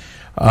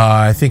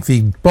 I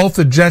think both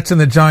the Jets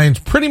and the Giants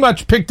pretty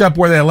much picked up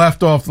where they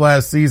left off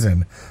last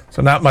season.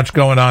 So not much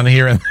going on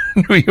here in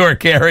the New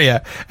York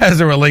area as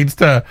it relates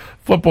to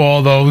football,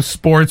 although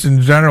sports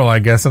in general, I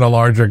guess, in a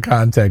larger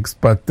context.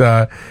 But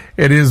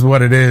it is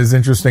what it is.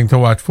 Interesting to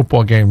watch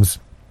football games.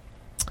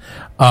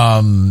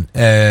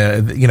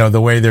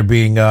 The way they're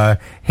being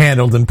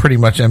handled in pretty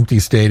much empty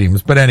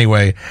stadiums. But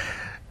anyway,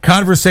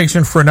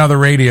 conversation for another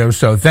radio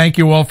show. Thank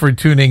you all for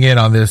tuning in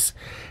on this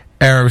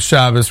Erev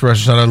Shabbos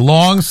Rosh Hashanah.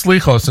 Long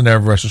slichos in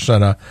Erev Rosh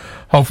Hashanah.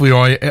 Hopefully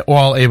you're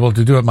all able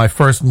to do it. My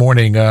first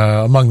morning,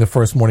 among the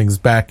first mornings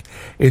back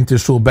into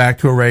shul, back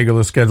to a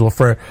regular schedule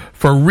for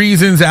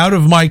reasons out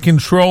of my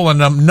control on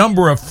a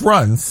number of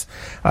fronts.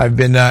 I've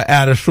been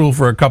out of shul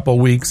for a couple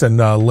weeks and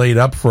laid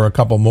up for a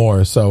couple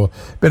more. So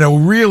been a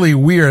really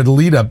weird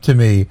lead up to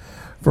me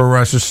for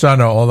Rosh Hashanah,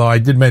 although I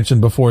did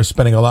mention before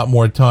spending a lot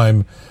more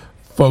time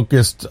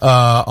focused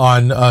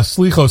on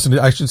slichos, and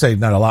I should say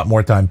not a lot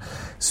more time,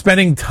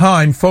 spending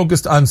time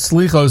focused on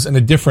slichos in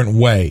a different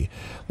way.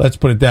 Let's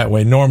put it that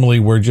way. Normally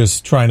we're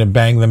just trying to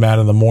bang them out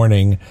in the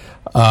morning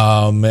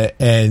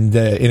and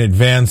in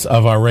advance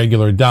of our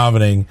regular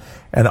davening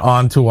and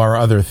on to our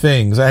other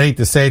things. I hate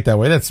to say it that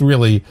way. That's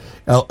really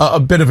a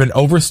bit of an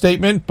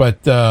overstatement, but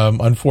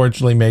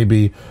unfortunately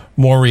maybe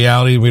more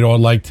reality we'd all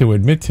like to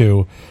admit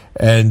to.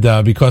 And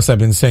because I've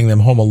been saying them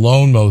home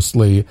alone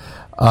mostly,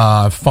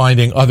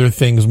 finding other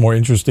things, more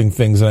interesting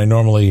things than I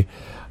normally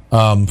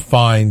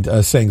find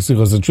saying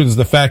slichos. The truth is,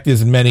 the fact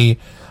is,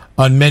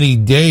 on many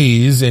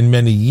days, in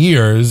many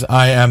years,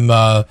 I am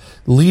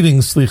leading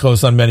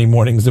slichos on many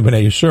mornings of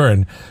B'nai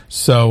Yeshurun.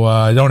 So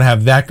I don't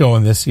have that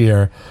going this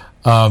year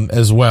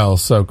as well.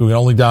 So we can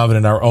only daven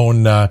in our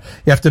own. You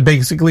have to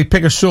basically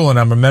pick a shul, and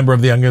I'm a member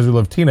of the Young Israel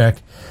of Teaneck.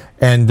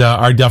 And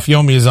our Daf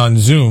Yomi is on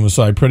Zoom,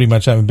 so I pretty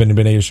much haven't been to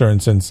B'nai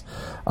Yeshurun since,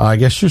 I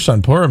guess,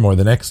 Shushan Purim or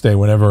the next day,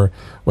 whenever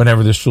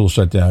the shul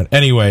shut down.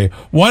 Anyway,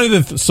 one of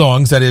the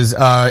songs that is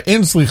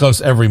in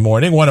Slichos every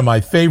morning, one of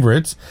my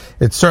favorites,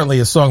 it's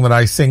certainly a song that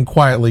I sing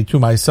quietly to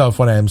myself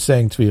when I am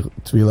saying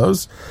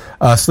Slichos,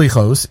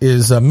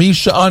 is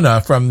Misha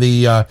Ana from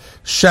the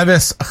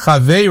Sheves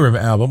Chaveirim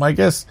album, I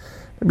guess,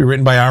 maybe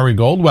written by Ari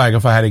Goldwag,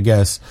 if I had to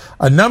guess.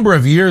 A number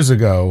of years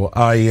ago,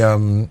 I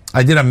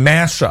did a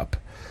mashup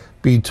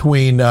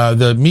between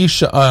the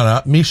Misha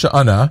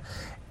Ana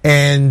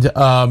and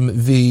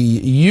the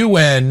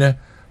UN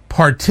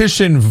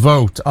partition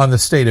vote on the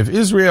state of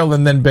Israel,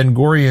 and then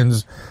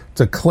Ben-Gurion's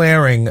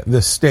declaring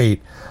the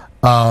state.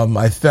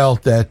 I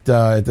felt that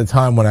at the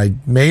time when I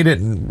made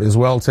it, and as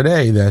well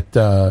today,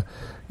 that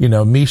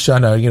Misha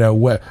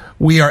Ana,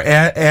 we are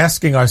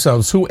asking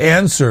ourselves, who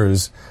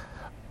answers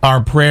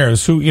our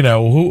prayers?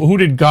 Who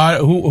did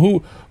God?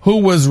 Who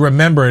was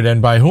remembered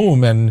and by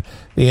whom? And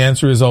the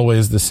answer is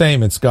always the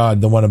same. It's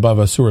God, the one above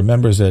us, who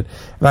remembers it.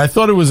 And I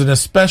thought it was an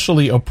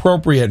especially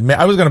appropriate.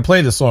 I was going to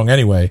play the song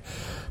anyway.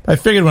 I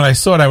figured when I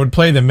saw it, I would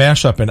play the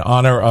mashup in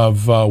honor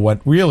of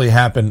what really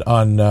happened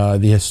on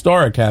the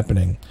historic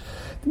happening.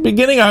 At the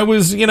beginning, I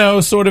was,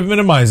 sort of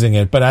minimizing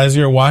it, but as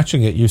you're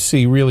watching it, you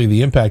see really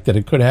the impact that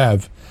it could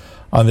have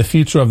on the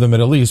future of the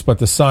Middle East. But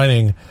the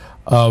signing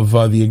of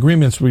the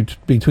agreements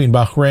between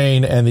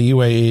Bahrain and the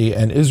UAE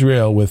and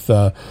Israel, with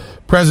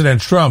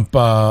President Trump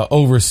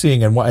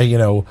overseeing and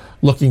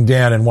looking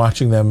down and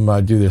watching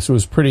them do this, it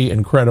was pretty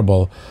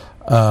incredible.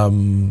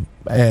 And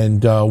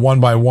one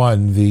by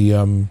one,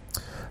 the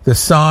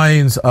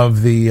signs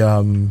of the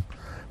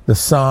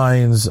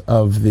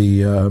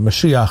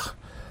Mashiach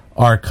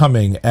are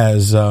coming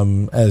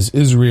as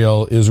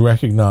Israel is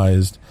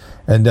recognized,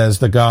 and as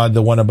the God,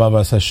 the one above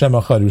us, Hashem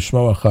Echad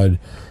U'Shmo Echad,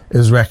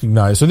 is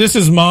recognized. So this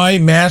is my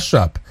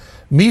mashup,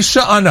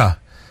 Misha Ana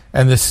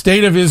and the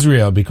state of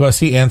Israel, because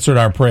he answered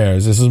our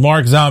prayers. This is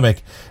Mark Zamek.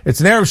 It's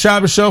an Erev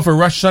Shabbos show for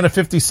Rosh Hashanah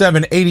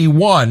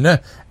 5781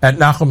 at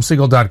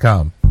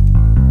NachumSegal.com.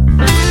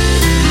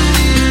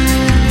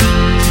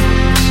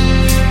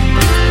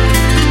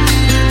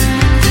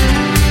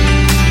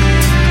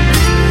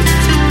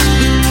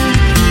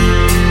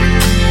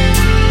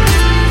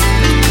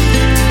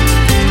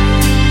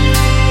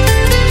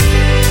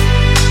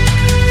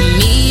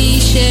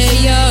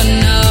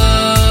 Oh,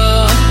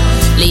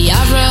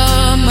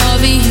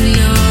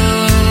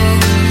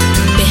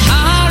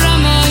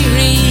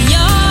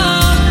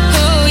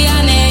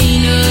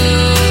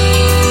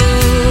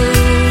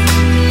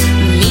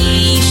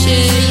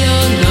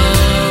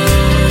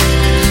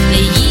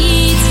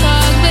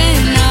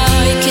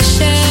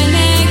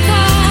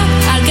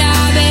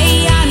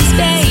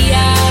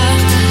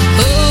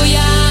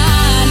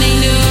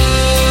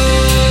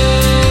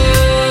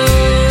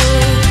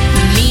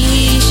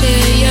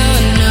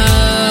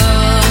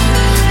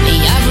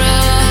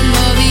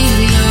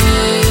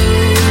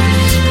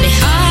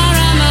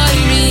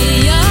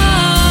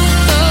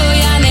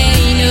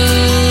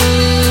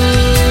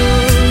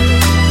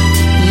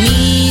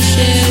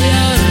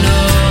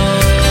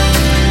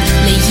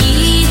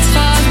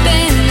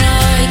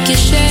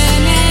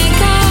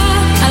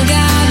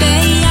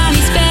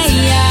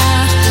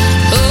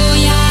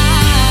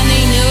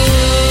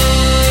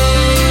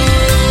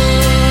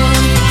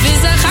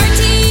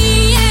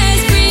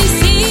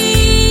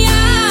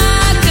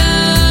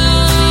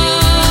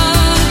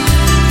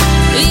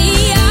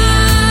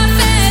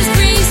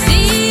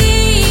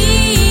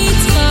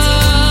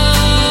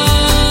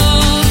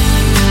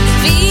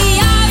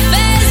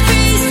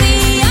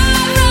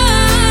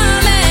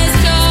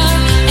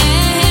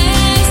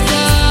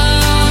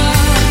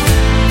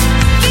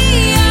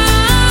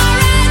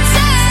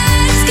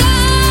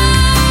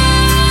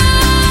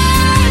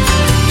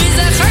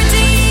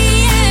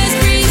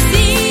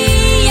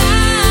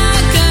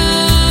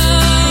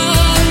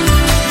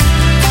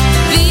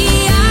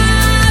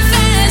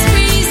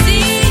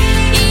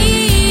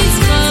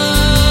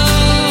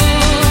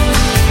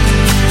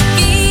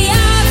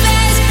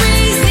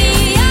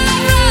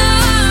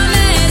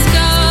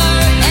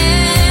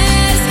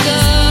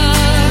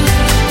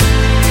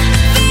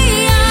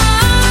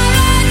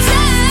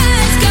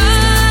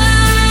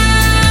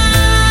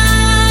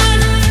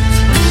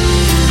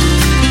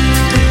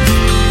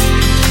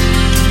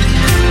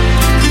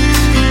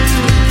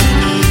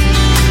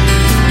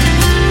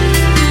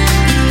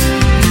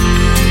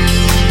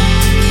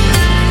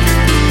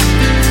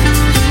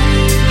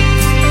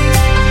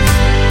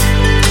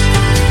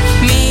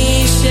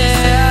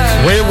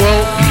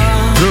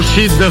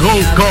 proceed the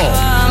roll call.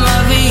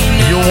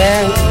 You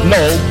all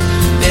know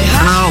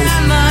how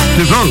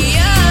to vote.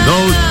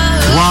 Those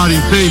who are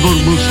in favor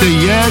will say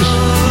yes.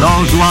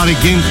 Those who are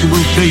against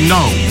will say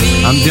no.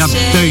 And the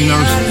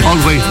abstainers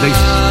always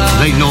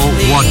they know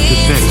what to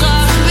say.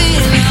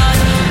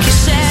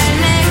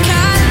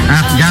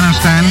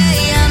 Afghanistan,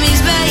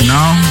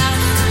 no.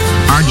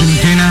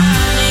 Argentina,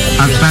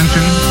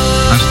 abstention.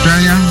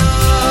 Australia,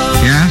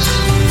 yes.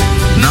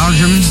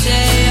 Belgium,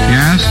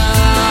 yes.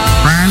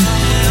 France,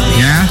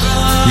 yes.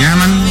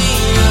 Yemen,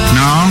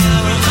 no.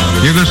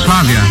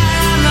 Yugoslavia,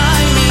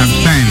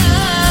 abstain.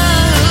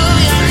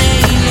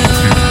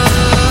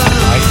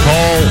 I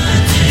call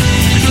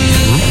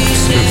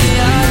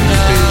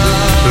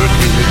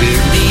 13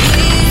 against.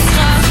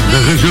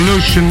 The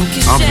resolution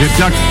of the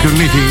Dutch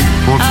Committee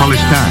for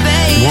Palestine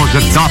was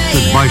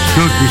adopted by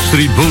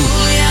 33 votes,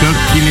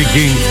 13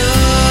 against,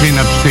 10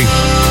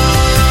 abstentions.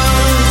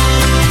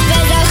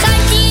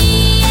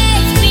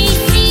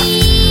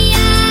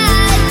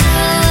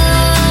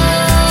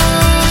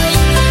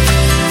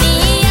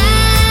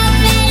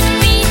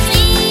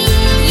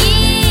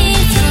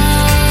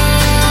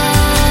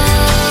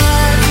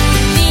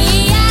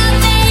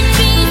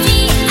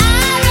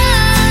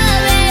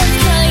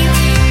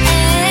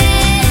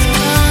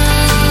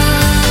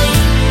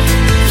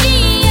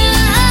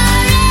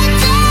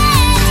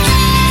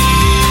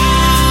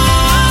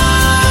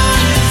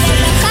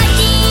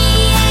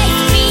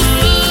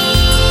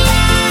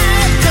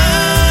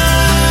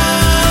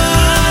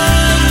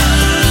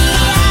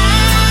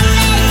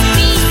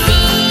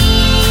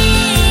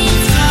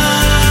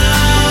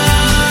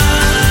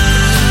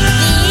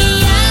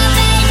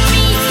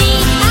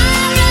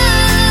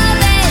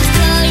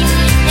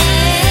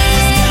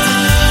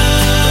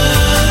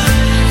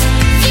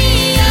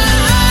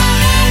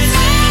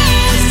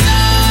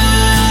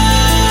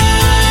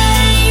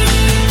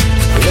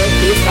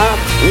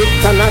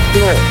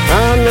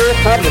 אנו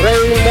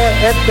חברי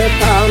מועצת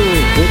העם,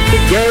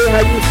 נציגי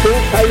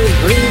היישוב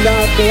העברי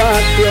והתנועה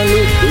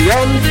הציונית,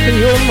 ביום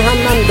סיום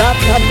המנדט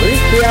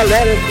הבריטי על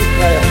ארץ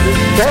ישראל,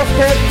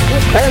 מתוקף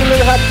זכותנו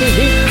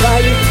הטבעית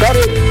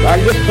וההיסטורית, ועל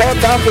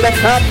יסוד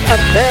החלטת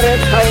עצרת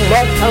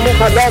האומות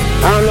המאוחדות,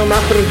 אנו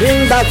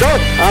מכריזים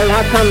בזאת על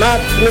הקמת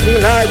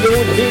מדינה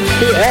יהודית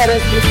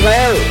בארץ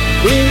ישראל,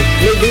 היא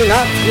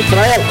מדינת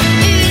ישראל.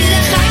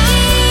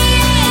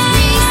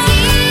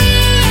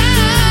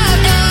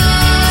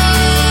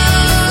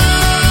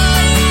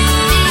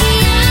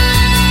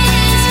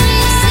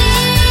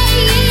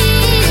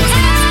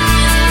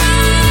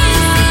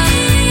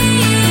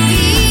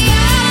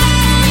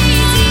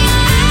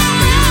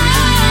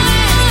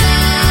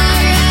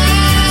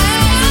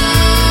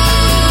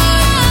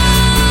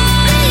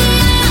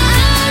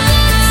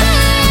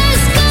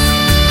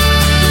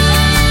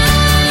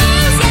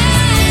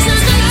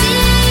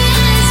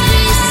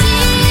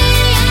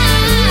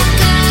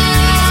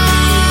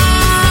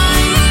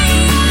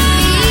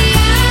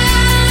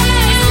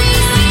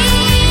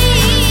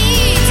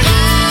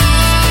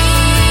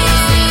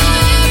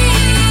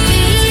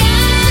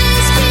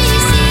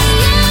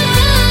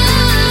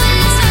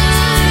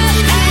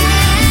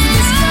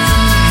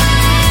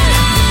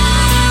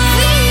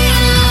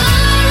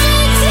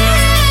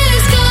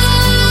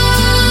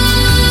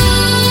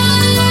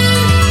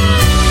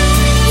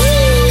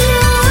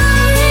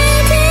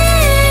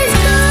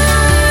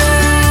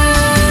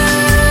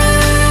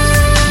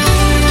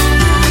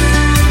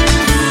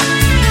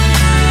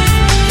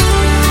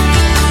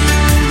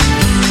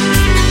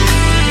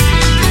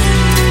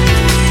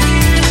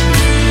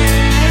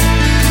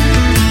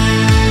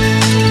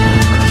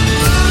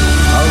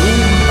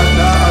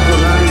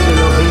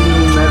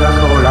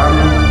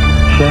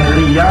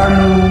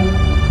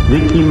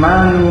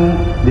 וקימנו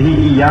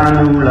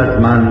והגיענו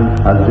לזמן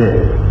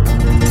הזה.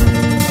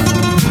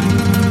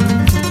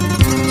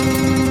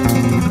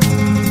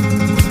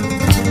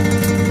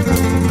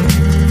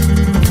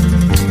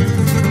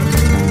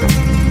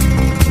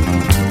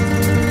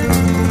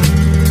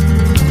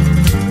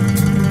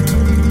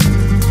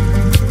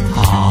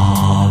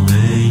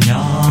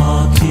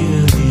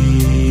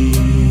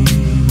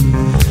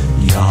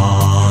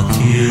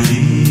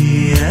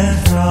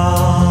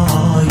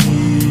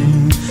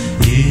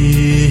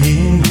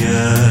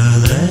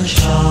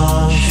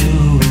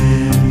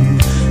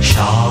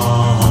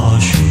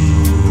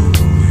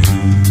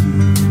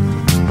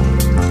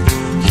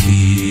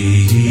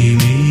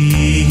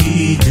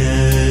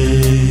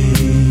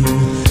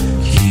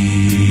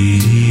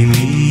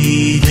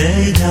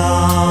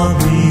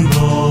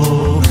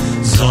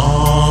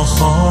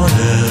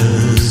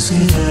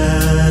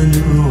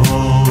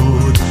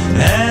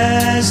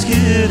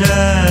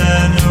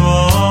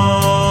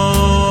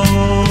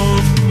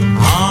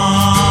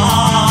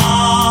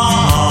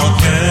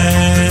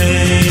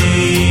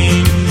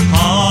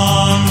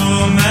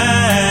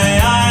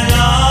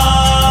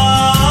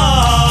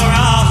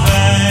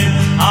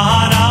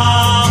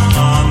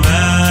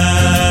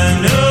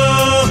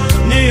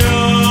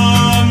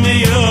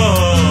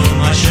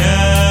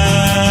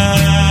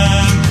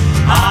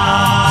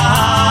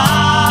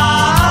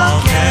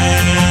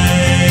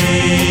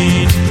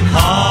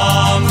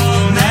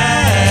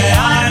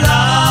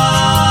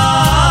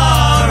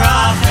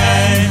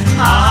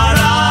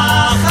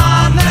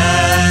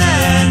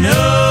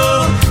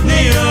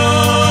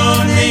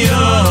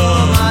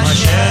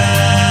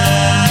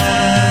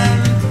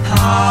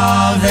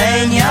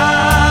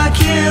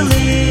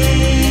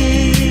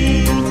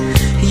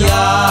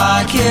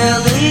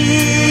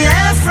 Kili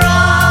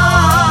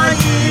Ephraim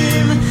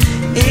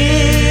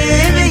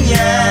Im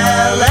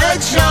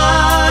Yeled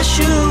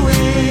Shashuim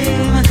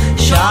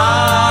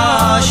Shashuim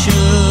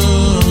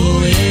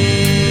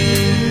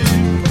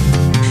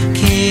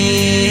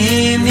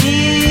Kimidei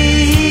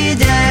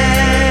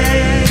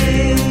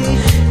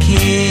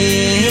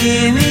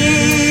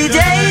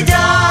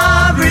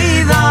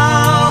Dabriva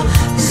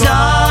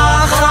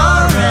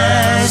Zachar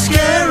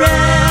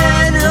Eskerenuon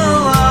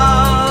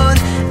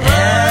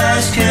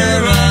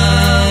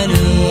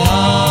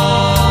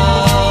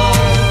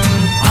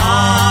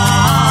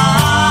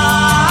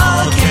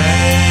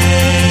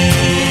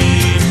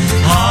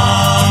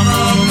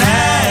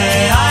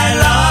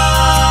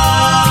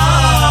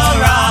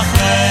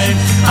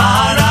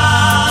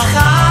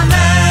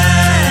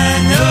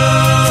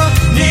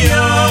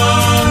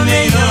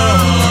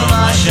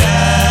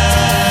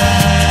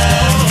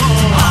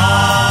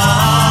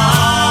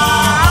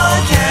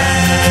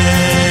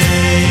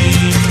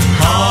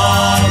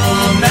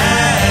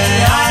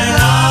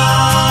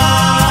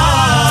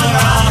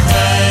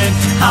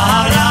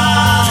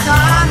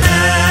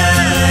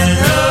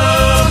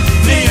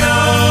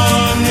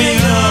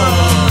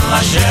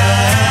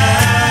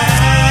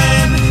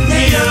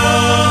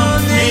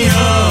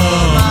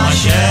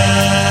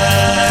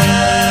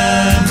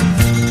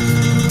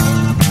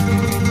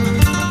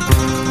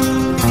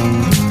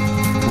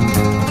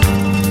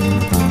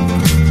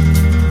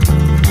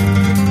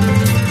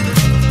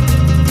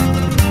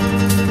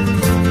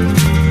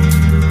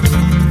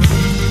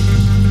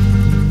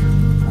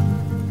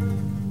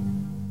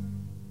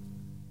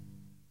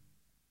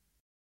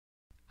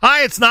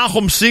Hi, it's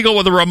Nahum Siegel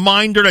with a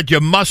reminder that you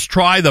must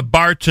try the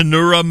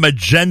Bartenura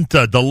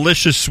Magenta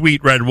delicious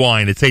sweet red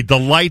wine. It's a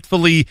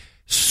delightfully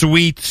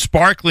sweet,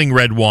 sparkling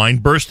red wine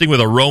bursting with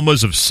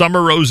aromas of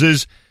summer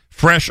roses,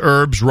 fresh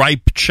herbs,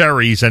 ripe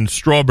cherries, and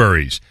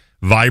strawberries.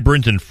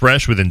 Vibrant and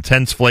fresh with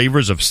intense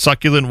flavors of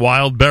succulent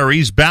wild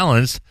berries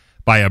balanced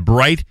by a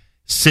bright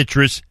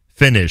citrus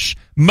finish.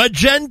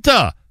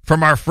 Magenta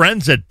from our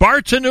friends at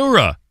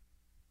Bartenura.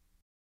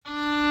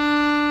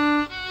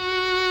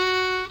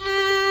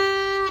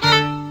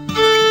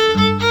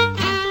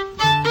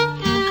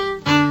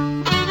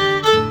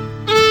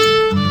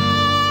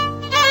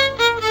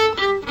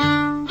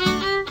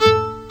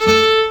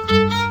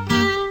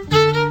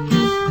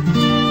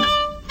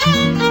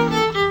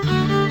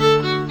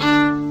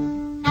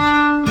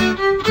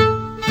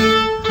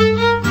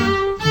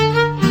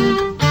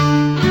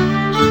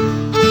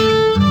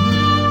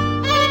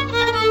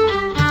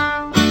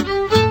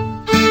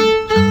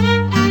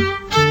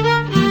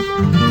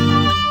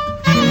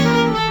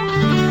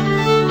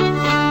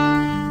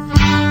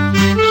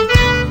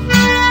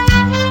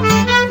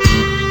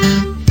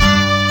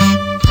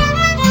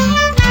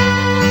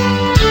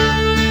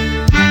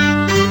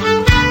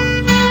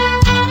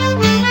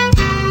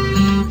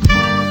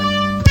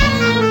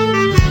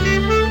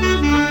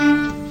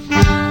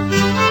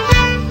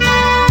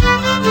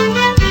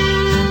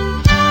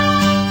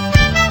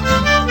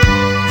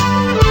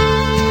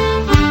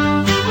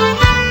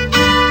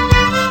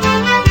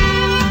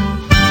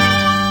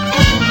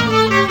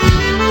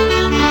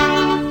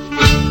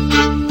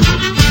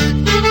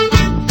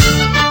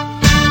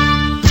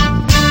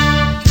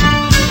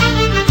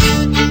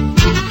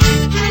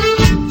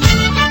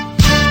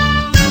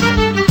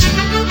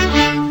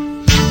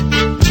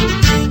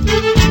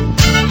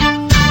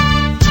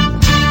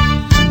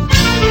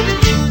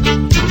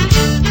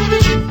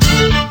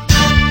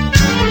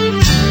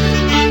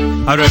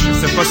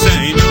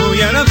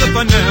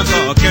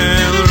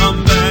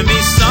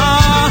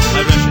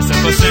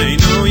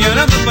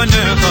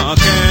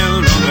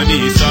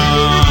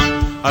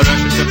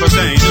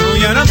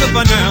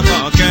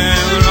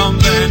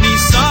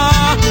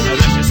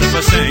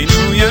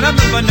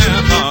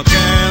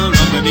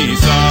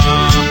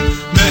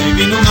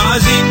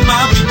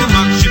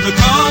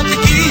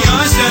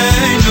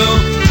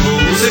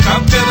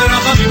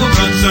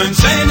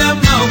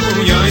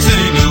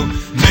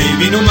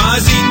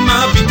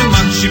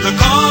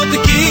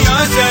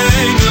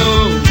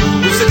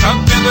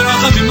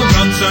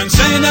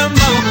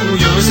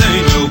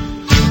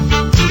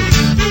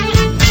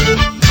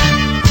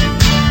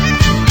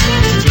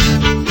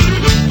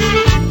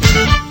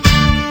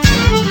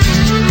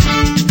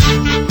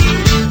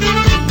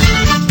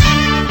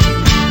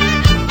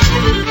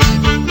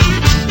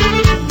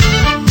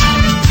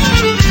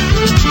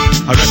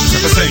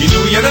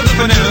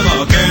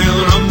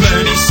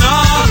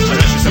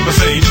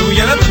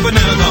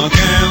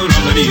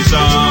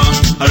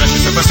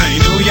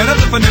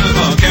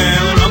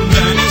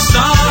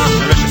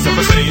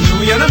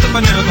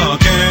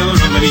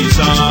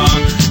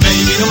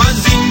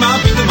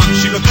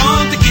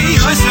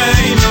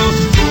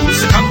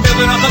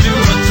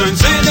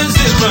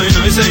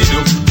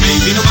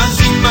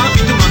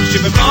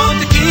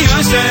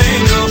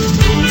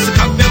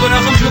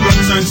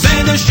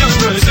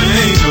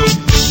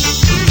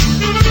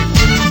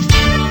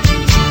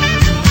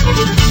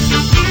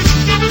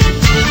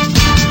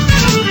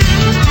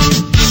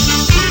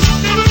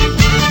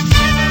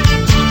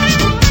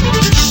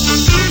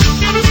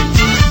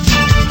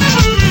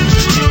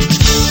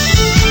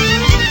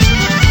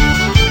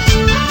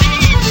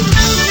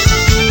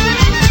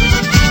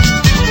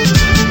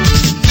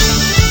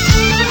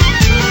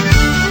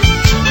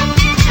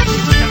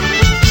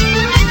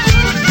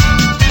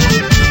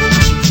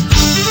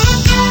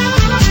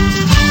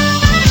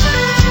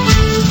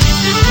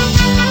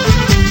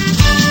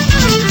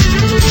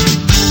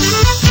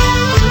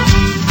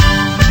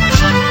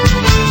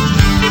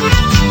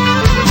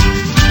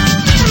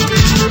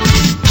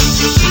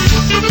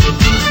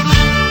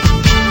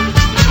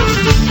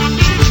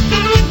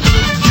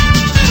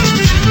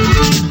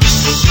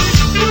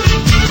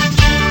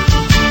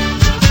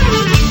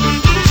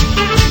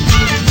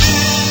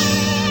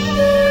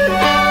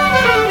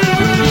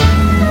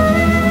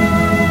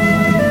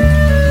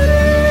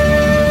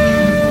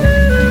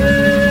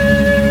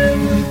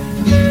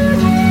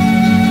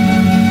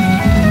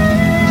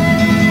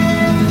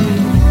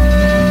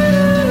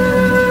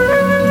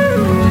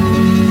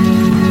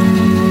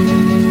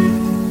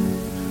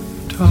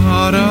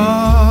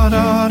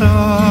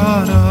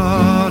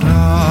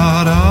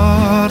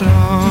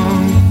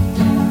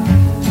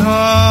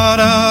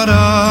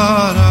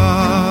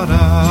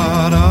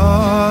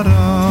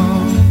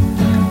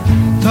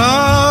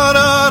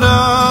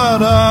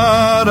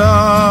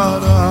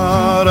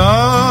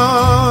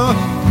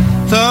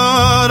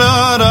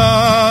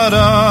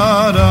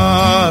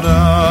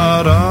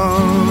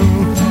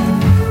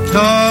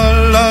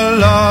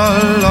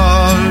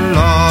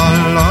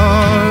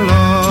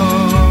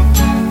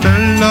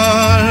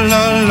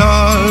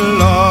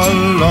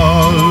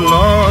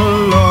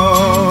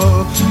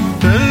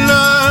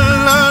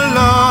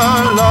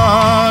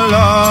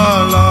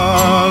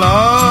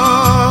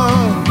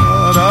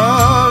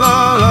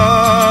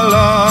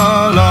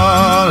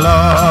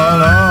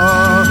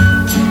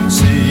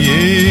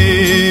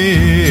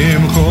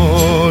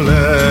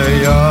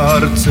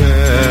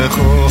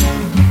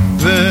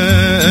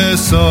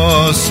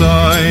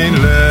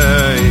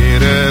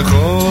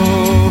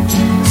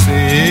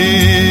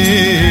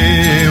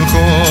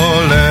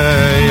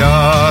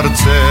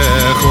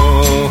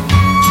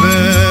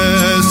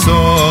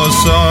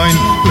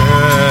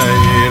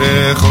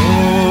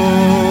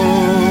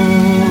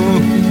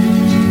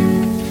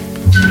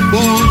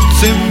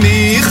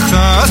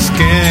 Tzimichas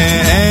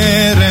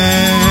keren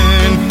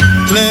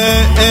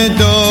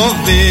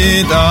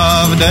le'David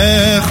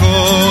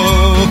avdecho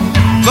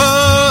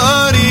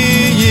varichas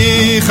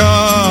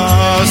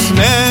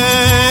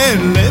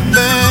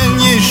le'ben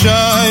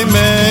Yishai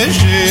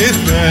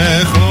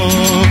meshichecho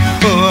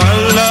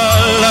la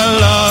la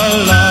la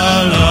la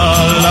la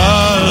la la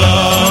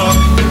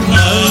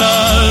la la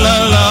la la la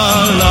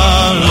la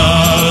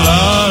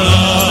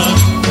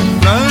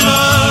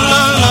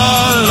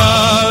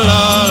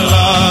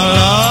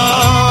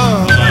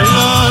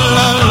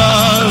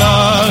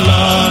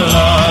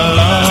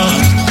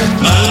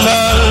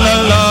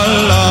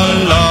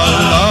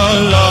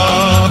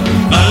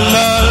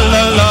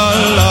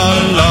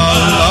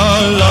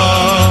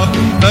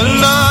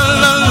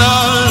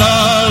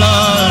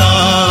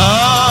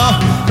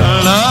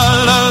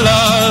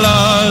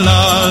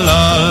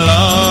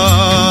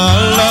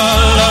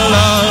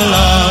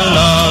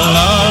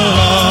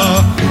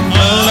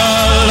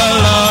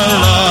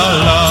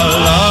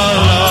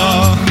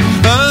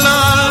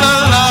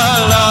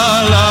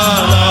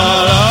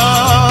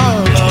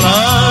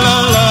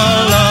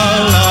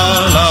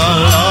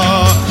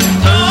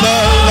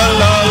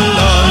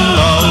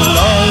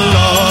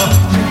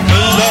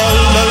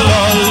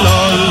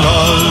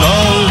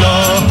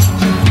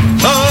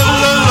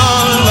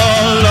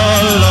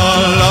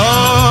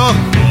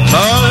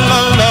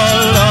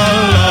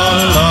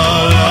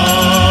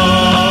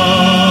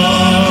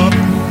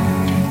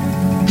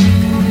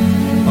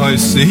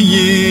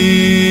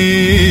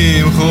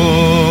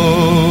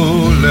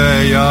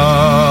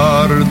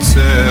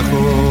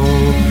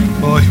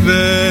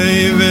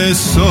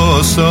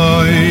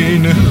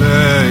Soin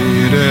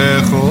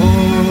leirecho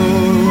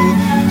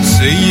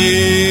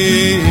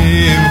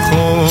Siyim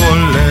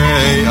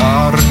cholei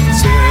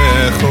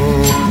artzecho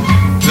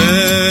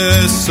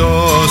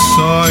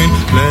Vesosoin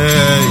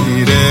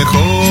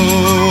leirecho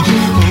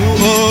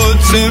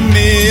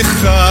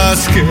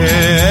Uotzemichas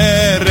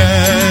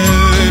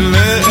keren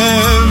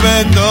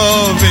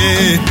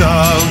le'David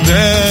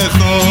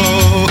avdecho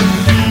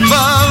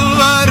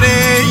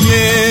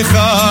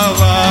Vavareyecha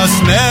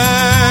vasneh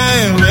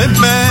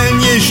Ben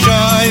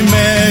Yishai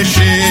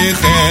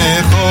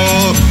meshichecho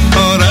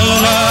la la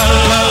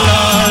la la la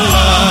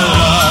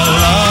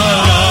la la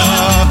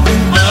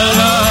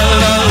la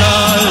la la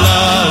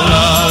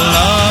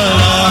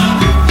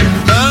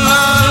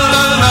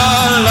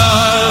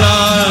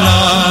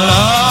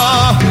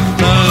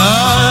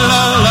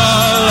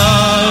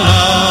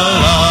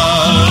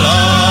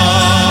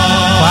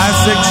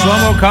Classic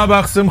Shlomo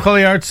Kabach Simcha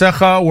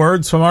Li'Artzecha,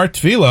 words from our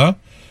Tefillah.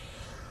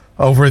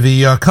 Over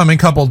the coming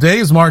couple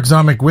days, Mark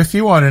Zamek with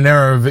you on an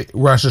Erev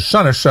Rosh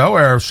Hashanah show,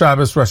 Erev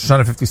Shabbos, Rosh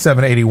Hashanah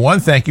 5781.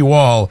 Thank you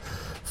all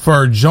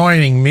for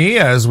joining me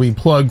as we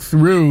plug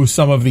through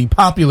some of the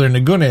popular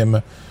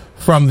Nigunim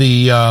from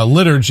the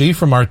liturgy,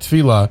 from our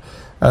Tefillah,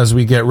 as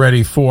we get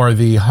ready for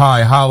the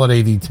high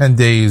holiday, the 10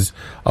 days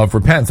of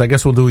repentance. I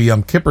guess we'll do a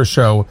Yom Kippur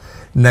show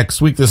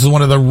next week. This is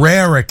one of the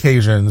rare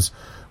occasions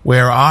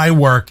where I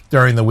work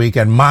during the week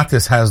and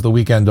Matis has the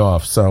weekend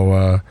off.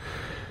 So,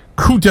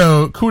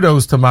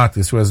 kudos to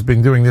Matis, who has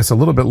been doing this a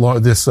little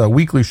bit this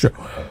weekly show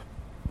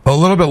a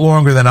little bit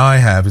longer than I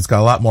have. He's got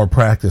a lot more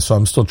practice, so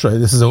I'm still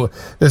trying.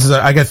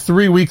 I got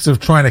 3 weeks of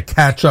trying to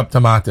catch up to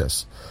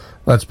Matis.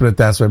 Let's put it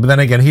that way. But then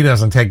again, he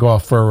doesn't take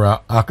off for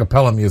a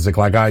cappella music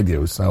like I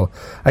do. So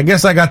I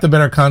guess I got the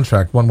better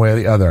contract one way or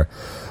the other.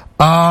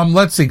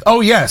 Let's see. Oh,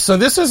 yes. So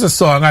this is a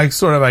song I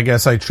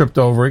tripped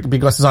over it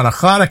because it's on a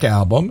Hanukkah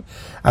album.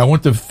 I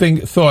wouldn't have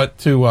thought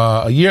to,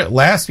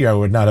 last year I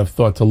would not have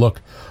thought to look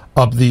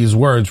up these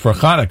words for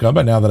Hanukkah,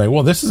 but now that I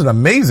will, this is an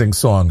amazing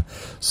song.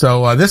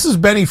 So, this is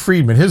Benny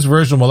Friedman, his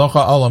version of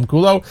Malocha Olam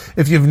Kulo.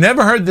 If you've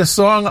never heard this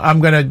song,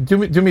 I'm gonna, do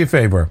me a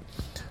favor.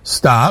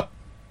 Stop.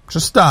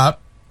 Just stop.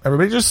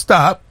 Everybody just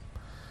stop.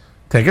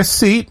 Take a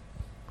seat.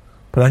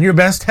 Put on your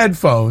best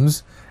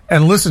headphones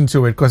and listen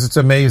to it because it's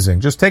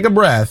amazing. Just take a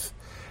breath.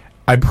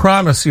 I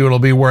promise you it'll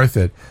be worth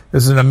it.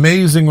 This is an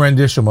amazing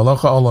rendition.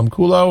 Malocha Olam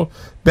Kulo,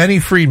 Benny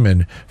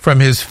Friedman, from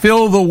his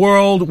Fill the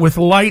World with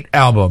Light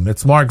album.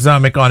 It's Mark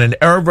Zamek on an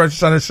Erev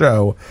Rosh Hashanah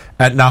show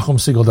at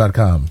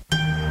NachumSegal.com.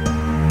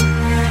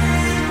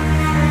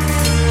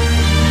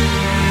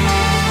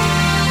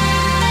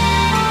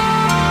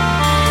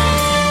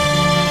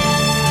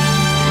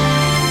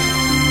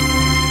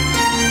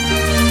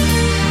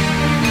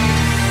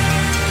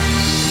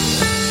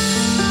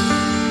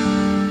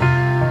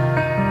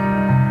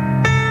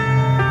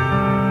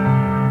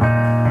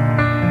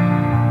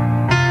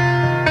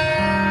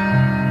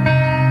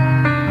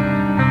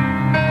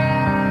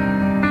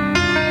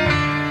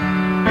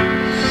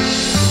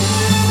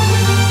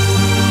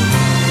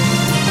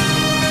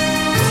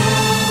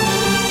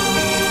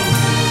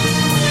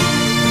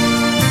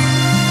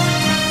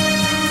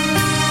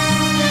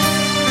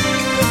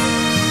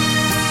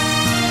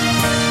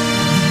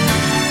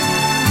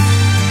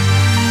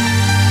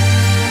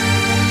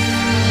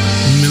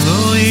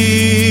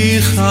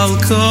 Al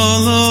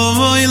kol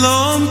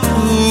oilom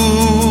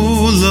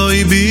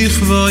kuloi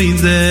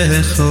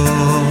bichvoidecho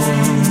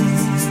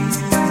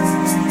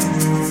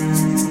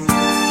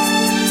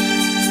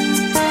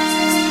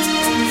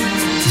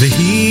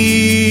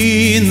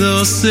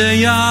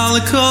נוסע על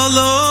כל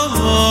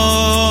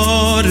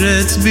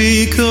הארץ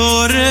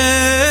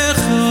ביקורך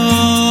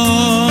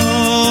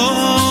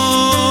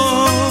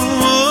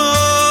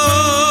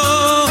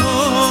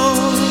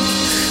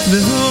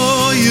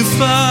והוא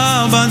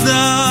יפה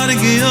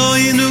בדרגי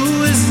אוינו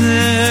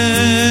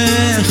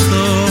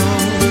זכו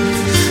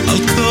על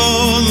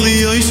כל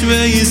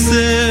יושבי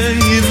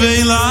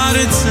יסי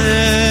לארצך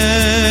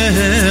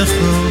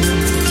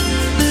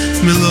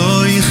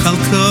מלוי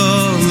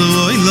חלקו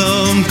לא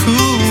ילום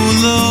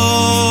כולו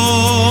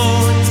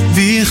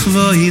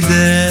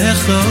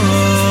בכבודך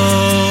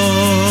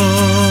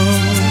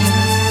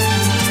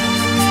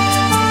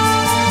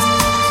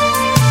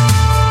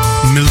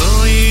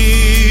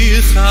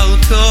מלוי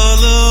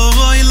חלקו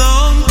לא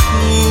ילום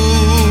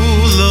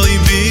כולו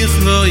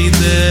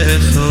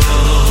בכבודך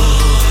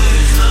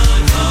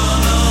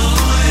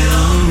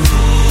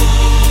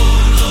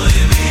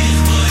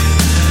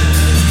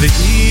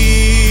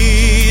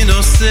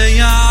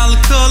נוסע על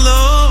כל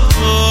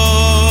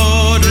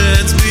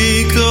הארץ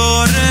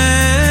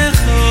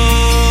ביקורך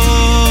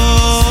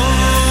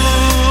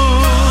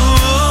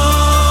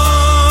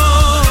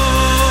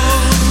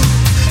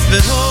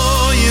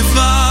והוא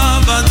יפה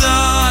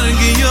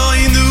בדרגי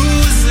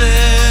אוינו זכו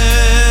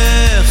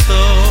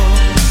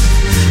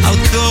על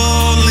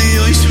כל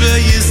יושבי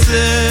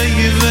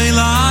יסי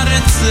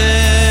לארצך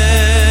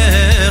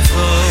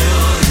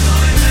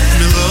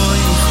מלוי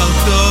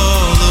חלקו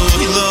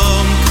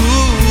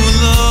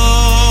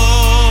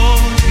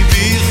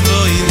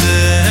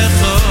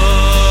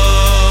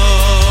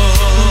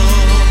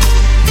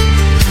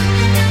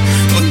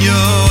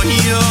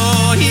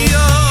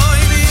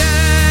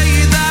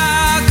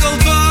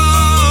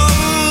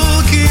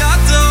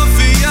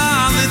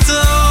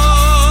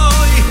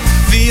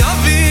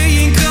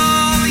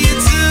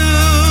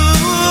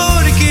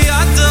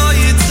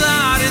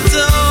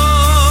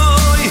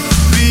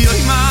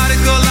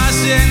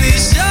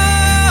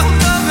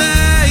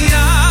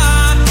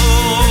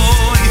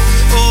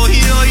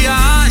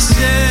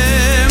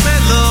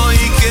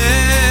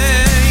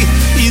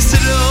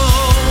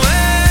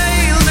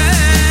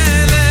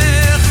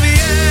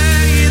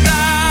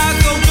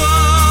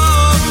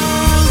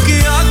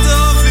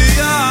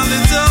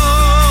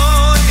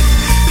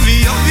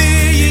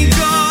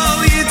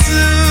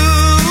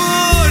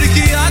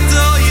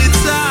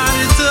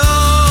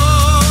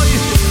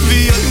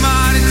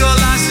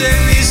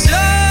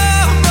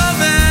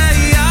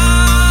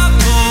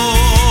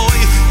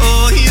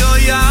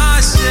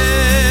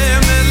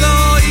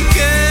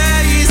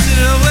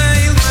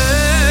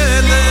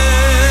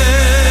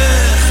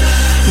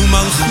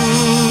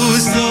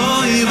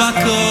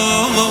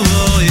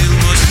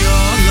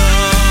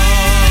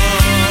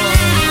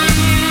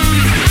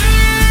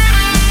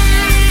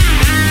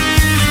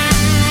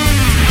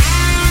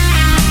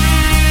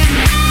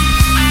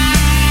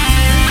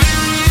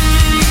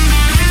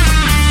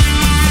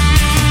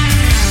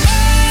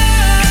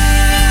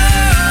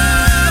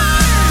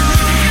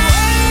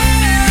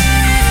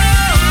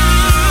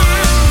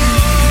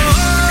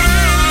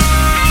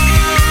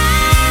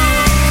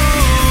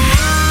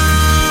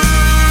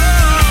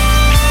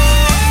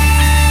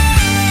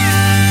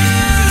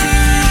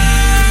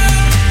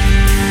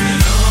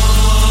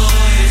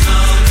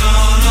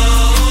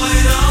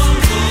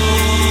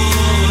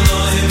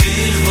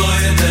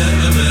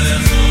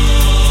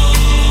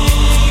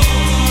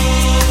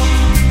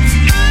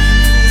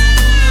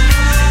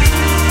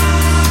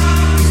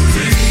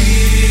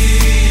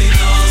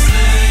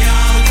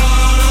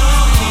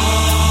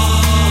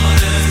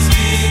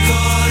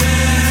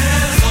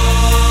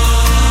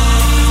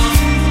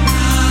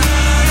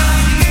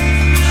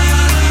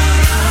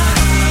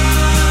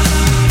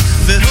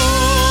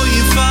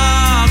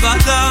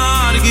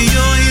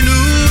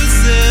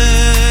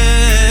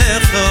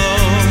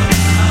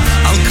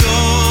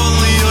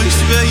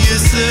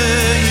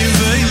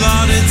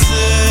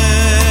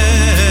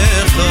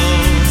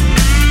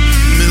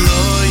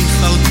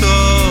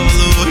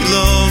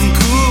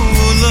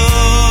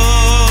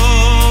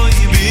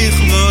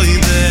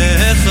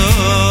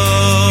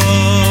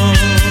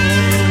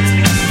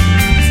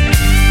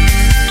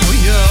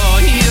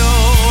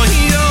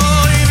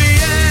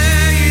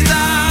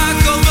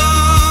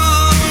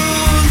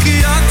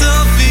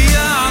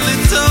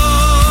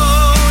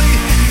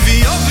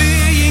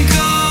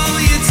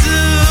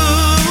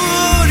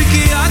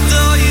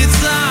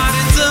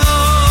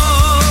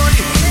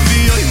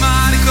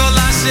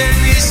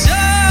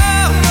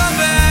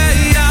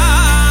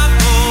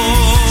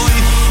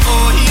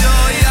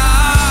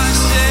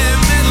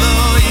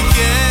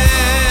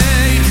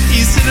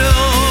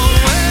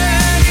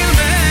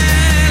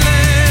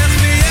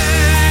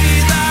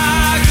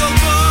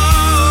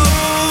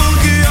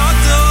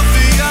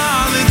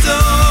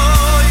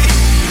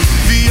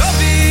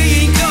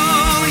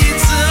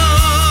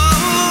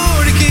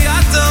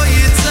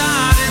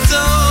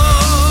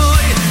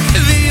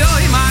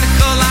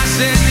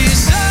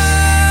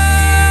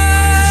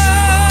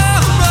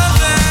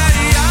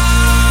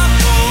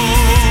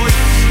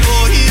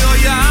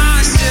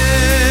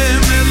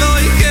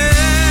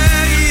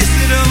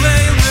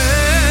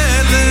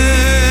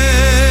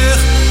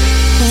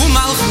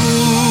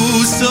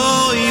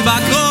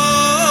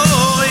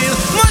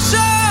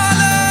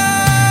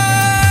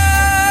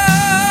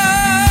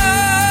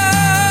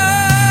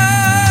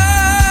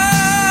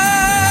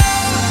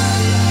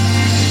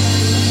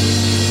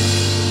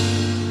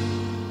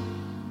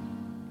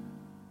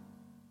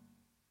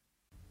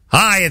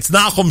Hi, it's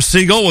Nachum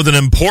Siegel with an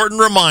important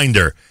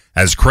reminder.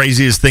 As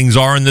crazy as things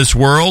are in this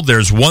world,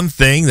 there's one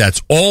thing that's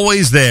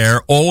always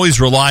there, always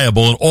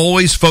reliable, and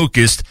always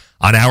focused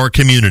on our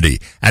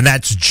community. And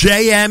that's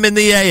JM in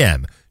the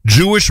AM,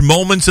 Jewish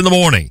Moments in the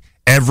Morning,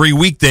 every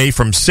weekday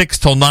from 6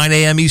 till 9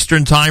 a.m.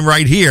 Eastern Time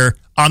right here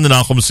on the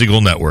Nachum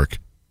Siegel Network.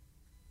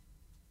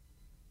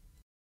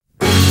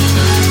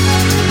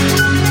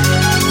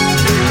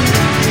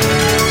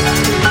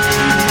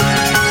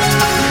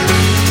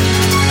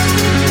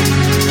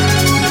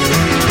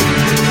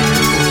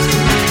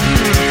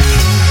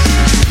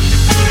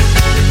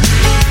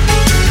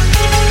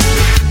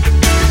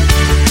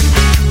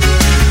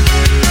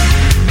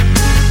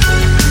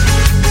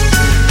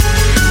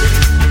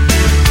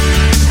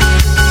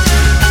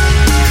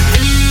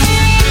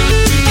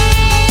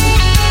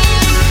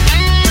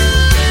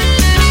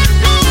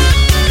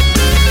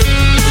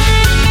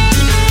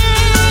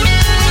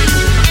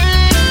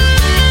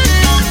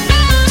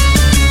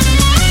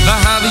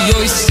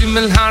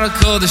 Himmel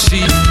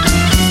harakodeshi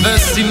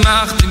Vesti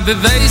macht im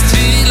beweist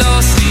wie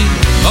losi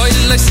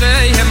Oile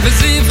seihem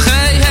beziv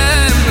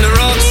cheihem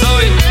Lerot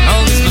zoi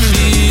als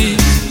bechi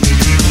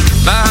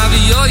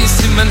Vahavi yois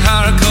Himmel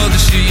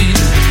harakodeshi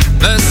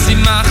Vesti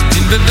macht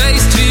im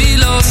beweist wie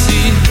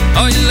losi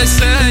Oile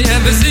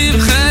seihem beziv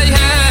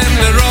cheihem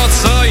Lerot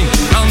zoi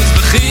als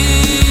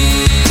bechi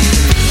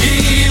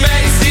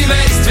I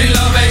weist wie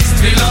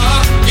lo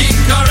I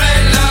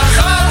korela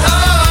chol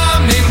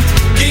hamim I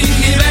weist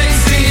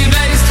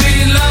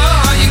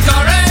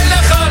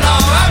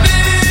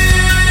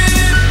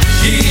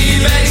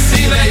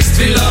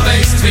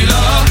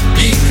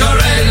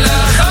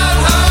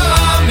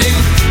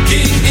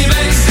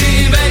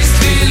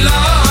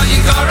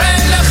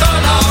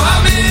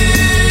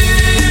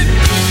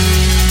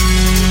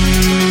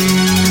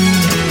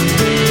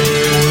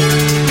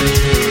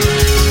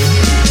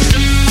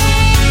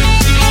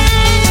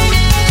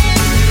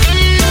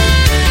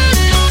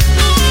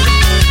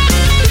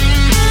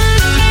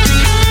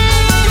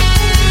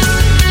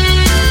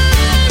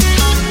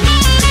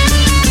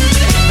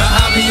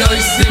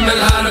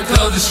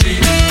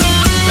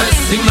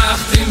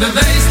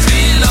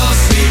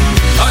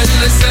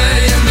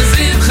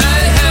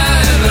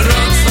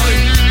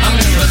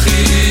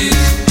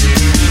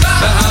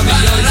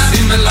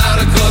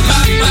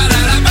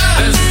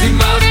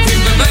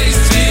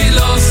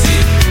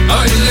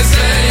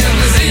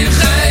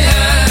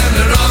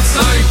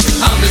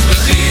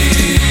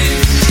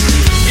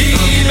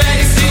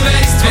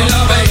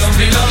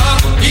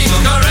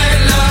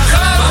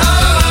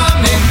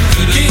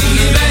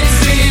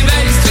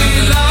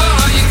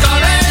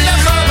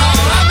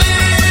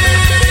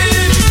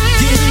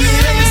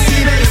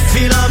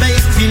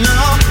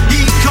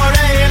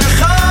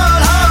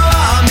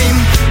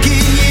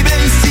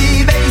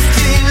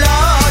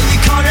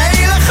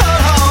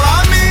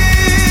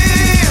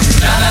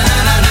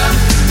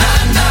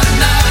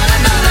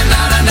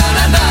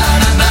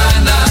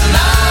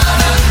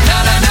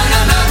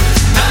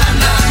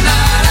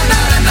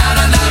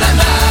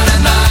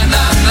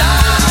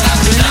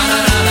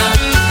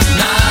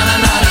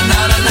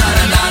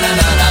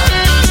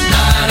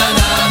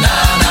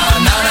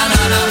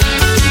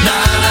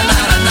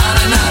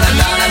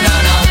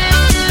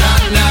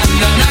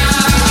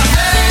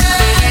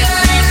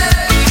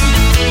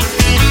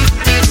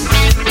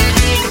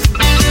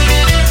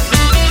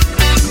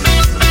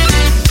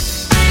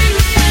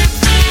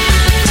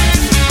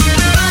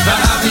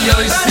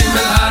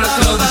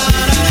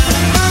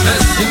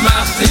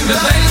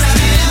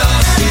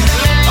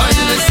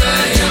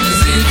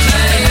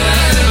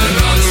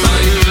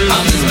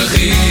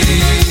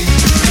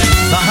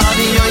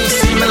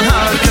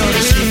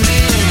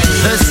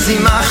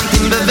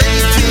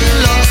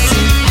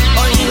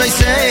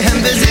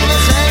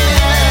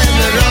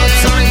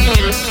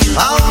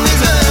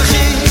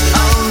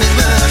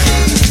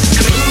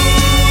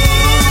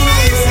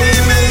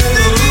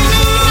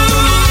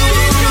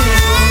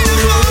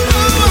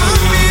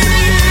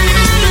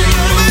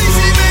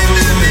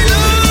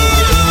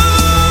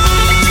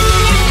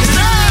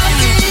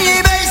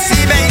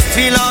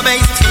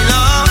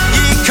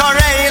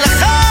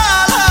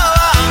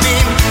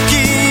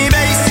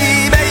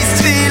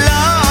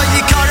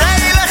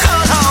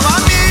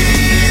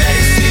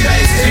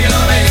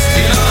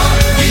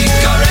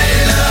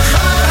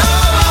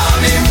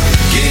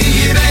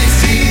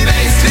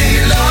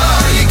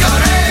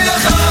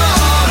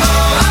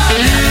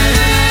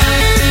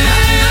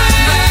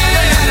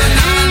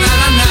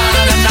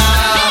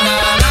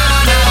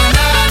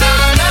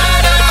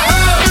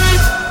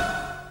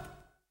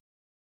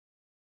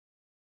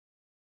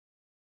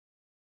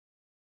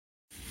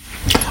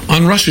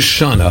On Rosh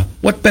Hashanah,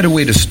 what better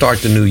way to start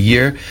the new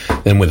year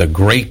than with a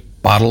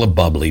great bottle of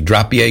bubbly?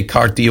 Drapier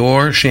Carte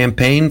d'Or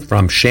champagne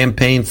from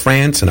Champagne,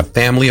 France, and a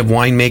family of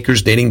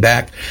winemakers dating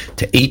back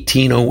to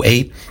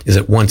 1808 is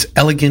at once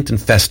elegant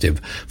and festive.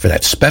 For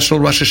that special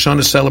Rosh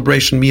Hashanah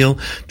celebration meal,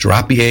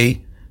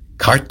 Drapier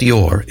Carte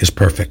d'Or is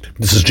perfect.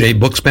 This is Jay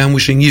Buxbaum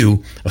wishing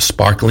you a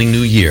sparkling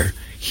new year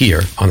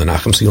here on the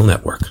Nachum Siegel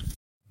Network.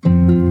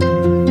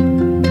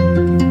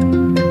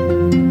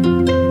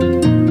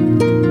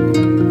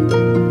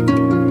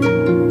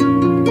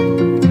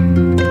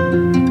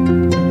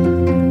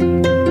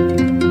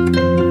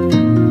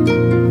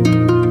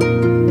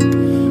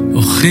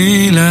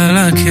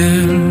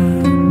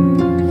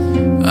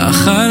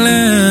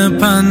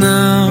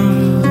 לפניו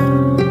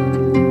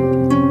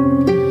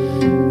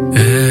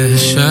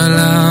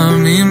אשאלה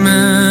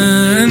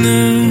ממנו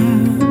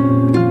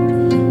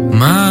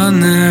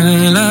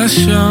מענה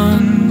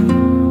לשון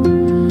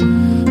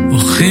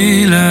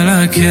אוחיל על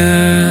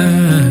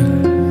הקל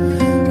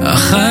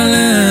אכל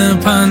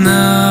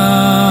לפניו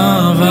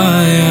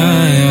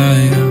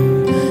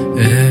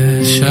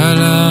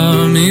אשאלה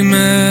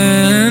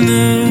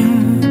ממנו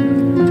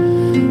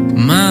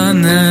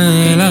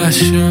מענה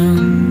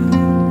לשון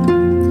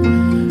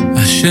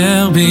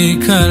אשר בי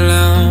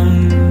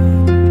כלם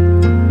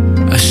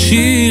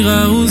השיר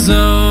העוזו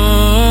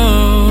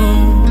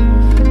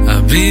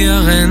אביע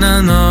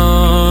רננות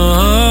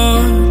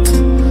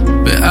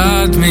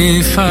בעד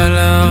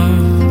מפעליו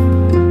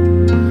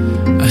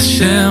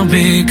אשר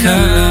בי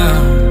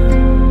כלם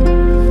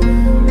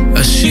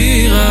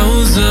השיר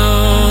העוזו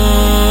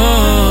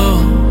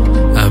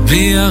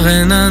אביע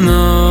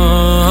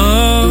רננות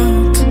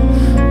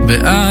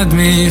בעד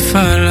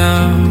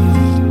מפעליו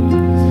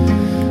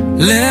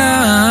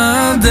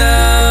לאדם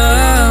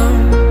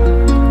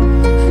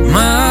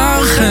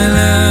מר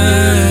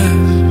חלב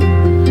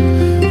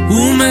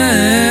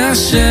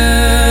ומאשר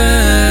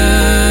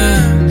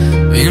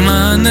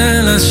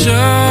וימענה לשון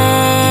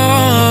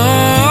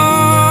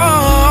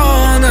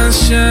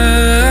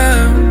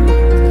אשר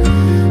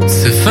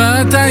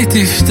שפתי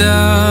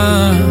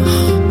תפתח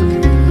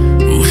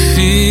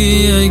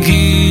ופי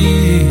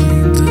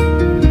יגיד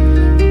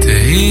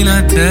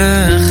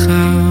תהילתך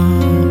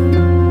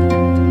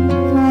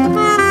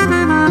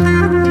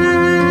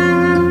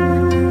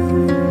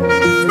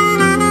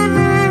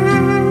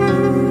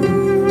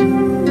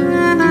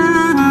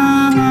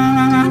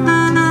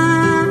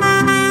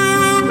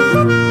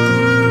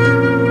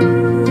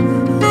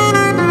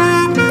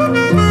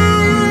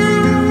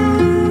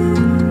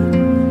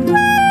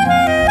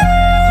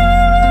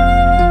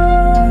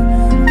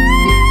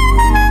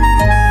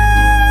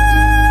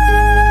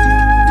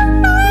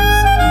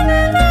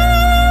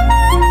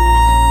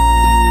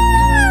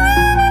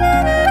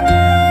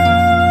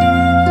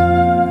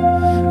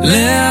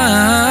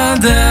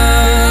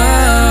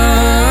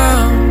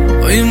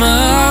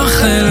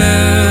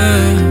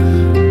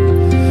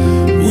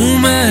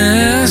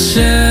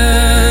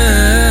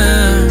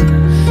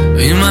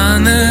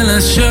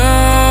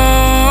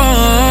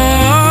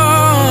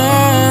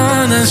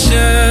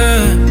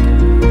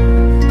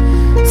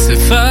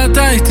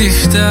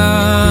תפתח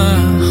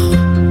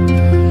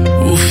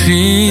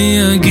ופי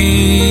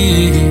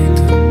יגיד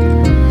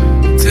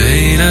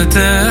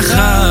תהילתך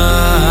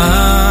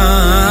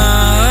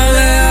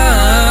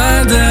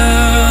לאדם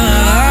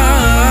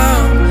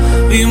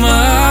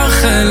ימר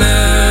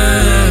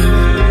חלב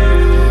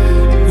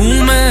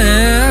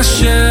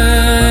ומאשר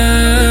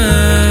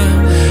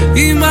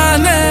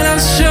ימענה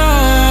לשון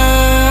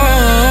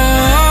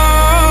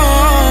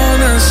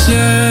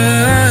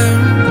אשר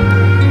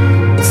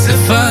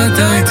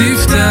שפתי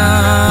תפתח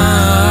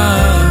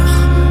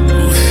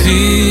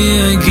ופי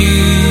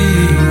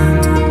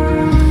יגיד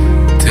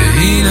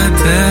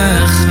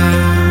תהילתך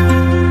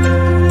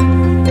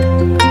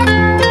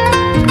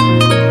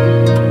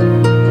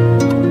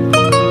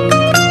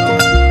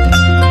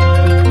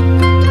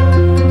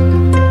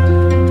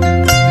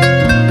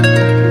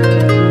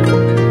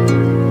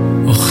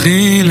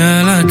אוחיל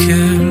על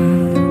הקל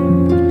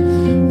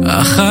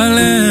אכל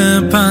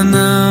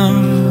לפניו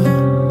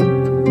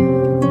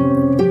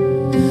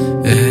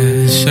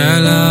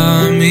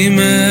אשאלה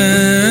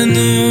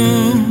ממנו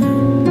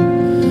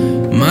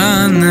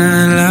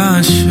מענה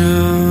לשון.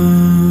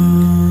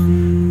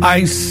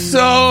 I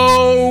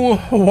so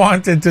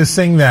wanted to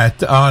sing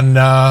that on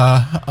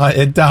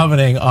at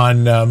davening on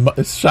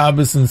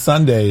Shabbos and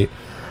Sunday.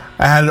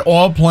 I had it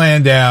all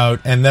planned out,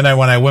 and then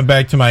when I went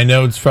back to my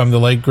notes from the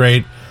late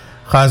great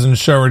Chazan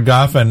Sherwood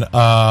Goffin,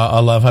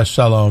 Alav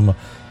Hashalom,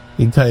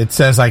 it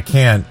says I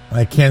can't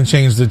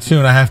change the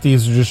tune. I have to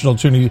use the traditional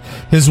tune.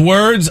 His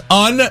words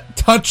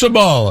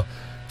untouchable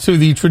to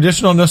the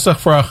traditional nusach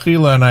for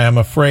Achila, and I am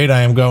afraid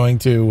I am going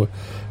to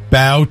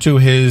bow to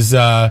his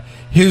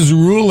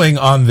ruling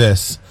on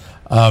this,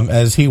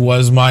 as he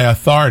was my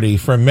authority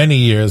for many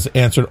years,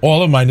 answered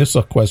all of my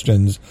nusach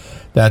questions.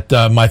 That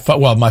my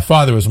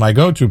father was my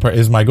go-to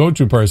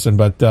person,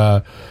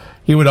 but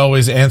he would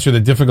always answer the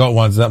difficult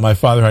ones that my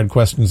father had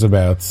questions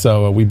about.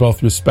 So we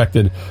both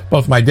respected,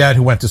 both my dad,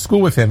 who went to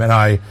school with him, and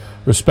I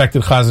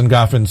respected Chazan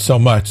Goffin so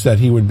much that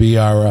he would be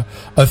our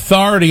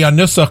authority on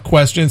nusach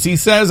questions. He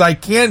says I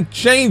can't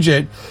change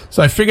it,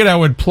 so I figured I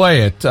would play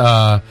it.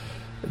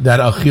 That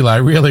Achila, I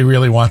really,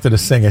 really wanted to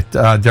sing it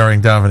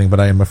during davening, but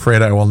I am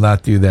afraid I will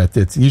not do that.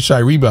 It's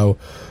Yishai Rebo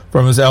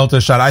from his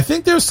Elta shot. I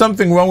think there's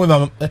something wrong with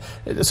them.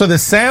 So the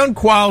sound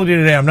quality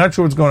today, I'm not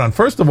sure what's going on.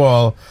 First of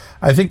all,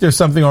 I think there's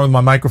something wrong with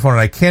my microphone,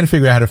 and I can't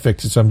figure out how to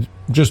fix it. So I'm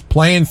just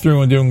playing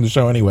through and doing the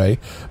show anyway.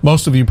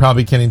 Most of you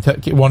probably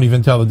won't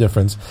even tell the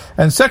difference.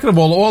 And second of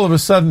all of a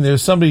sudden,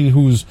 there's somebody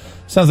who's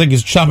sounds like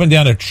he's chopping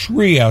down a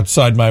tree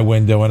outside my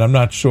window, and I'm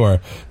not sure.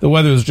 The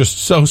weather is just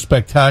so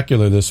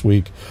spectacular this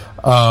week.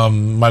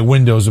 My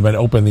windows have been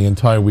open the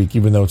entire week,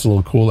 even though it's a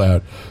little cool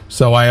out.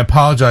 So I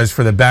apologize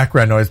for the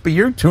background noise, but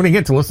you're tuning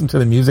in to listen to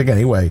the music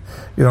anyway.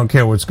 You don't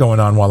care what's going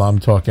on while I'm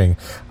talking.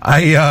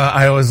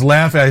 I was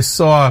laughing. I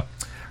saw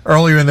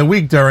earlier in the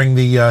week during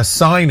the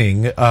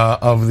signing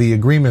of the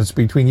agreements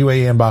between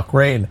UAE and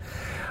Bahrain,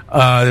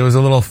 there was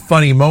a little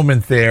funny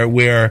moment there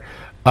where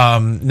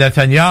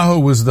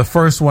Netanyahu was the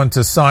first one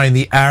to sign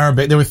the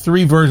Arabic. There were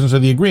three versions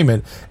of the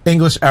agreement: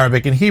 English,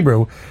 Arabic, and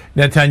Hebrew.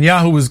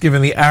 Netanyahu was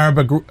given the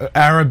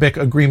Arabic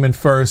agreement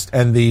first,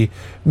 and the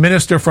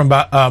minister from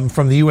the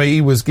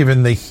UAE was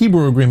given the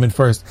Hebrew agreement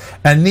first.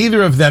 And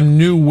neither of them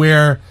knew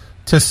where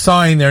to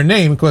sign their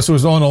name because it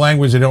was all in a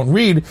language they don't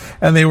read.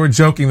 And they were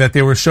joking that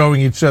they were showing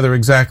each other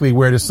exactly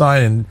where to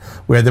sign and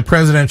where the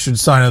president should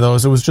sign of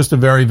those. It was just a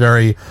very,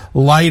 very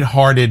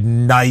lighthearted,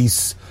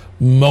 nice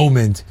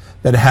moment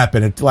that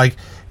happened. It, like,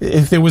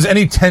 if there was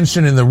any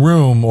tension in the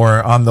room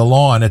or on the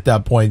lawn at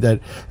that point,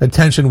 that the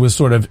tension was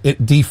sort of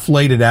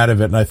deflated out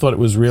of it, and I thought it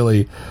was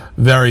really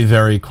very,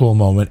 very cool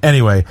moment.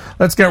 Anyway,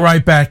 let's get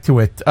right back to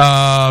it.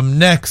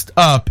 Next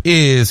up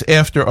is,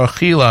 after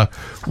Achila,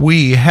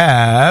 we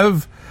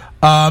have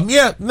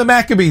the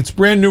Maccabees,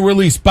 brand new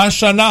release,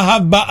 Bashana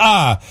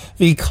Haba'ah,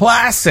 the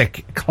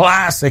classic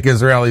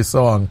Israeli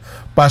song,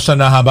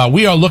 Bashana Haba'ah.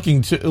 We are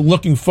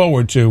looking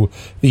forward to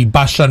the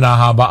Bashana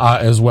Haba'ah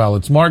as well.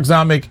 It's Mark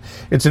Zamek.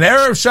 It's an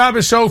Erev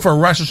Shabbos show for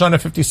Rosh Hashanah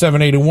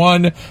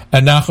 5781 at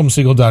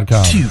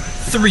NachumSegal.com. 2,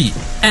 3,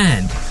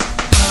 and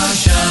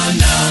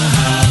Bashana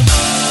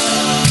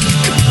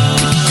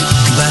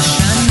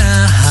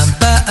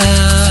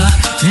Haba'ah,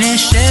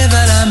 נשב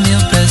על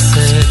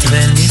המרפסת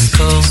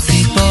ונזכור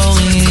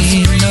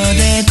ציפורים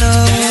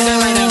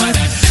נודדות,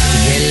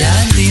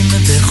 ילדים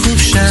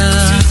בחופשה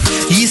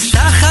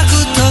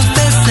ישחקו טוב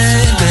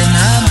פסק בין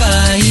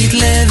הבית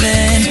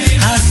לבין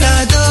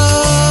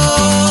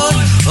השדות.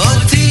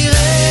 עוד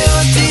תראה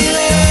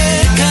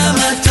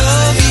כמה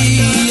טוב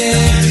יהיה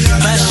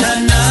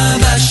בשנה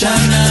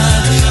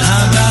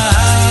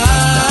הבאה.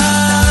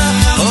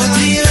 עוד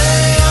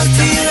תראה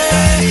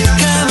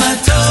כמה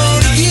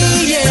טוב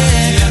יהיה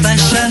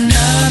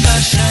בשנה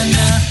הבאה.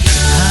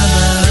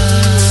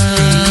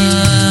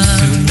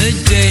 Soon the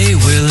day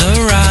will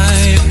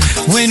arrive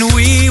when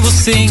we will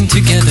sing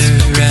together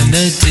and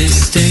the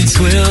distance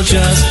will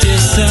just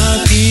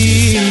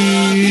disappear,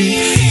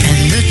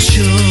 and the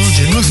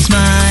children will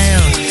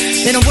smile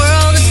in a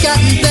world that's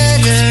gotten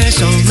better.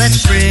 So let's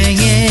bring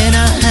in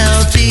a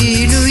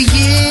healthy new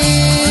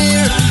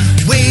year.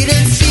 Wait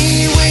and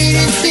see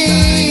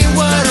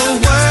what a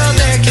world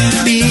there can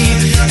be,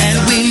 and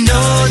we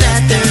know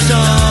that there's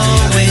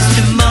always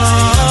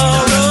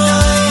tomorrow.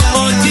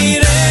 Oh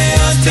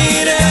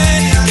tire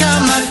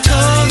kama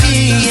tov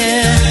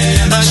yeh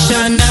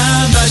bashana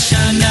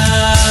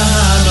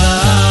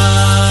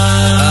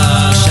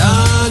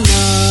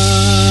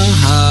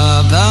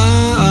הבאה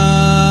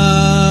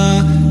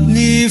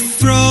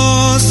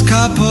נפרוס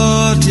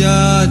כפות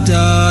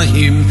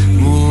ידיים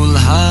מול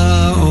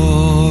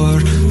האור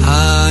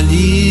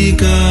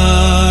הניגר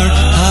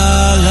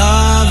הלבן.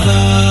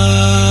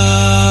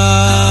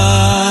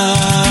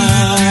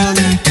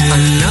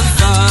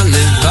 ענפה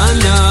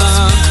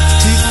לבנה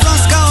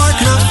תפרוס כאור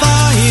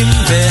כנפיים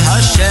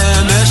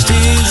והשמש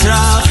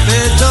תזרח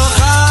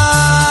בתוכה.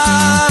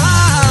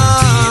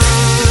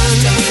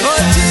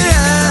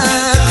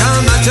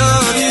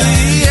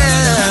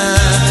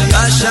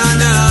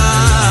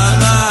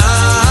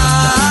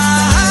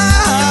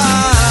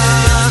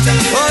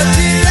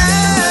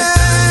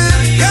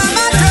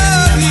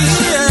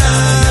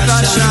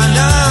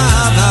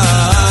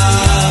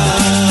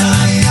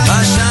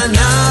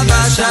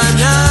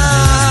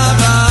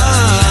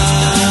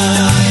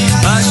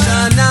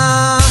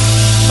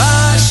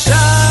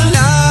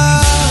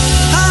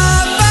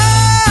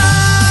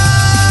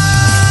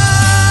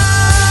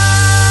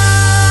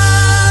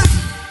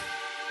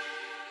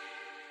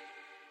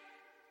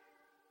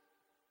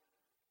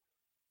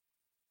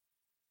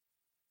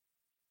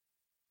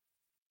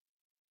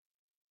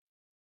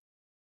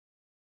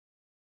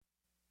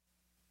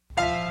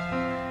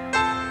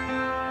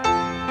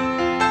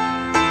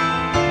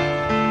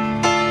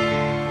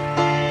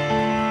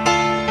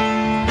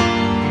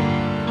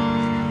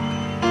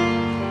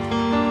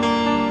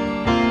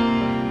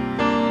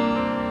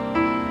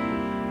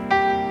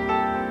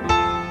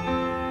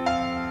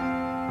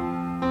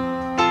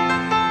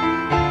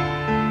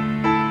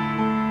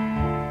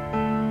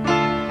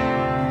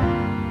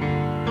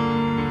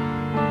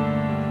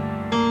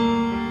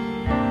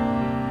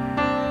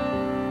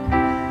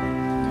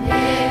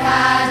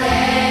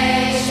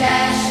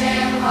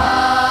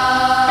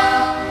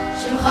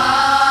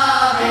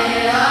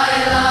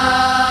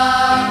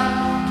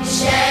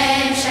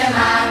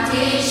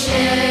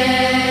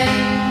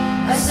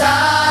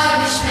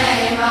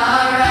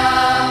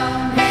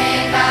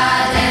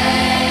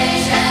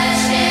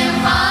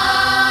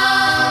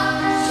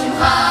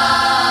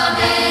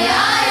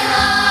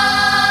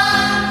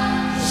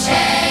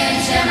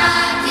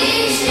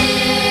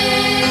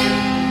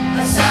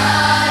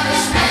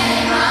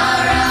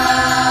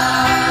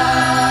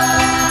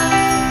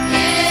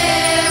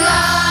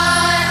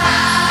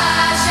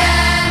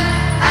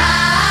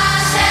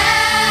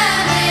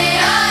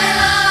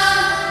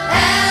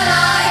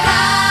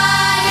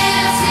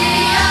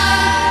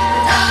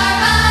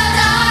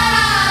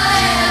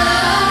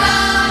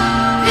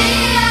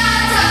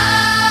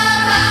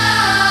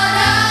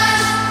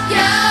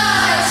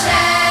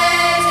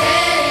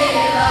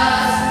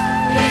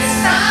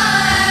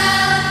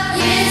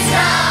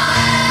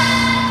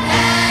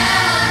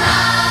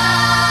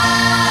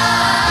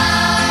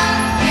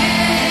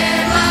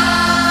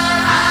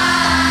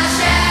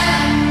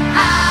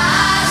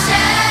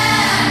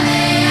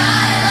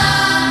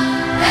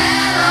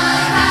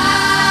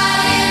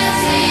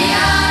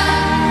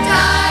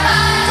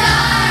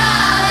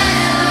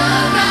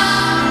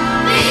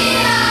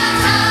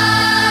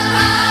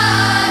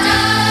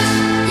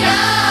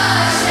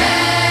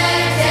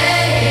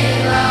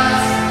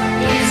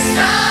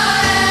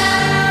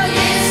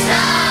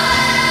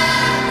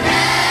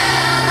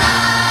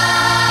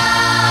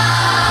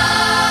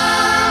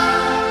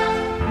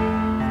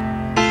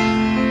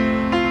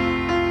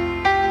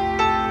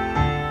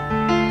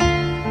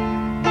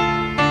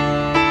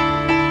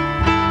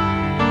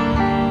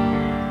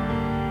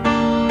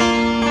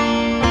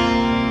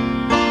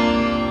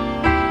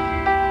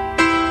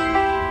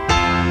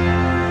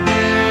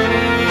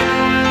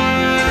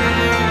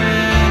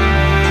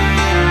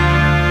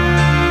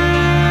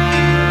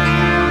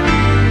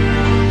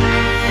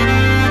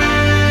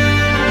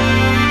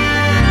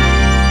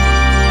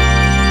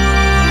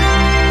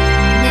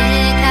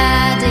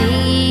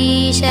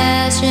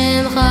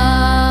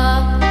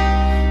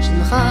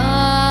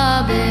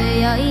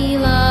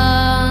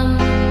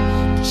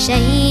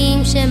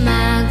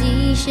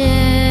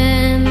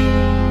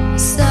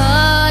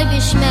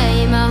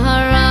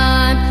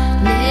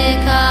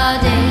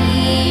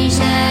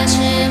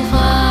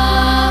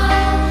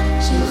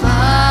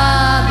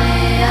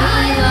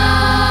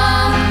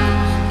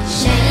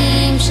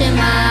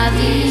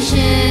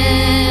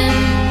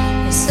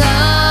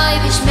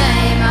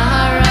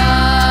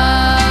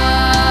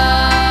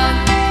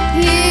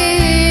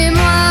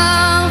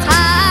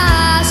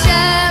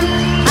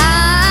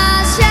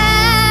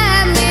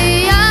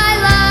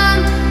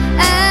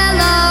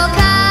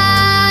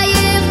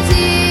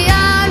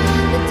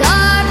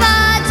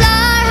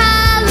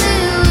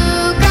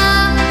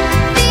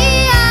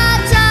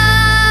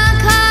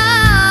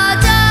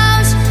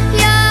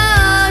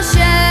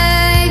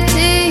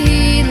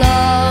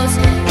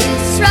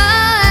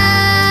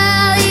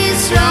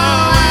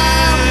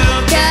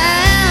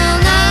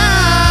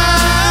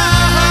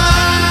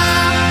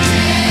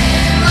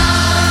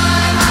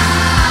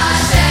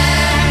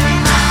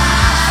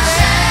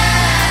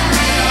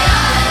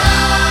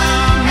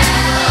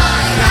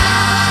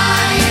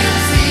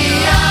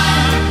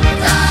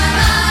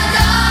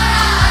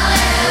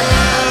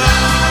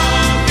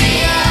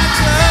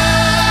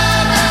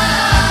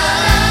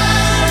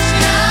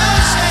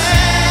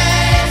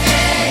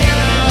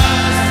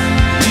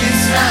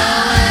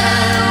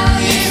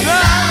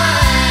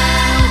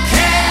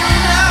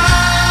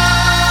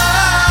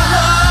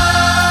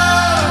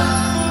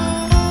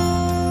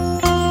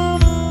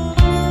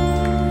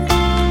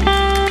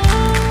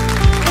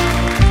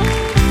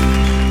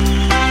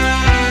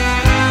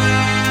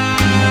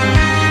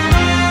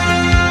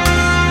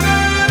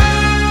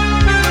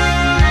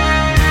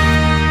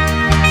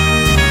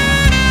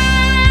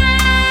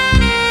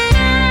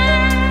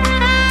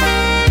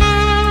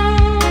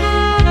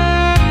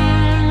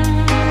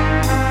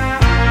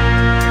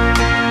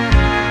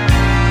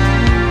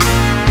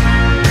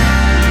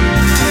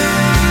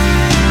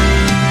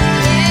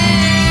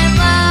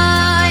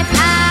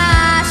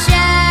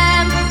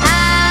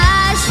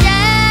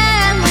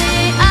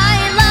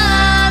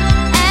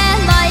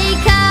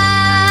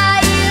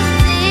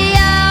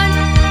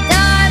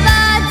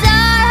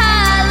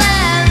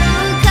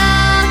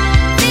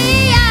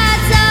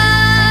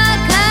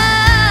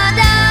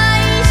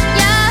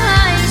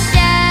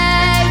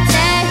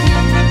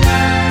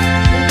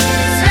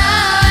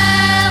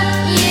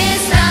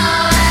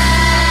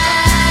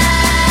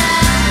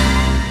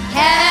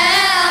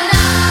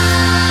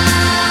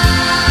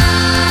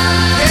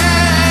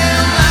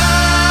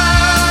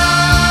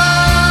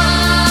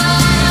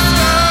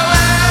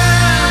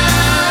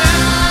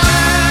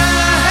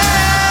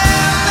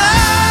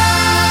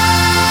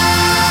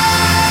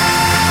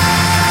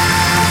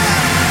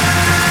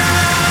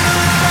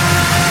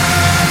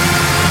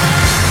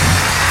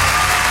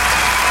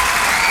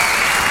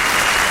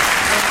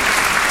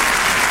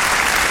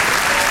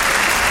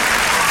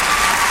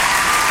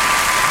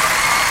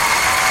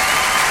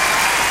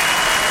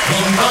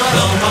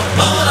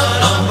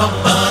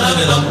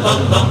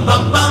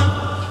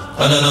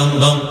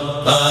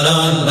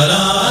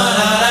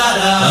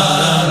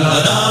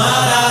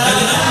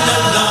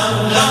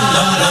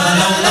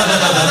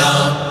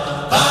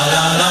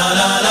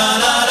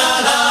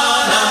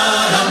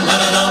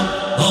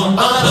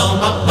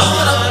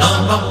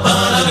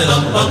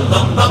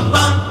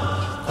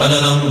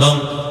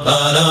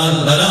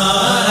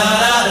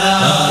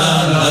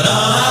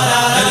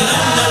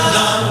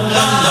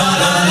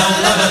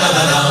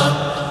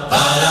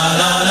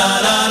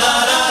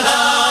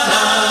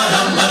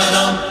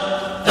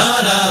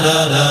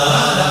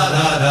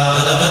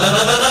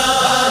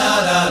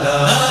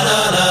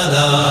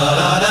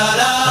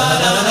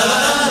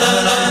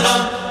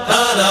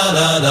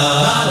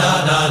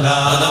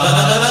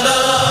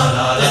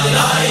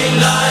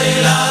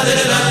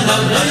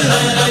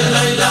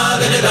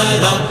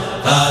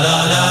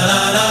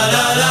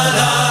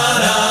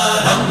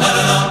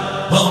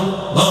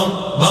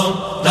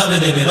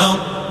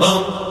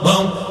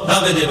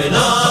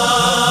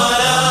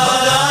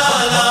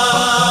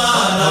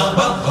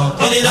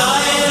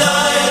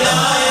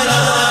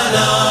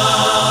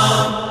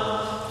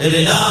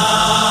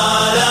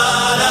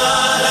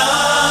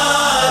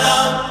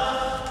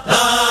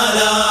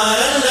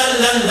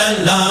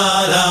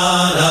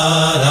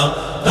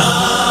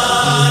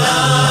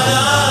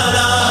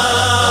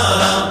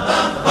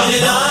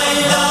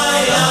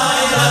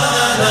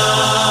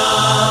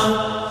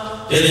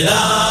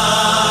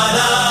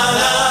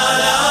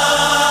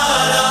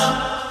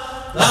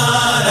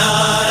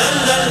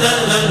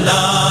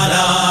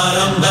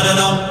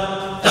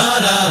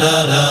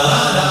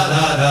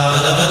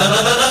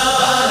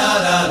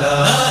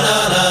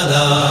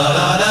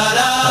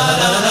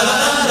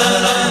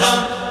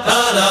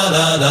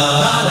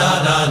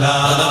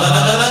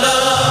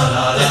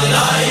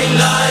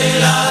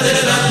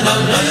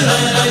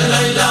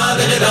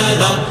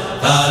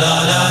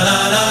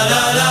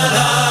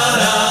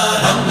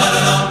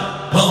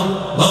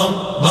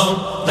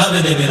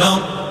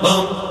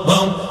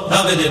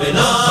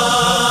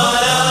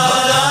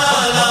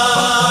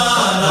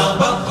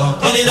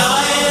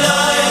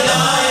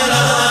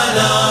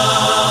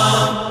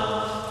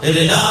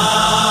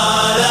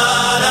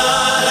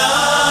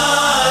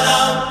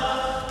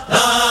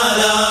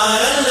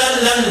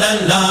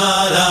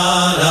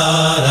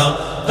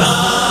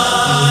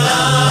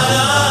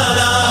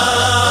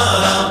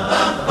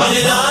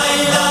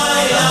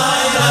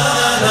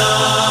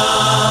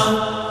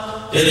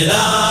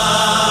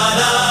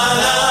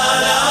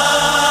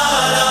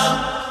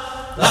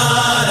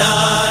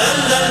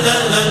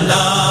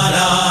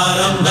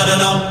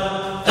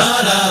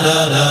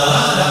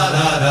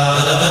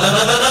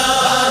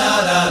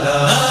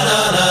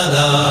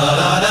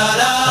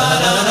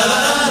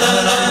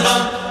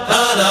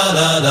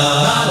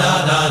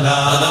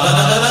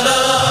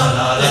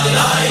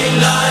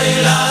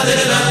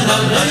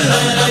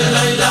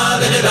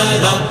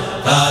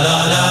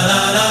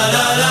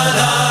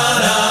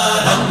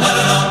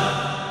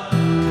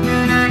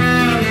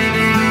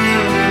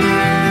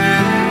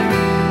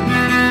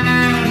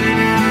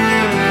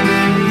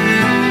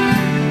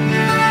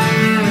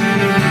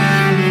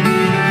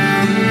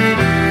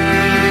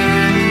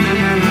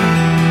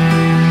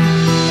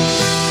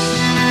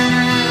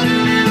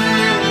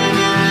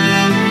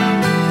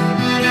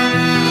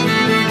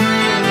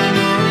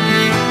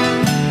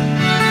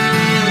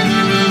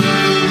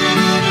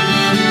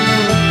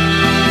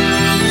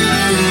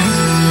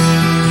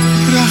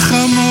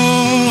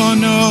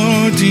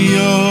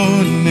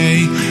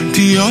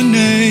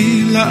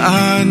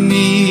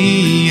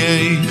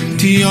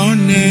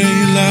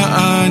 Deone la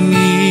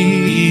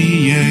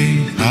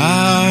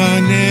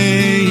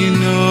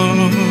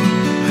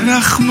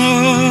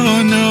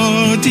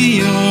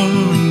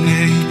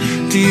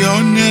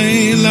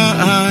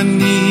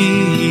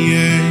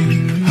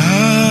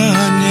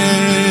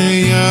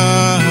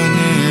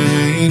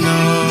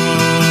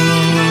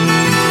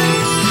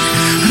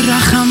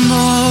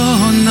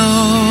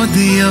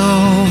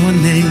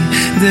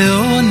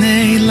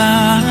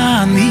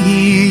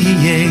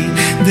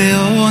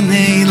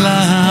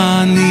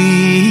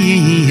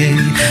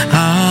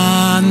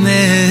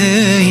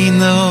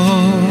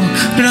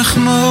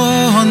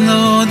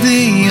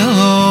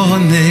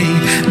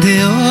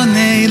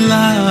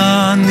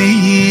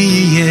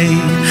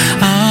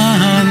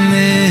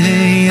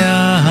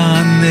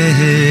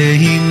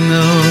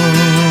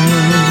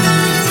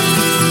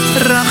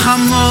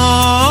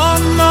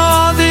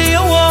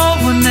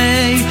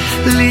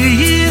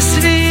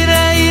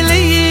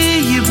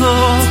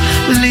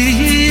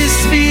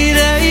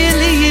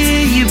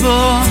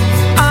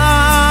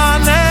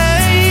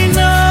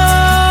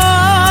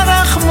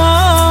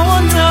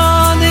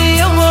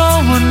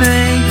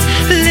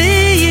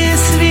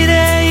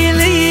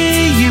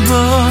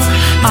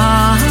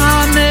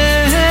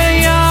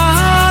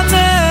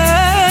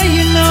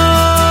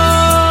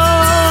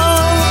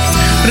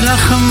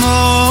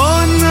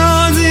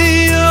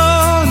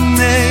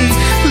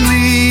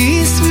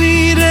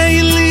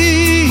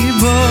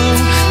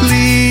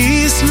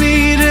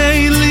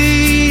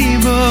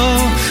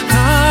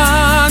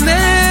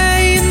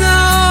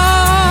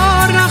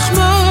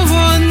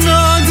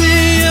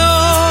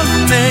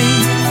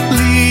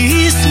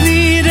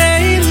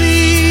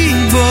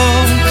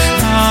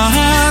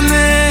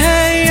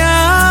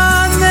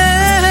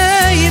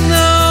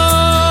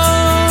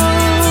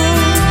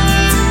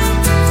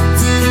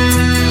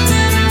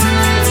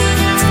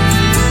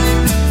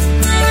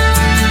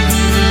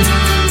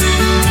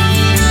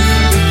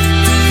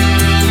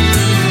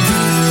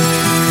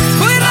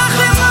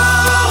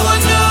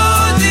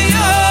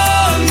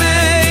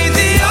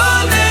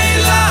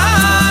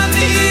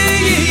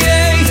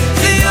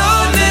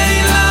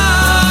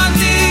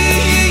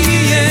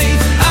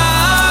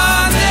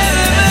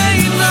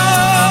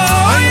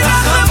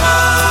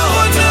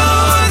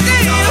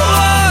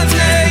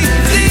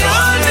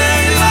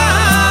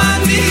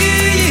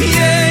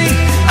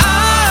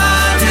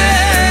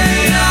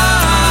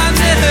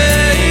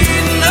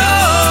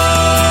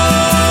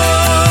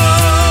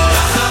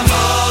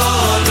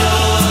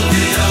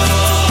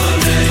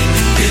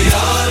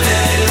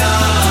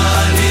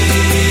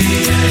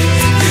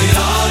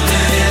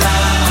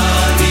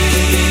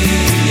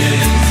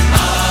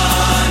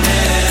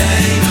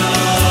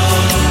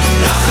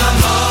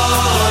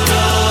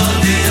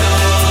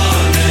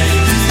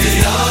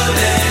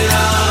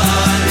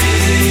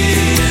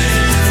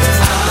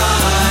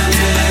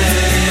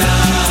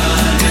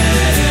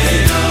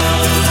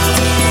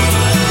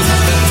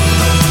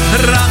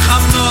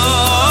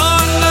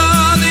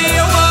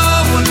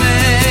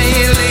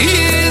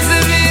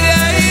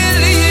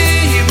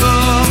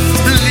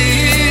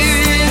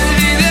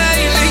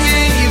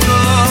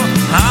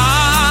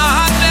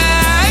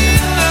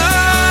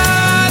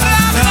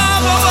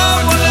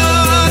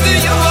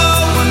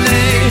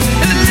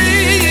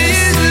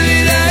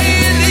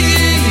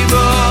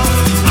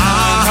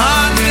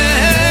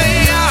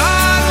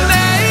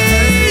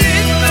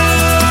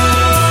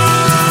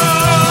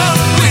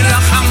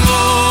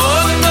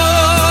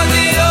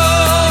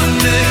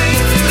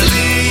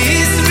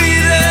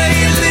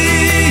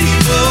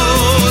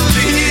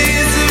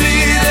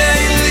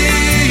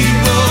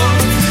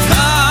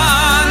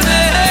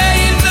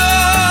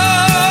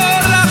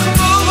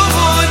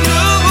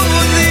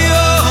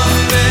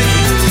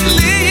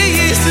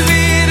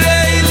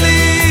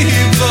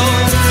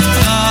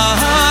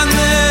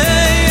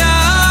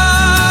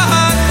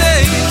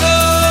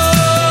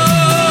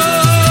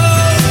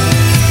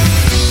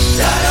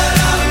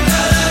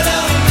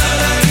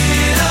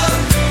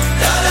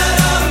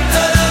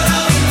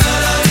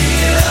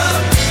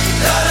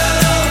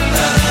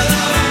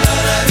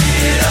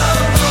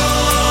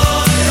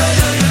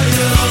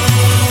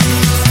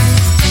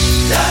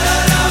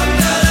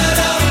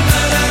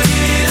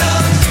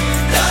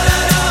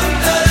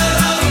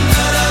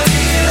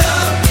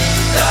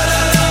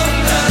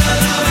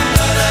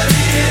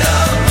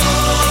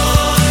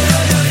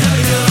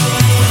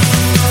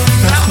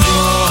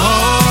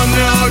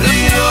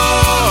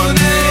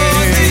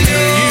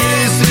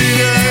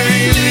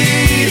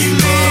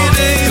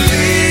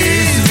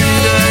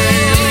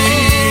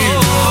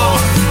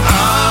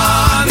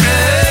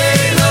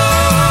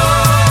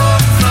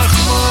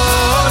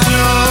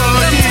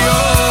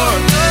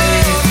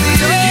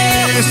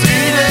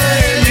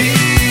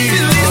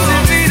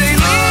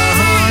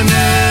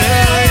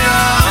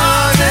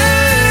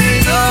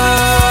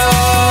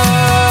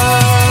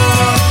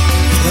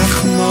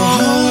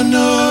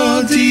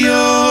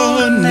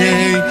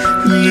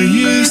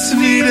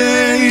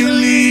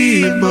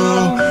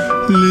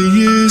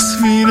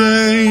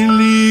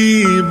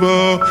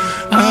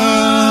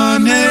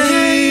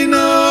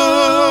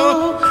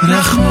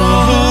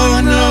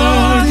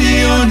Rachmana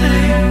Dione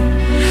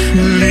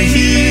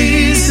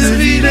Lehi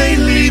Sevidei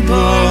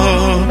Libo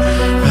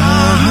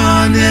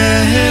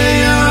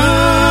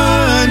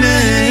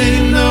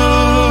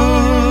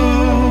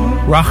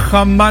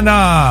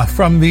Rachamana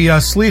from the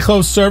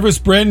Slichos service,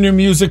 brand new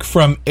music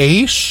from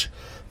Aish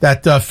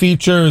that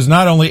features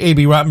not only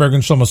A.B. Rottenberg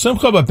and Shlomo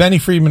Simcha, but Benny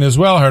Friedman as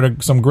well. I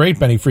heard some great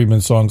Benny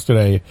Friedman songs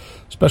today,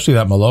 especially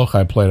that Maloch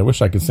I played. I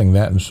wish I could sing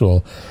that in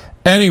shul.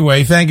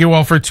 Anyway, thank you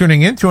all for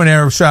tuning in to an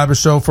Erev Shabbos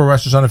show for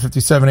Rosh Hashanah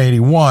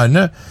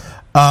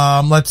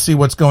 5781. Let's see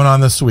what's going on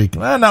this week.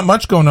 Not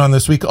much going on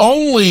this week.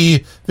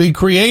 Only the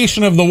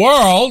creation of the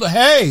world.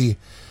 Hey!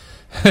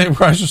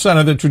 Rosh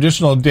Hashanah, the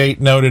traditional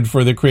date noted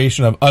for the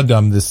creation of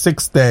Adam, the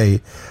sixth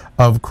day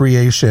of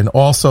creation.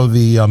 Also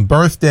the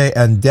birthday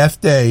and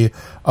death day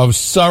of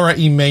Sarah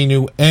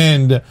Imenu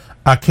and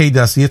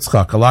Akedas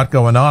Yitzchak. A lot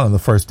going on the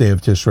first day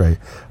of Tishrei.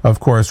 Of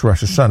course,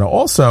 Rosh Hashanah.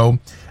 Also,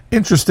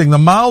 interesting, the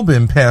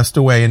Malbim passed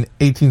away in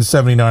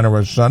 1879 on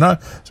Rosh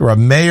Hashanah. So Rav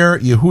Meir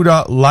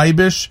Yehuda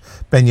Leibish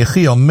ben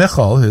Yechiel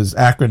Michal, his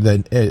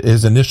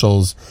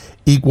initials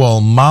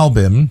equal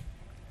Malbim.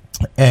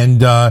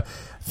 And,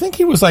 I think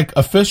he was like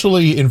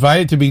officially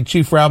invited to be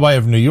chief rabbi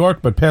of New York,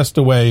 but passed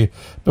away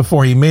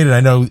before he made it. I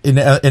know in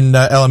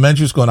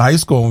elementary school and high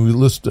school, when we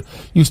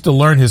used to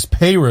learn his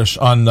peirush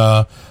on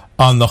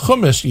the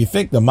Chumash, you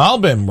think the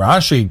Malbim,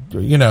 Rashi,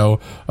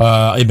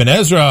 Ibn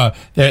Ezra,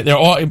 they're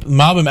all,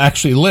 Malbim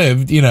actually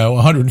lived,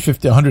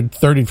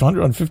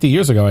 150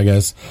 years ago, I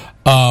guess,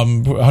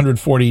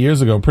 140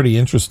 years ago, pretty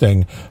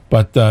interesting,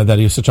 but that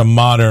he was such a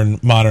modern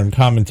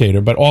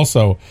commentator, but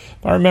also,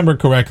 if I remember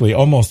correctly,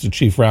 almost a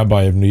chief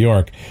rabbi of New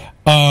York.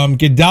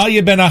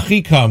 Gedalia ben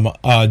Achikam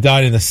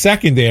died in the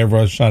second day of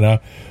Rosh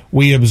Hashanah.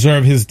 We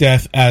observe his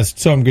death as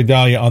Tzom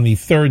Gedalia on the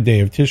third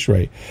day of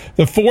Tishrei.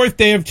 The fourth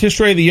day of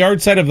Tishrei, the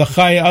yard site of the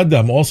Chai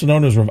Adam, also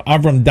known as Rav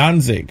Avram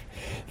Danzig.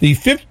 The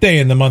fifth day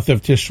in the month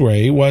of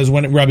Tishrei was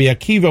when Rabbi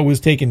Akiva was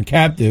taken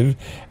captive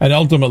and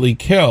ultimately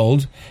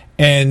killed,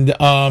 and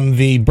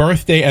the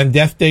birthday and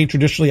death day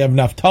traditionally of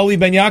Naphtali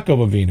ben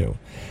Yaakov Avinu.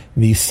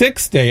 The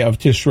sixth day of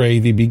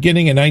Tishrei, the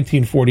beginning in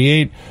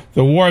 1948,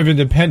 the War of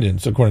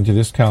Independence, according to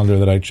this calendar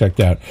that I checked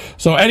out.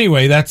 So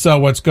anyway, that's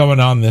what's going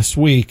on this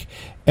week.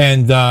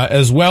 And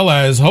as well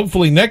as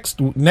hopefully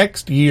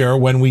next year,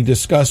 when we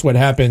discuss what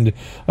happened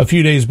a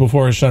few days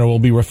before Hashanah, we'll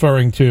be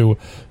referring to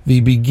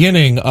the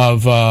beginning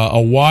of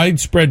a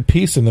widespread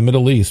peace in the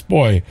Middle East.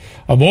 Boy,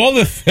 of all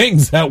the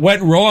things that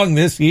went wrong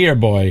this year,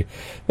 boy,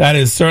 that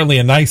is certainly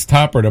a nice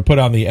topper to put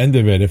on the end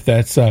of it. If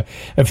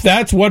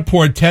that's what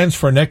portends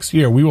for next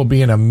year, we will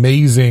be in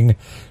amazing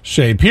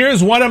shape.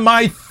 Here's one of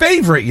my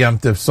favorite Yom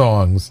Tov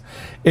songs.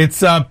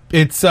 It's Yehuda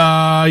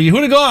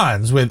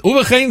Glantz with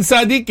Uvechein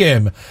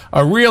Sadikim,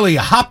 a really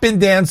hop and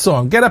dance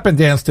song. Get up and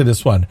dance to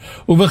this one.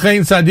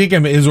 Uvechein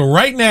Sadikim is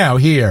right now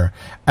here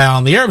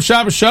on the Erev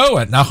Shabbos show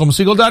at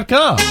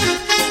NachumSegal.com.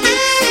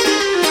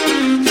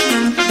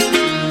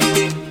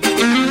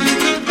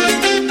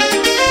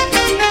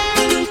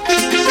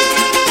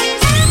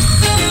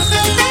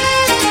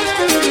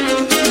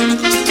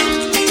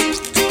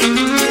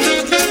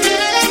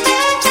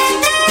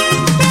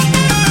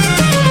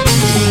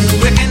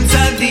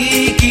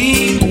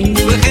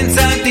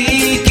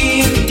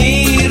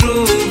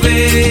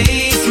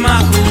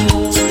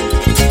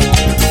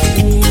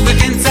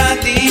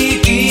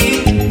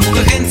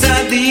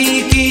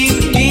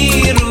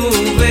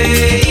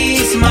 Way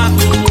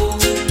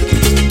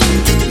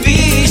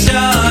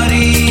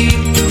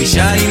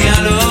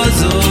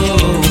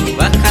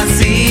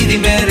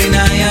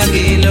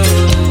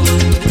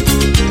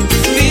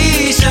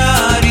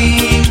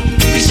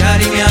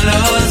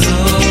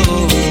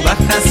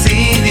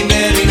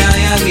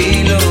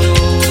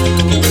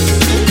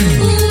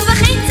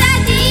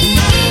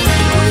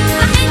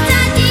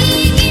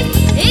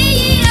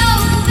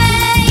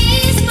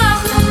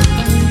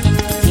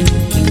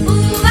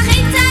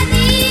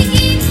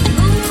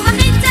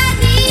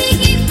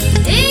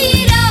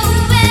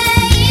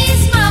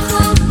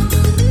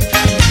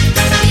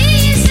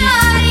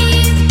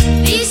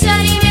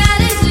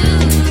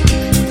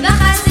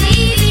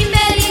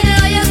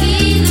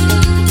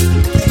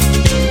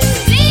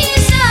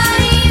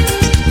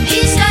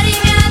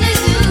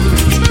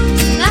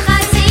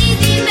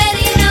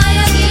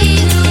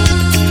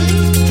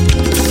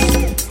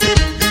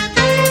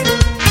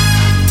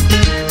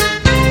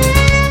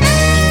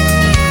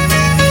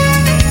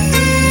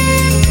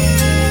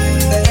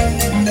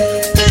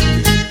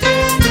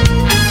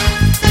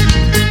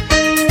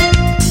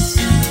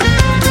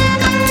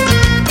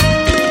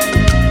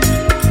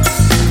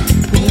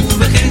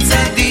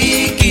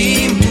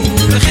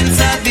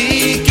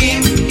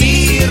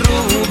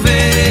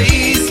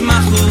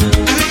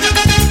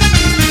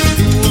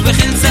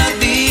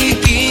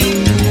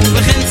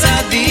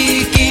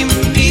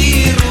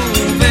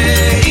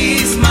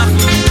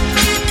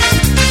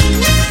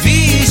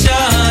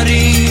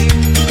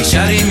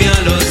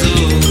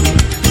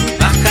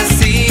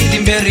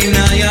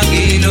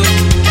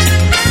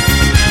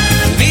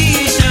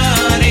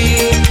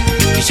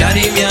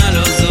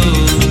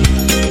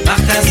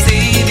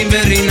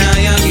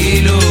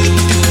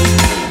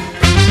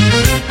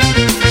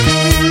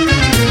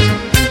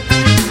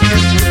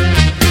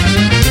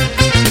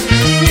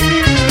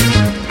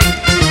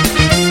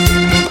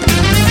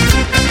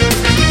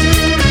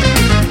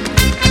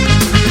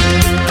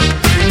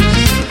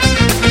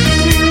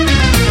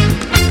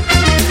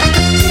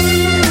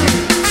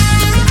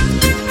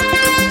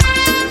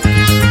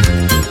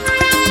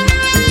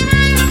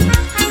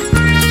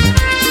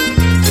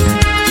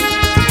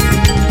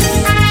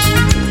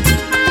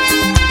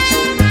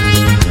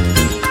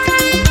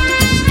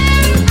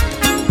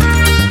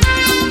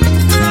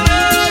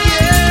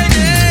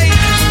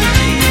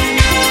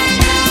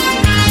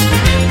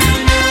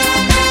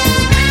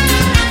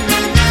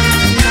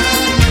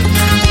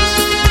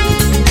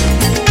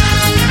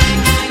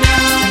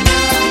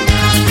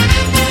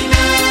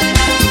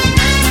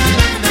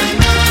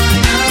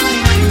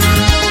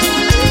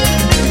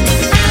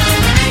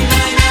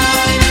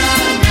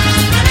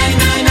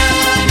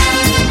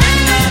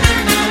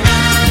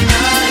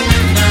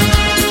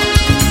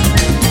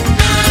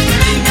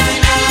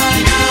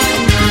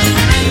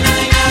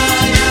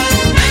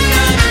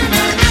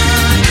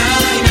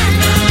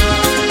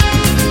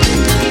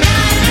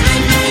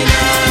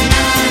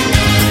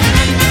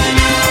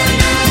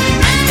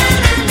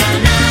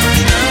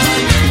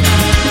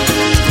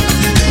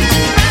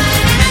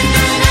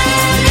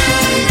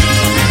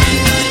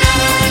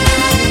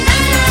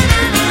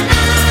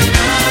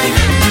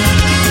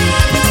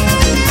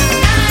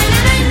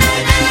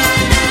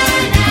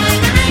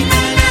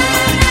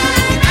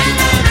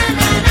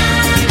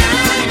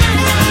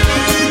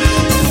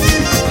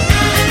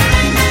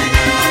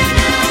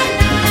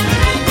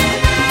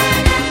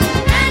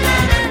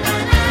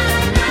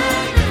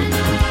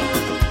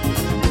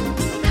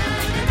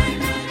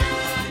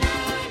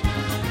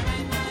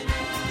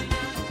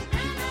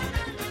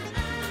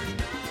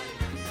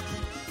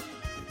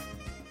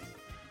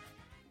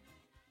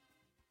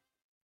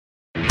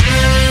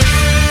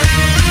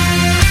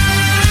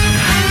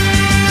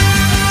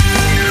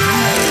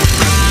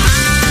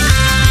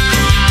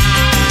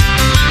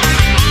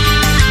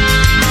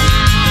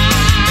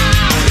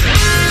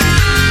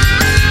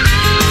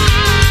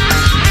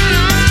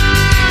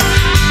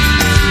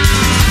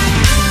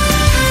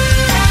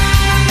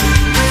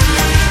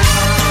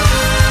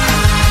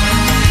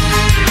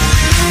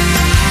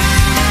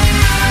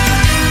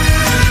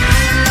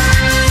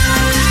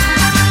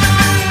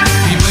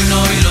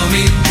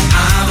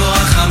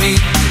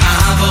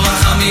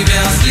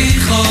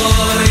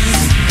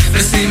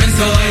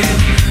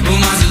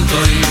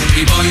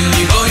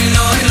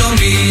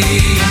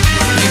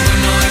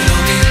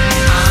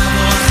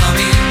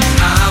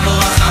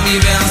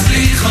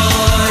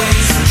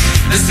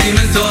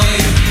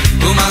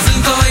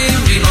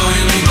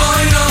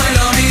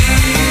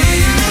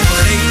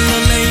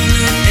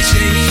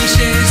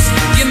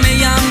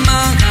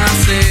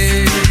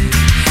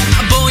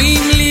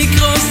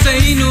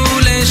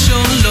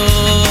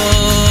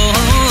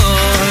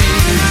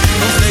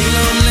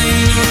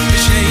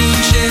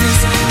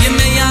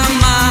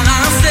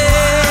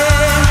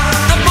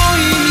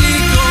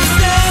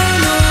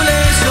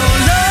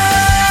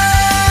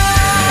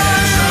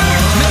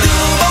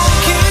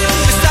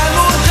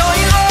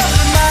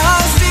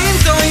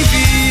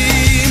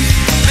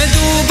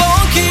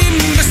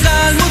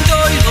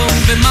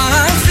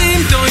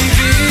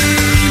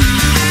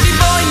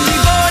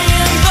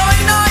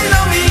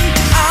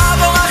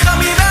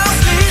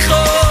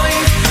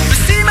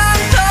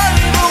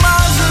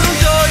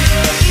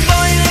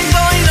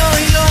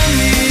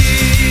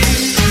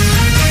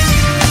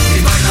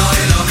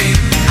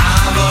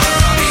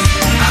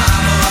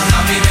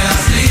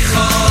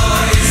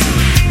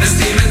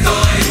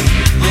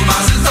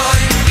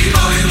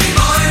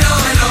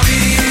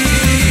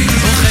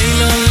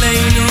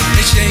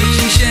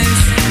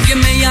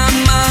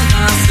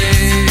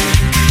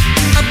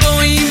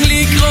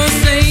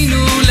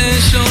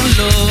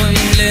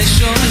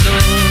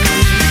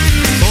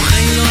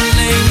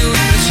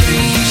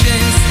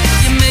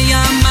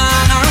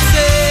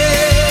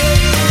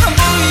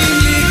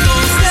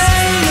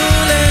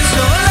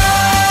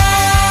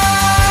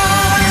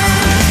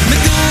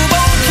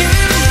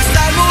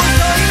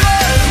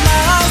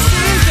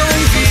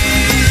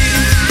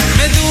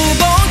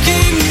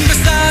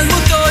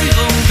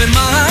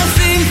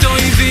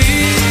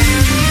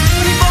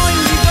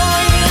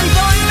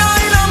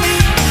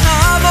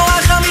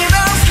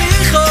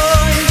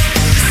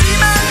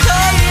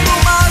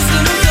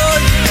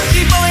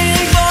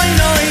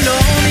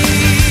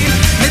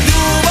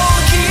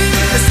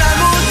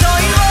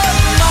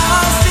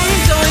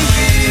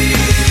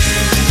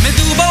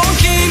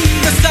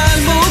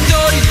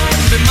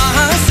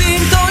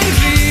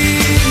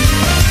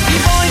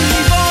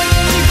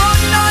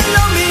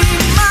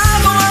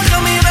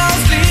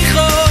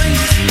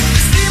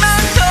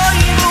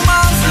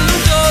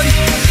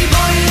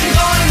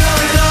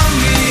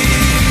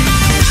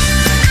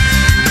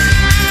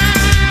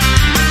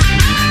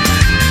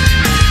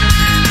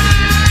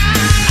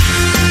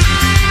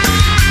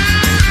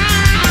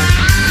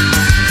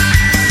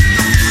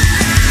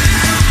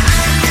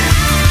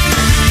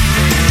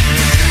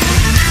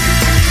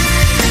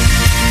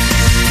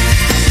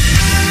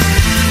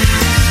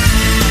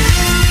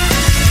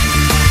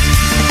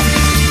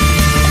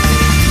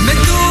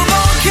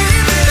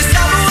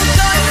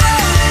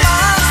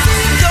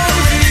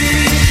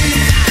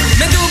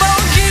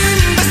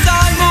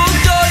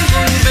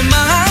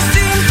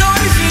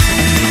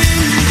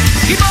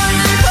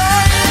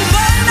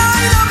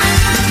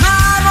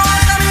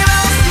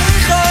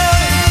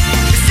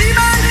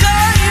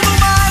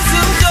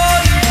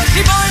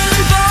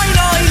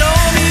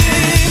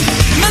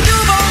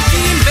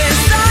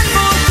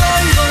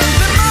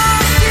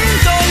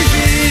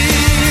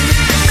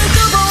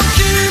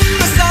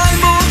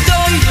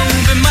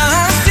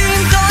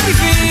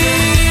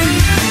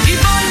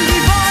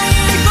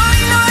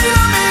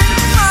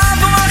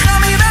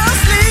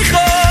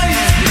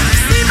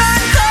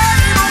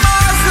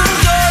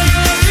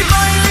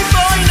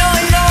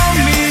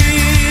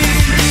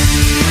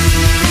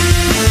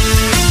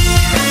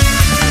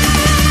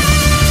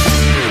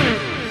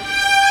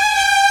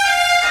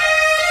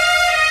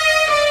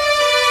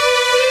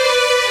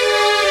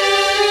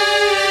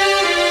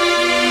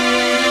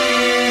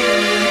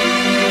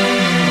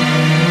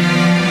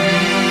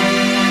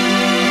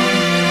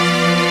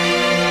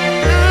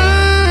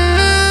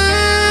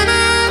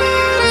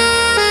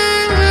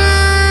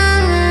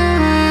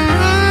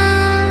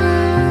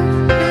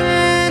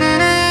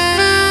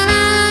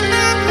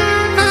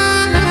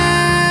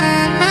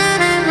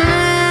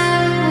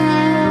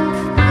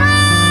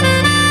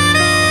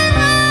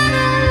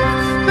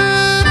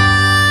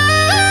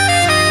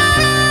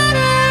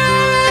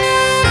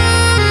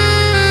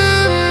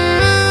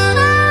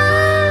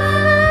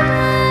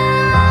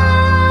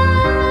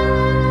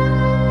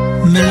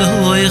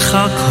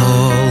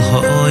kol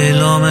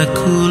ha'olam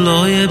kulo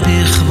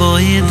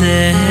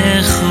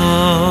bichvoyedecho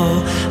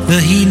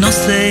v'hi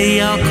nosei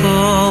al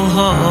kol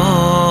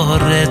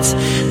ha'oretz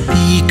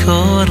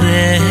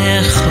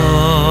bikorecho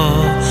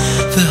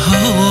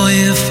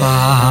v'hoyefa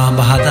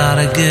b'hadar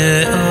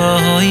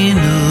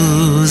ge'oinu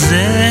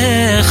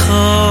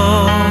zecho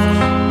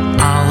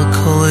al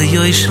kol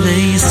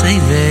yoshvei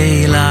seivei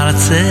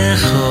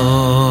l'artzecho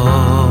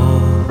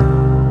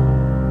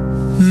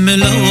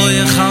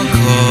Meloich al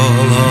kol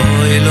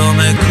ha'olam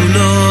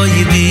kulo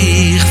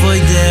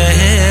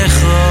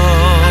bichvoyedecho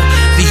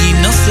v'hi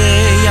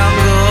nosei al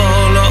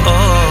kol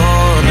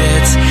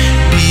ha'oretz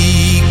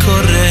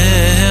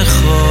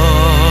bikorecho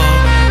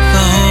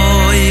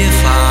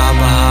v'hoyefa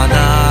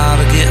b'hadar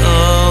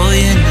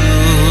ge'oinu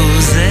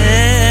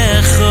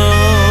zecho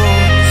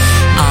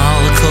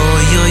al kol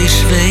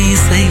yoshvei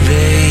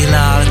seivei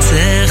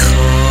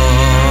l'artzecho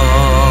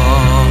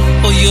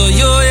oy oy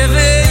oy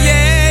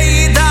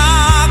ve'yeida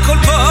kol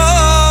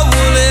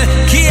povule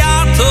ki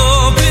ato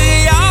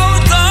b'yal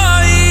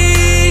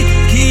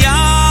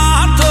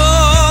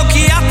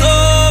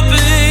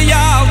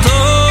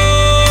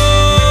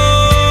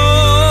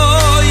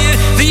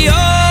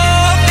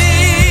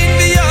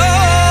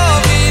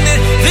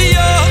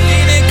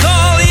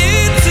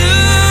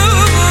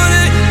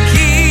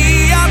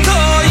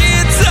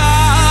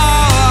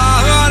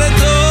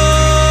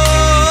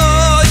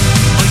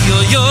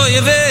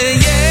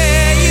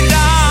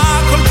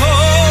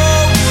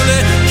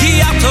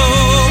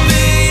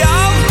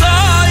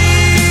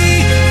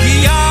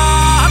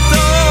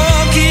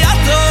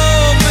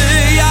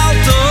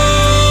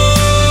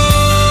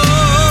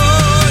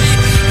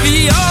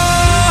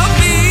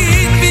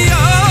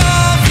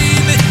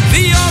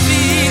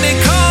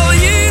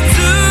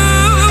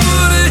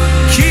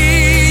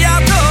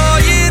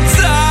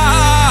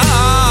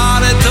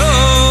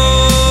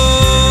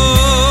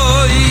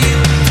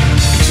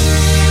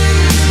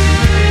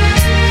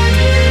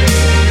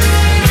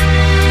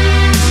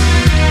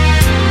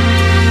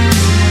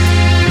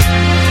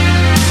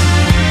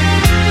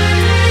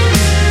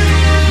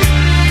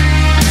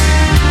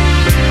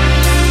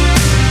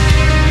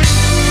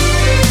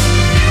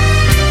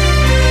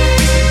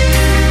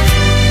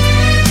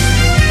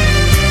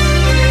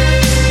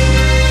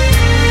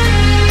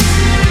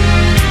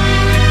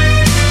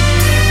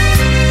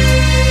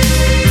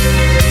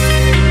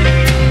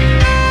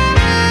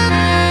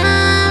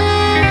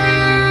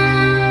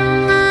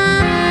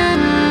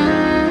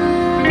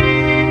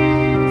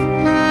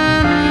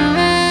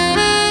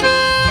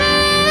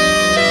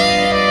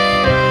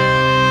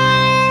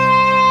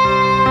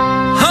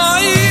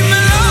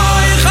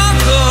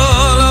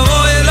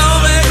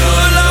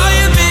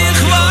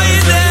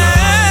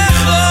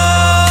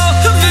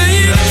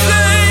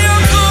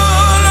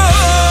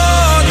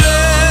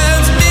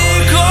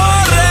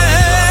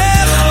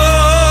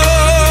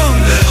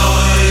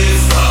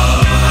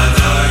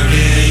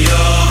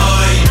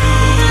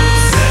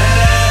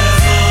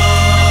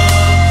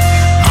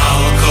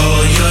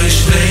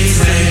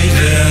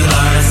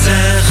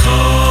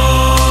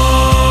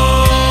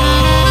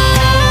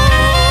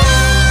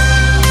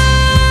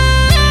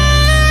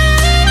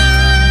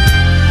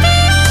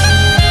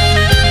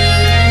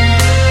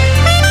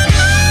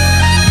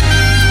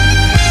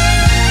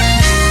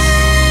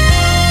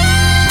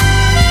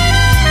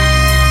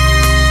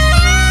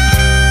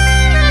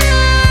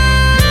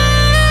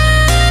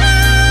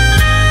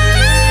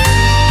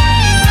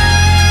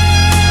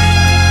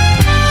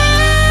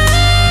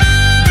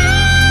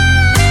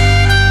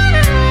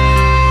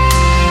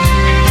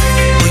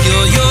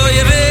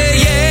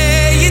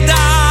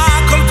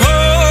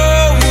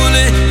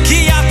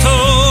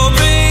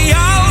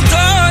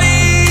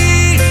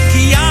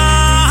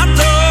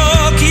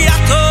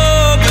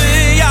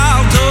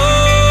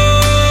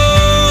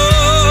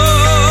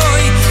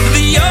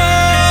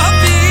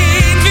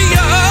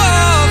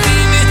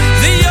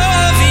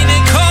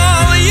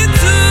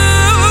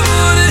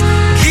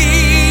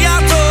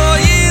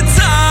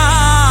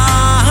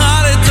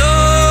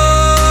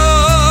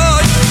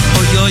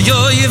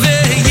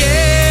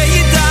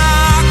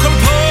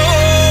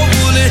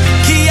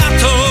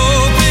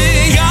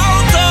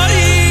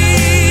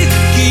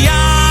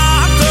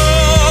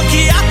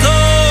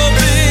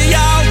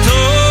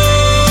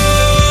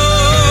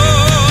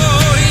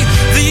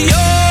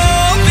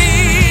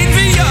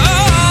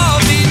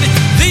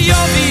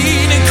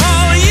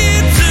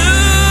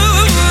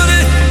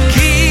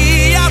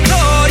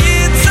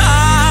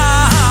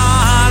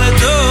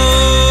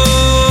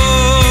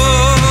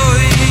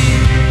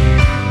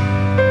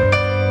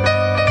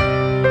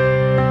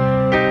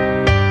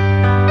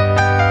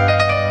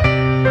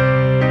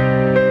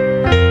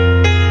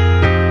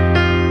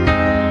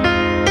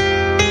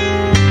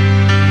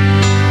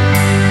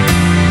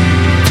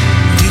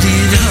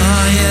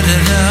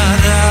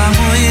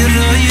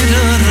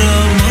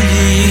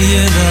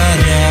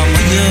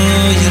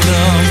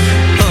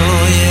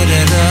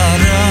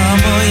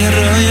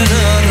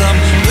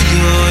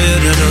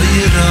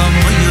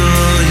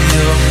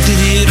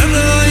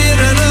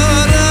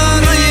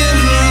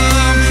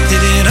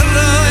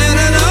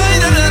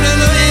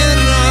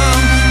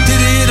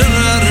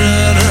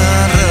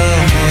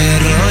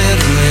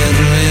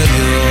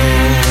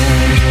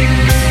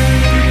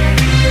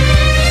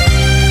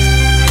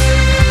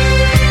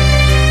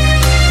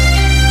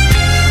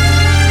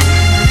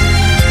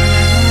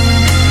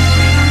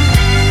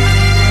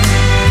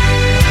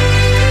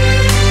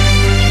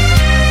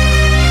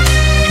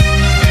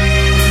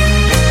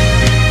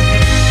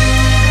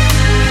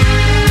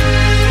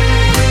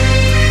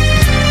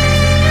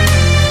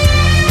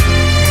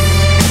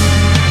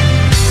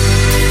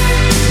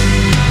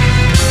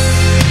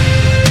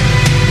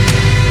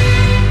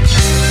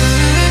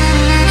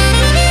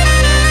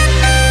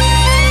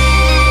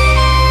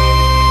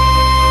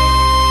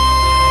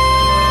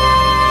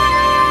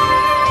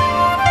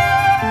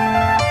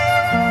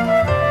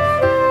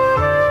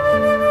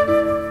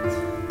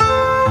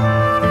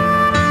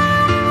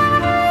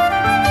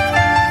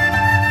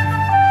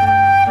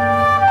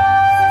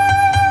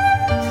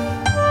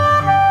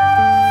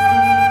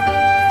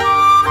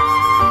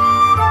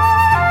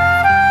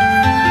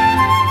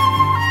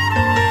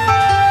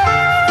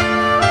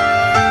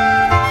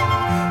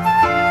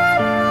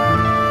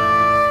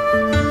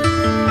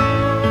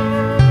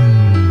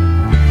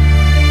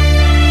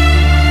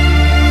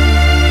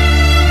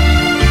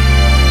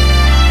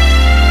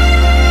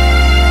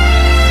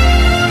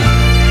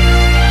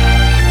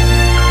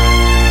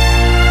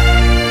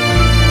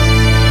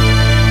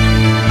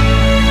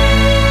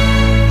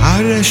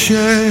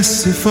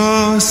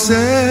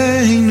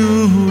sifoseinu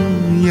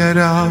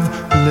yerav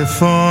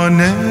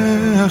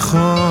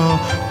lefonecha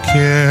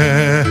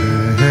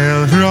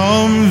ke'el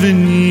rom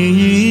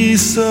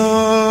v'niso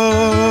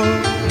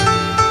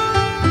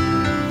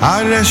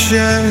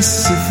Areshes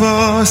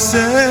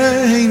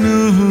sifoseinu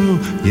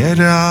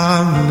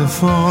yerav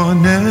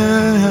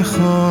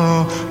lefonecha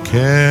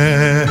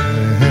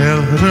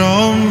ke'el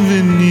rom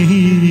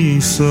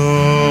v'niso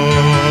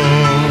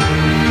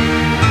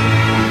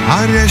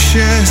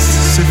Areshes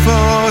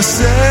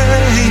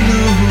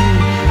sifoseinu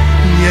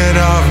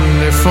yerav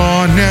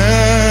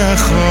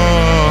lefonecha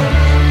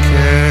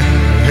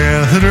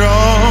ke'el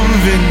rom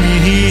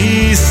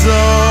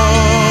v'niso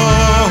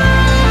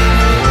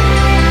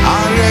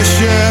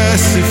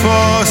Areshes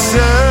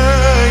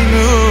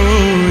sifoseinu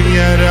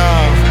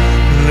yerav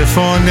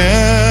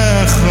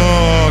lefonecha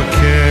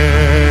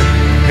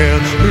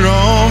ke'el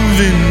rom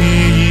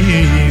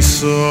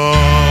v'niso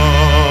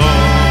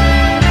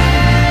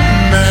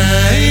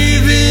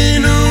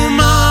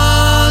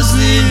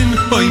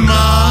Oy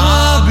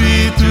ma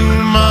bitu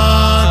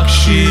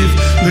makshiv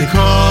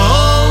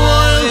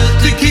lekol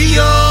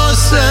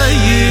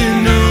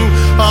tikiyosayinu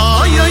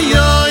ay ay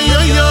ay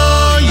ay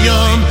ay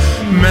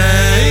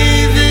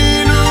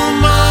meivinu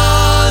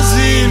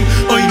mazin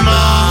oy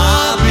ma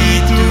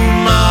bitu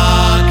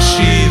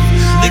makshiv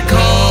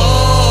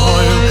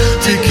lekol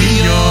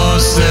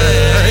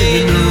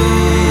tikiyosayinu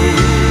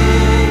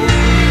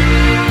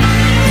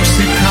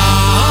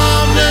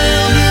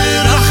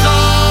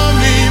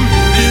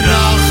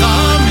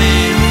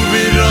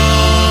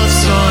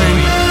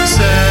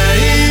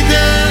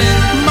Say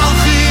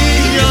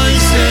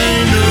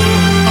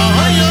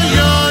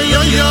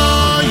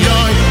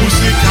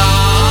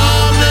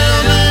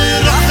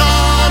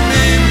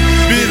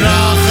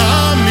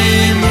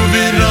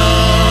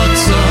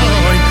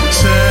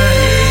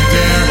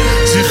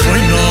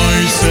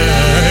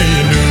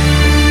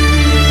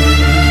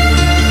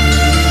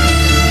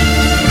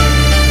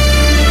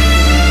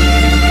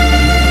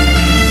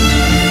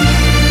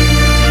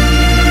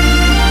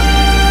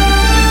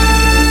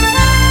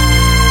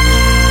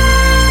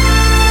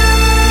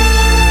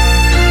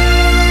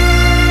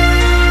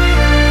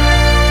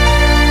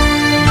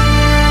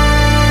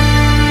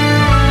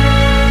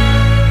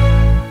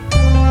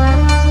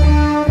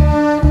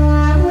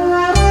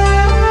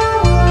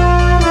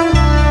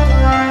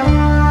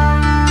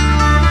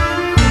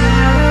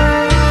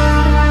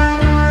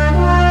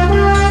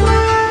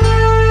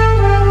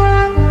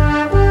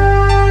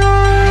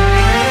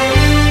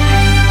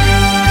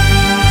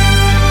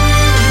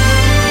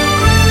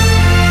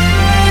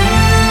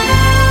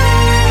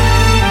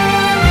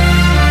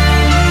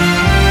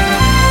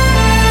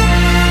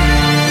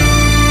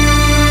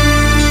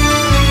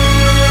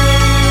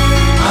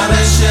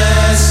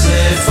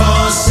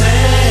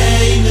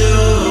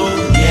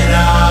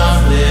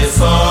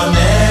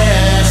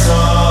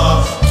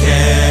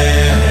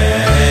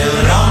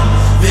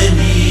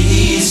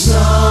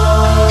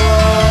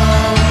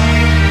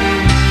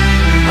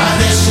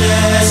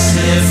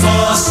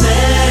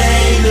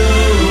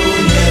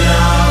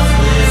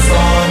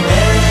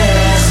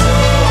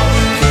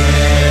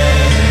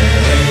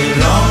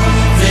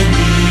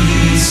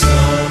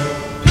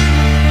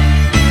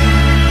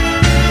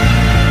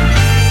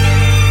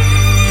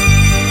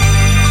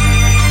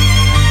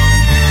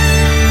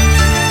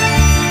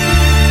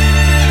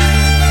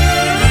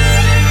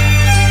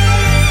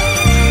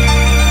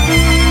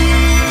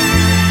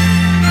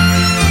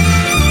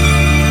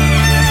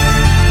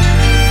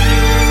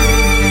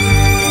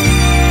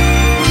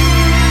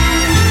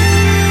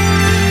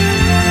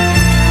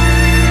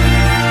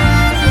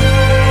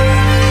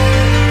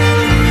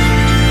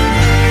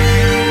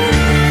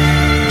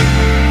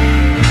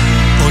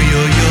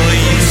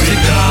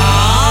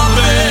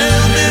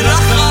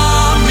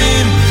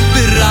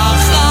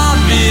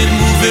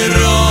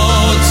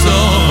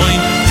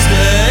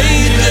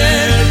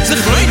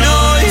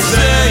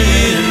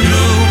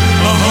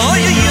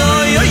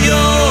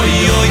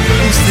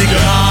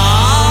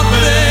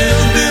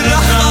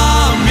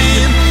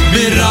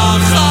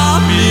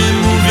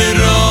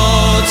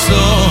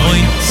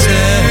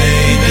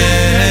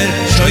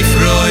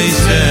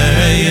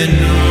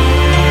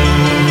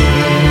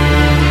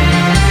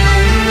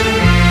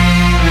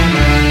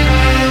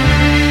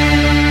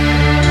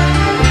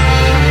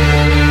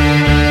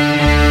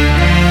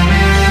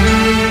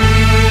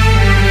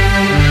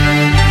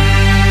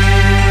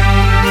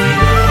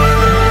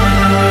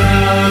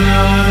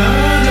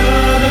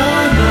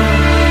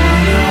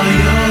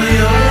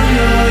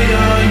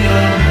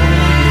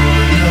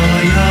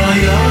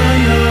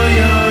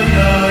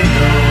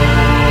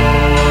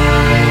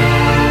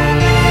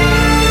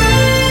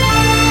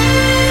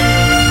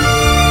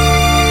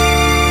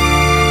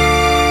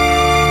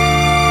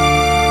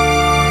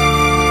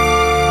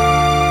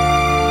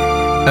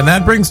And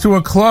that brings to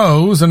a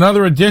close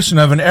another edition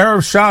of an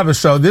Erev Shabbos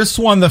show. This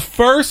one, the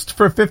first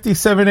for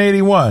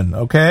 5781,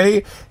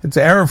 okay? It's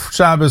Erev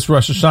Shabbos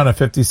Rosh Hashanah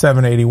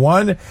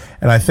 5781.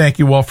 And I thank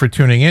you all for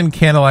tuning in.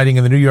 Candlelighting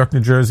in the New York,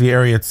 New Jersey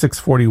area at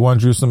 641,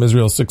 Jerusalem,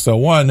 Israel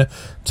 601.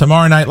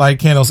 Tomorrow night, light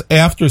candles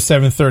after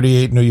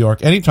 7:38 New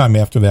York, anytime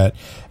after that,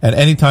 and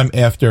anytime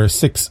after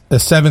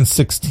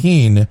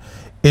 7:16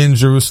 in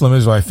Jerusalem,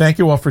 Israel. I thank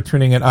you all for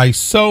tuning in. I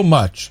so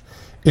much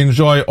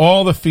enjoy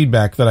all the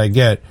feedback that I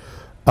get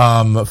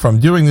from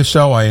doing the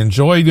show. I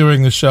enjoy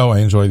doing the show. I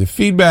enjoy the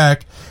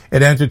feedback.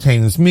 It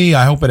entertains me.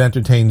 I hope it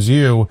entertains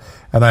you,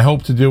 and I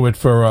hope to do it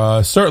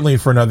for certainly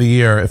for another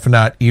year, if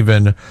not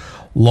even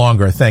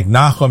longer. Thank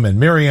Nachum and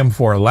Miriam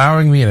for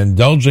allowing me and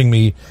indulging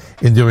me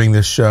in doing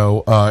this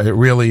show. It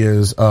really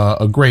is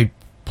a great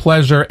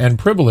pleasure and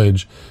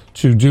privilege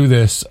to do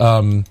this,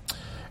 and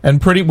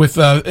pretty with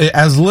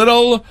as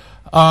little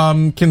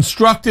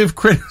constructive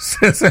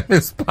criticism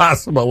as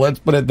possible. Let's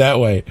put it that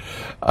way.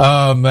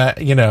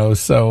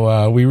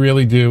 So we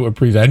really do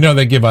appreciate. I know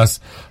they give us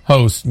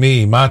hosts,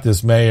 me,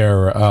 Matis,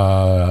 Mayor,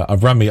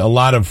 Avrami, a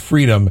lot of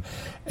freedom,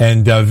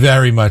 and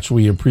very much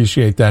we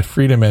appreciate that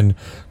freedom and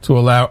to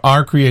allow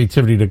our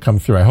creativity to come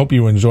through. I hope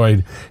you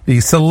enjoyed the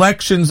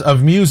selections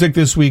of music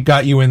this week,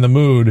 got you in the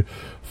mood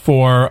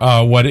for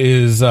what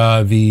is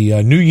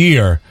the new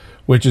year,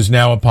 which is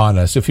now upon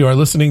us. If you are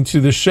listening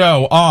to the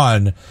show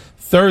on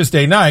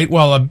Thursday night,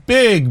 well, a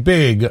big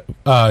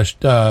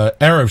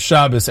Erev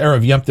Shabbos,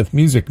 Erev Yom Tov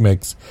music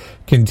mix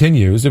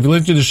continues. If you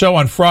listen to the show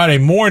on Friday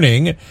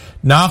morning,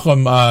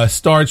 Nachum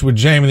starts with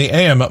JM in the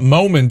AM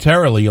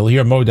momentarily. You'll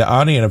hear Mo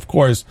Da'ani, and of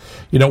course,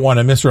 you don't want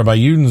to miss Rabbi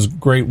Yuden's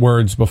great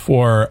words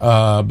before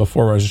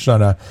Rosh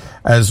Hashanah,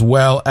 as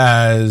well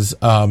as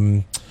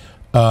Malcolm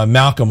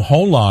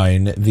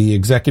Holine, the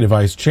executive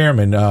vice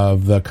chairman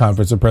of the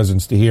Conference of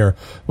Presidents, to hear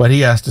what he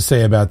has to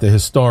say about the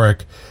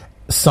historic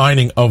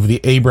signing of the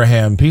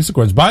Abraham Peace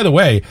Accords. By the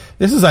way,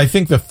 this is, I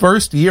think, the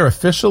first year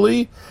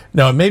officially,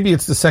 no, maybe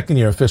it's the second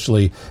year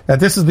officially, that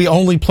this is the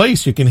only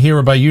place you can hear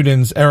Rabbi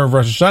Yuden's Erev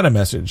Rosh Hashanah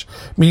message,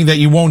 meaning that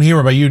you won't hear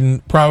Rabbi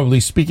Yuden probably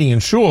speaking in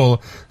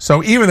shul,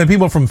 so even the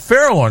people from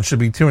Fair Lawn should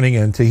be tuning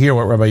in to hear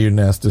what Rabbi Yuden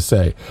has to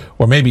say,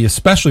 or maybe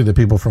especially the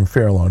people from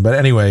Fair Lawn. But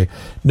anyway,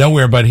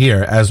 nowhere but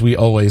here, as we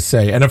always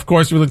say. And of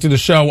course, we look to the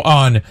show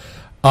on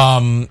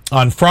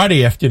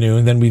Friday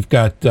afternoon, then we've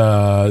got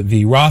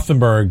the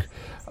Rothenberg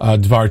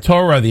Dvar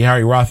Torah, the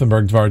Harry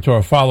Rothenberg Dvar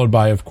Torah, followed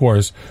by, of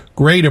course,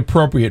 great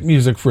appropriate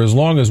music for as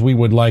long as you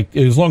would like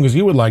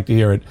to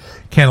hear it.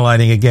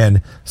 Candlelighting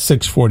again,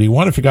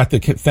 641. I forgot to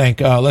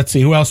thank, let's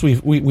see, who else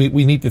we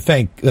need to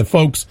thank. The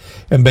folks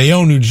in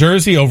Bayonne, New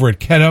Jersey, over at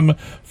Kedem,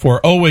 for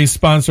always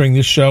sponsoring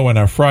this show and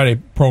our Friday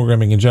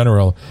programming in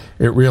general.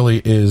 It really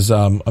is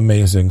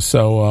amazing.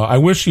 So I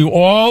wish you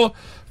all,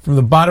 from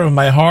the bottom of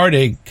my heart,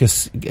 a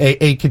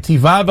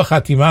ketiva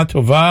v'chatima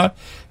tova,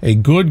 a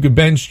good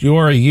gebench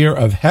your a year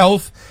of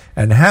health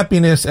and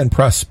happiness and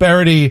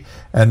prosperity,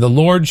 and the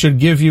Lord should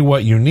give you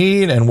what you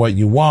need and what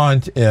you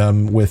want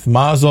with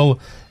mazel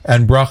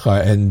and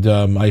bracha. And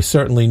I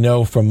certainly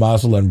know from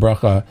mazel and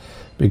bracha,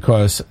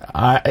 because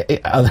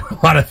a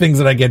lot of things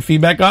that I get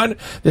feedback on,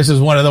 this is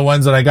one of the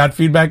ones that I got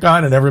feedback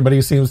on, and everybody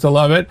seems to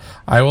love it.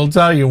 I will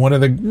tell you, one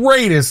of the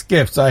greatest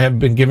gifts I have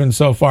been given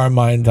so far in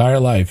my entire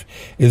life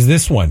is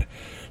this one.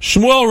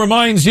 Shmuel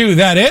reminds you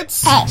that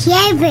it's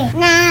Shabbos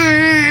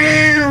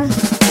now.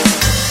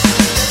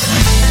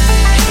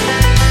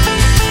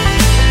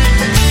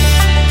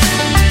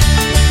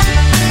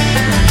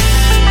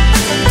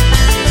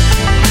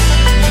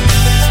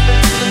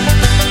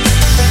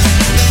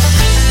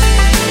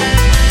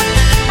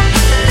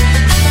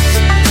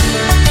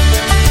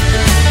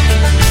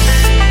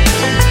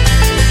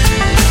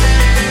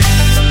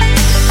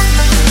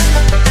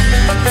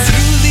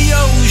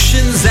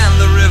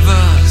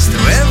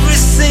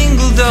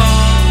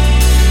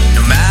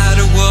 No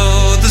matter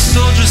what the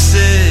soldiers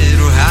said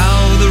or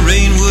how the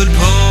rain would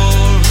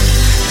pour,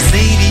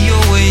 Sadie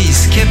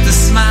always kept a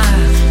smile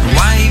and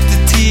wiped the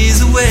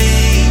tears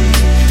away.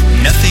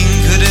 Nothing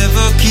could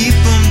ever keep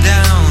him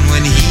down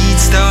when he'd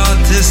start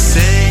to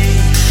say,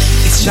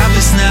 it's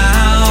Shabbos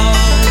now,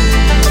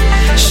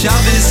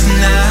 Shabbos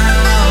now.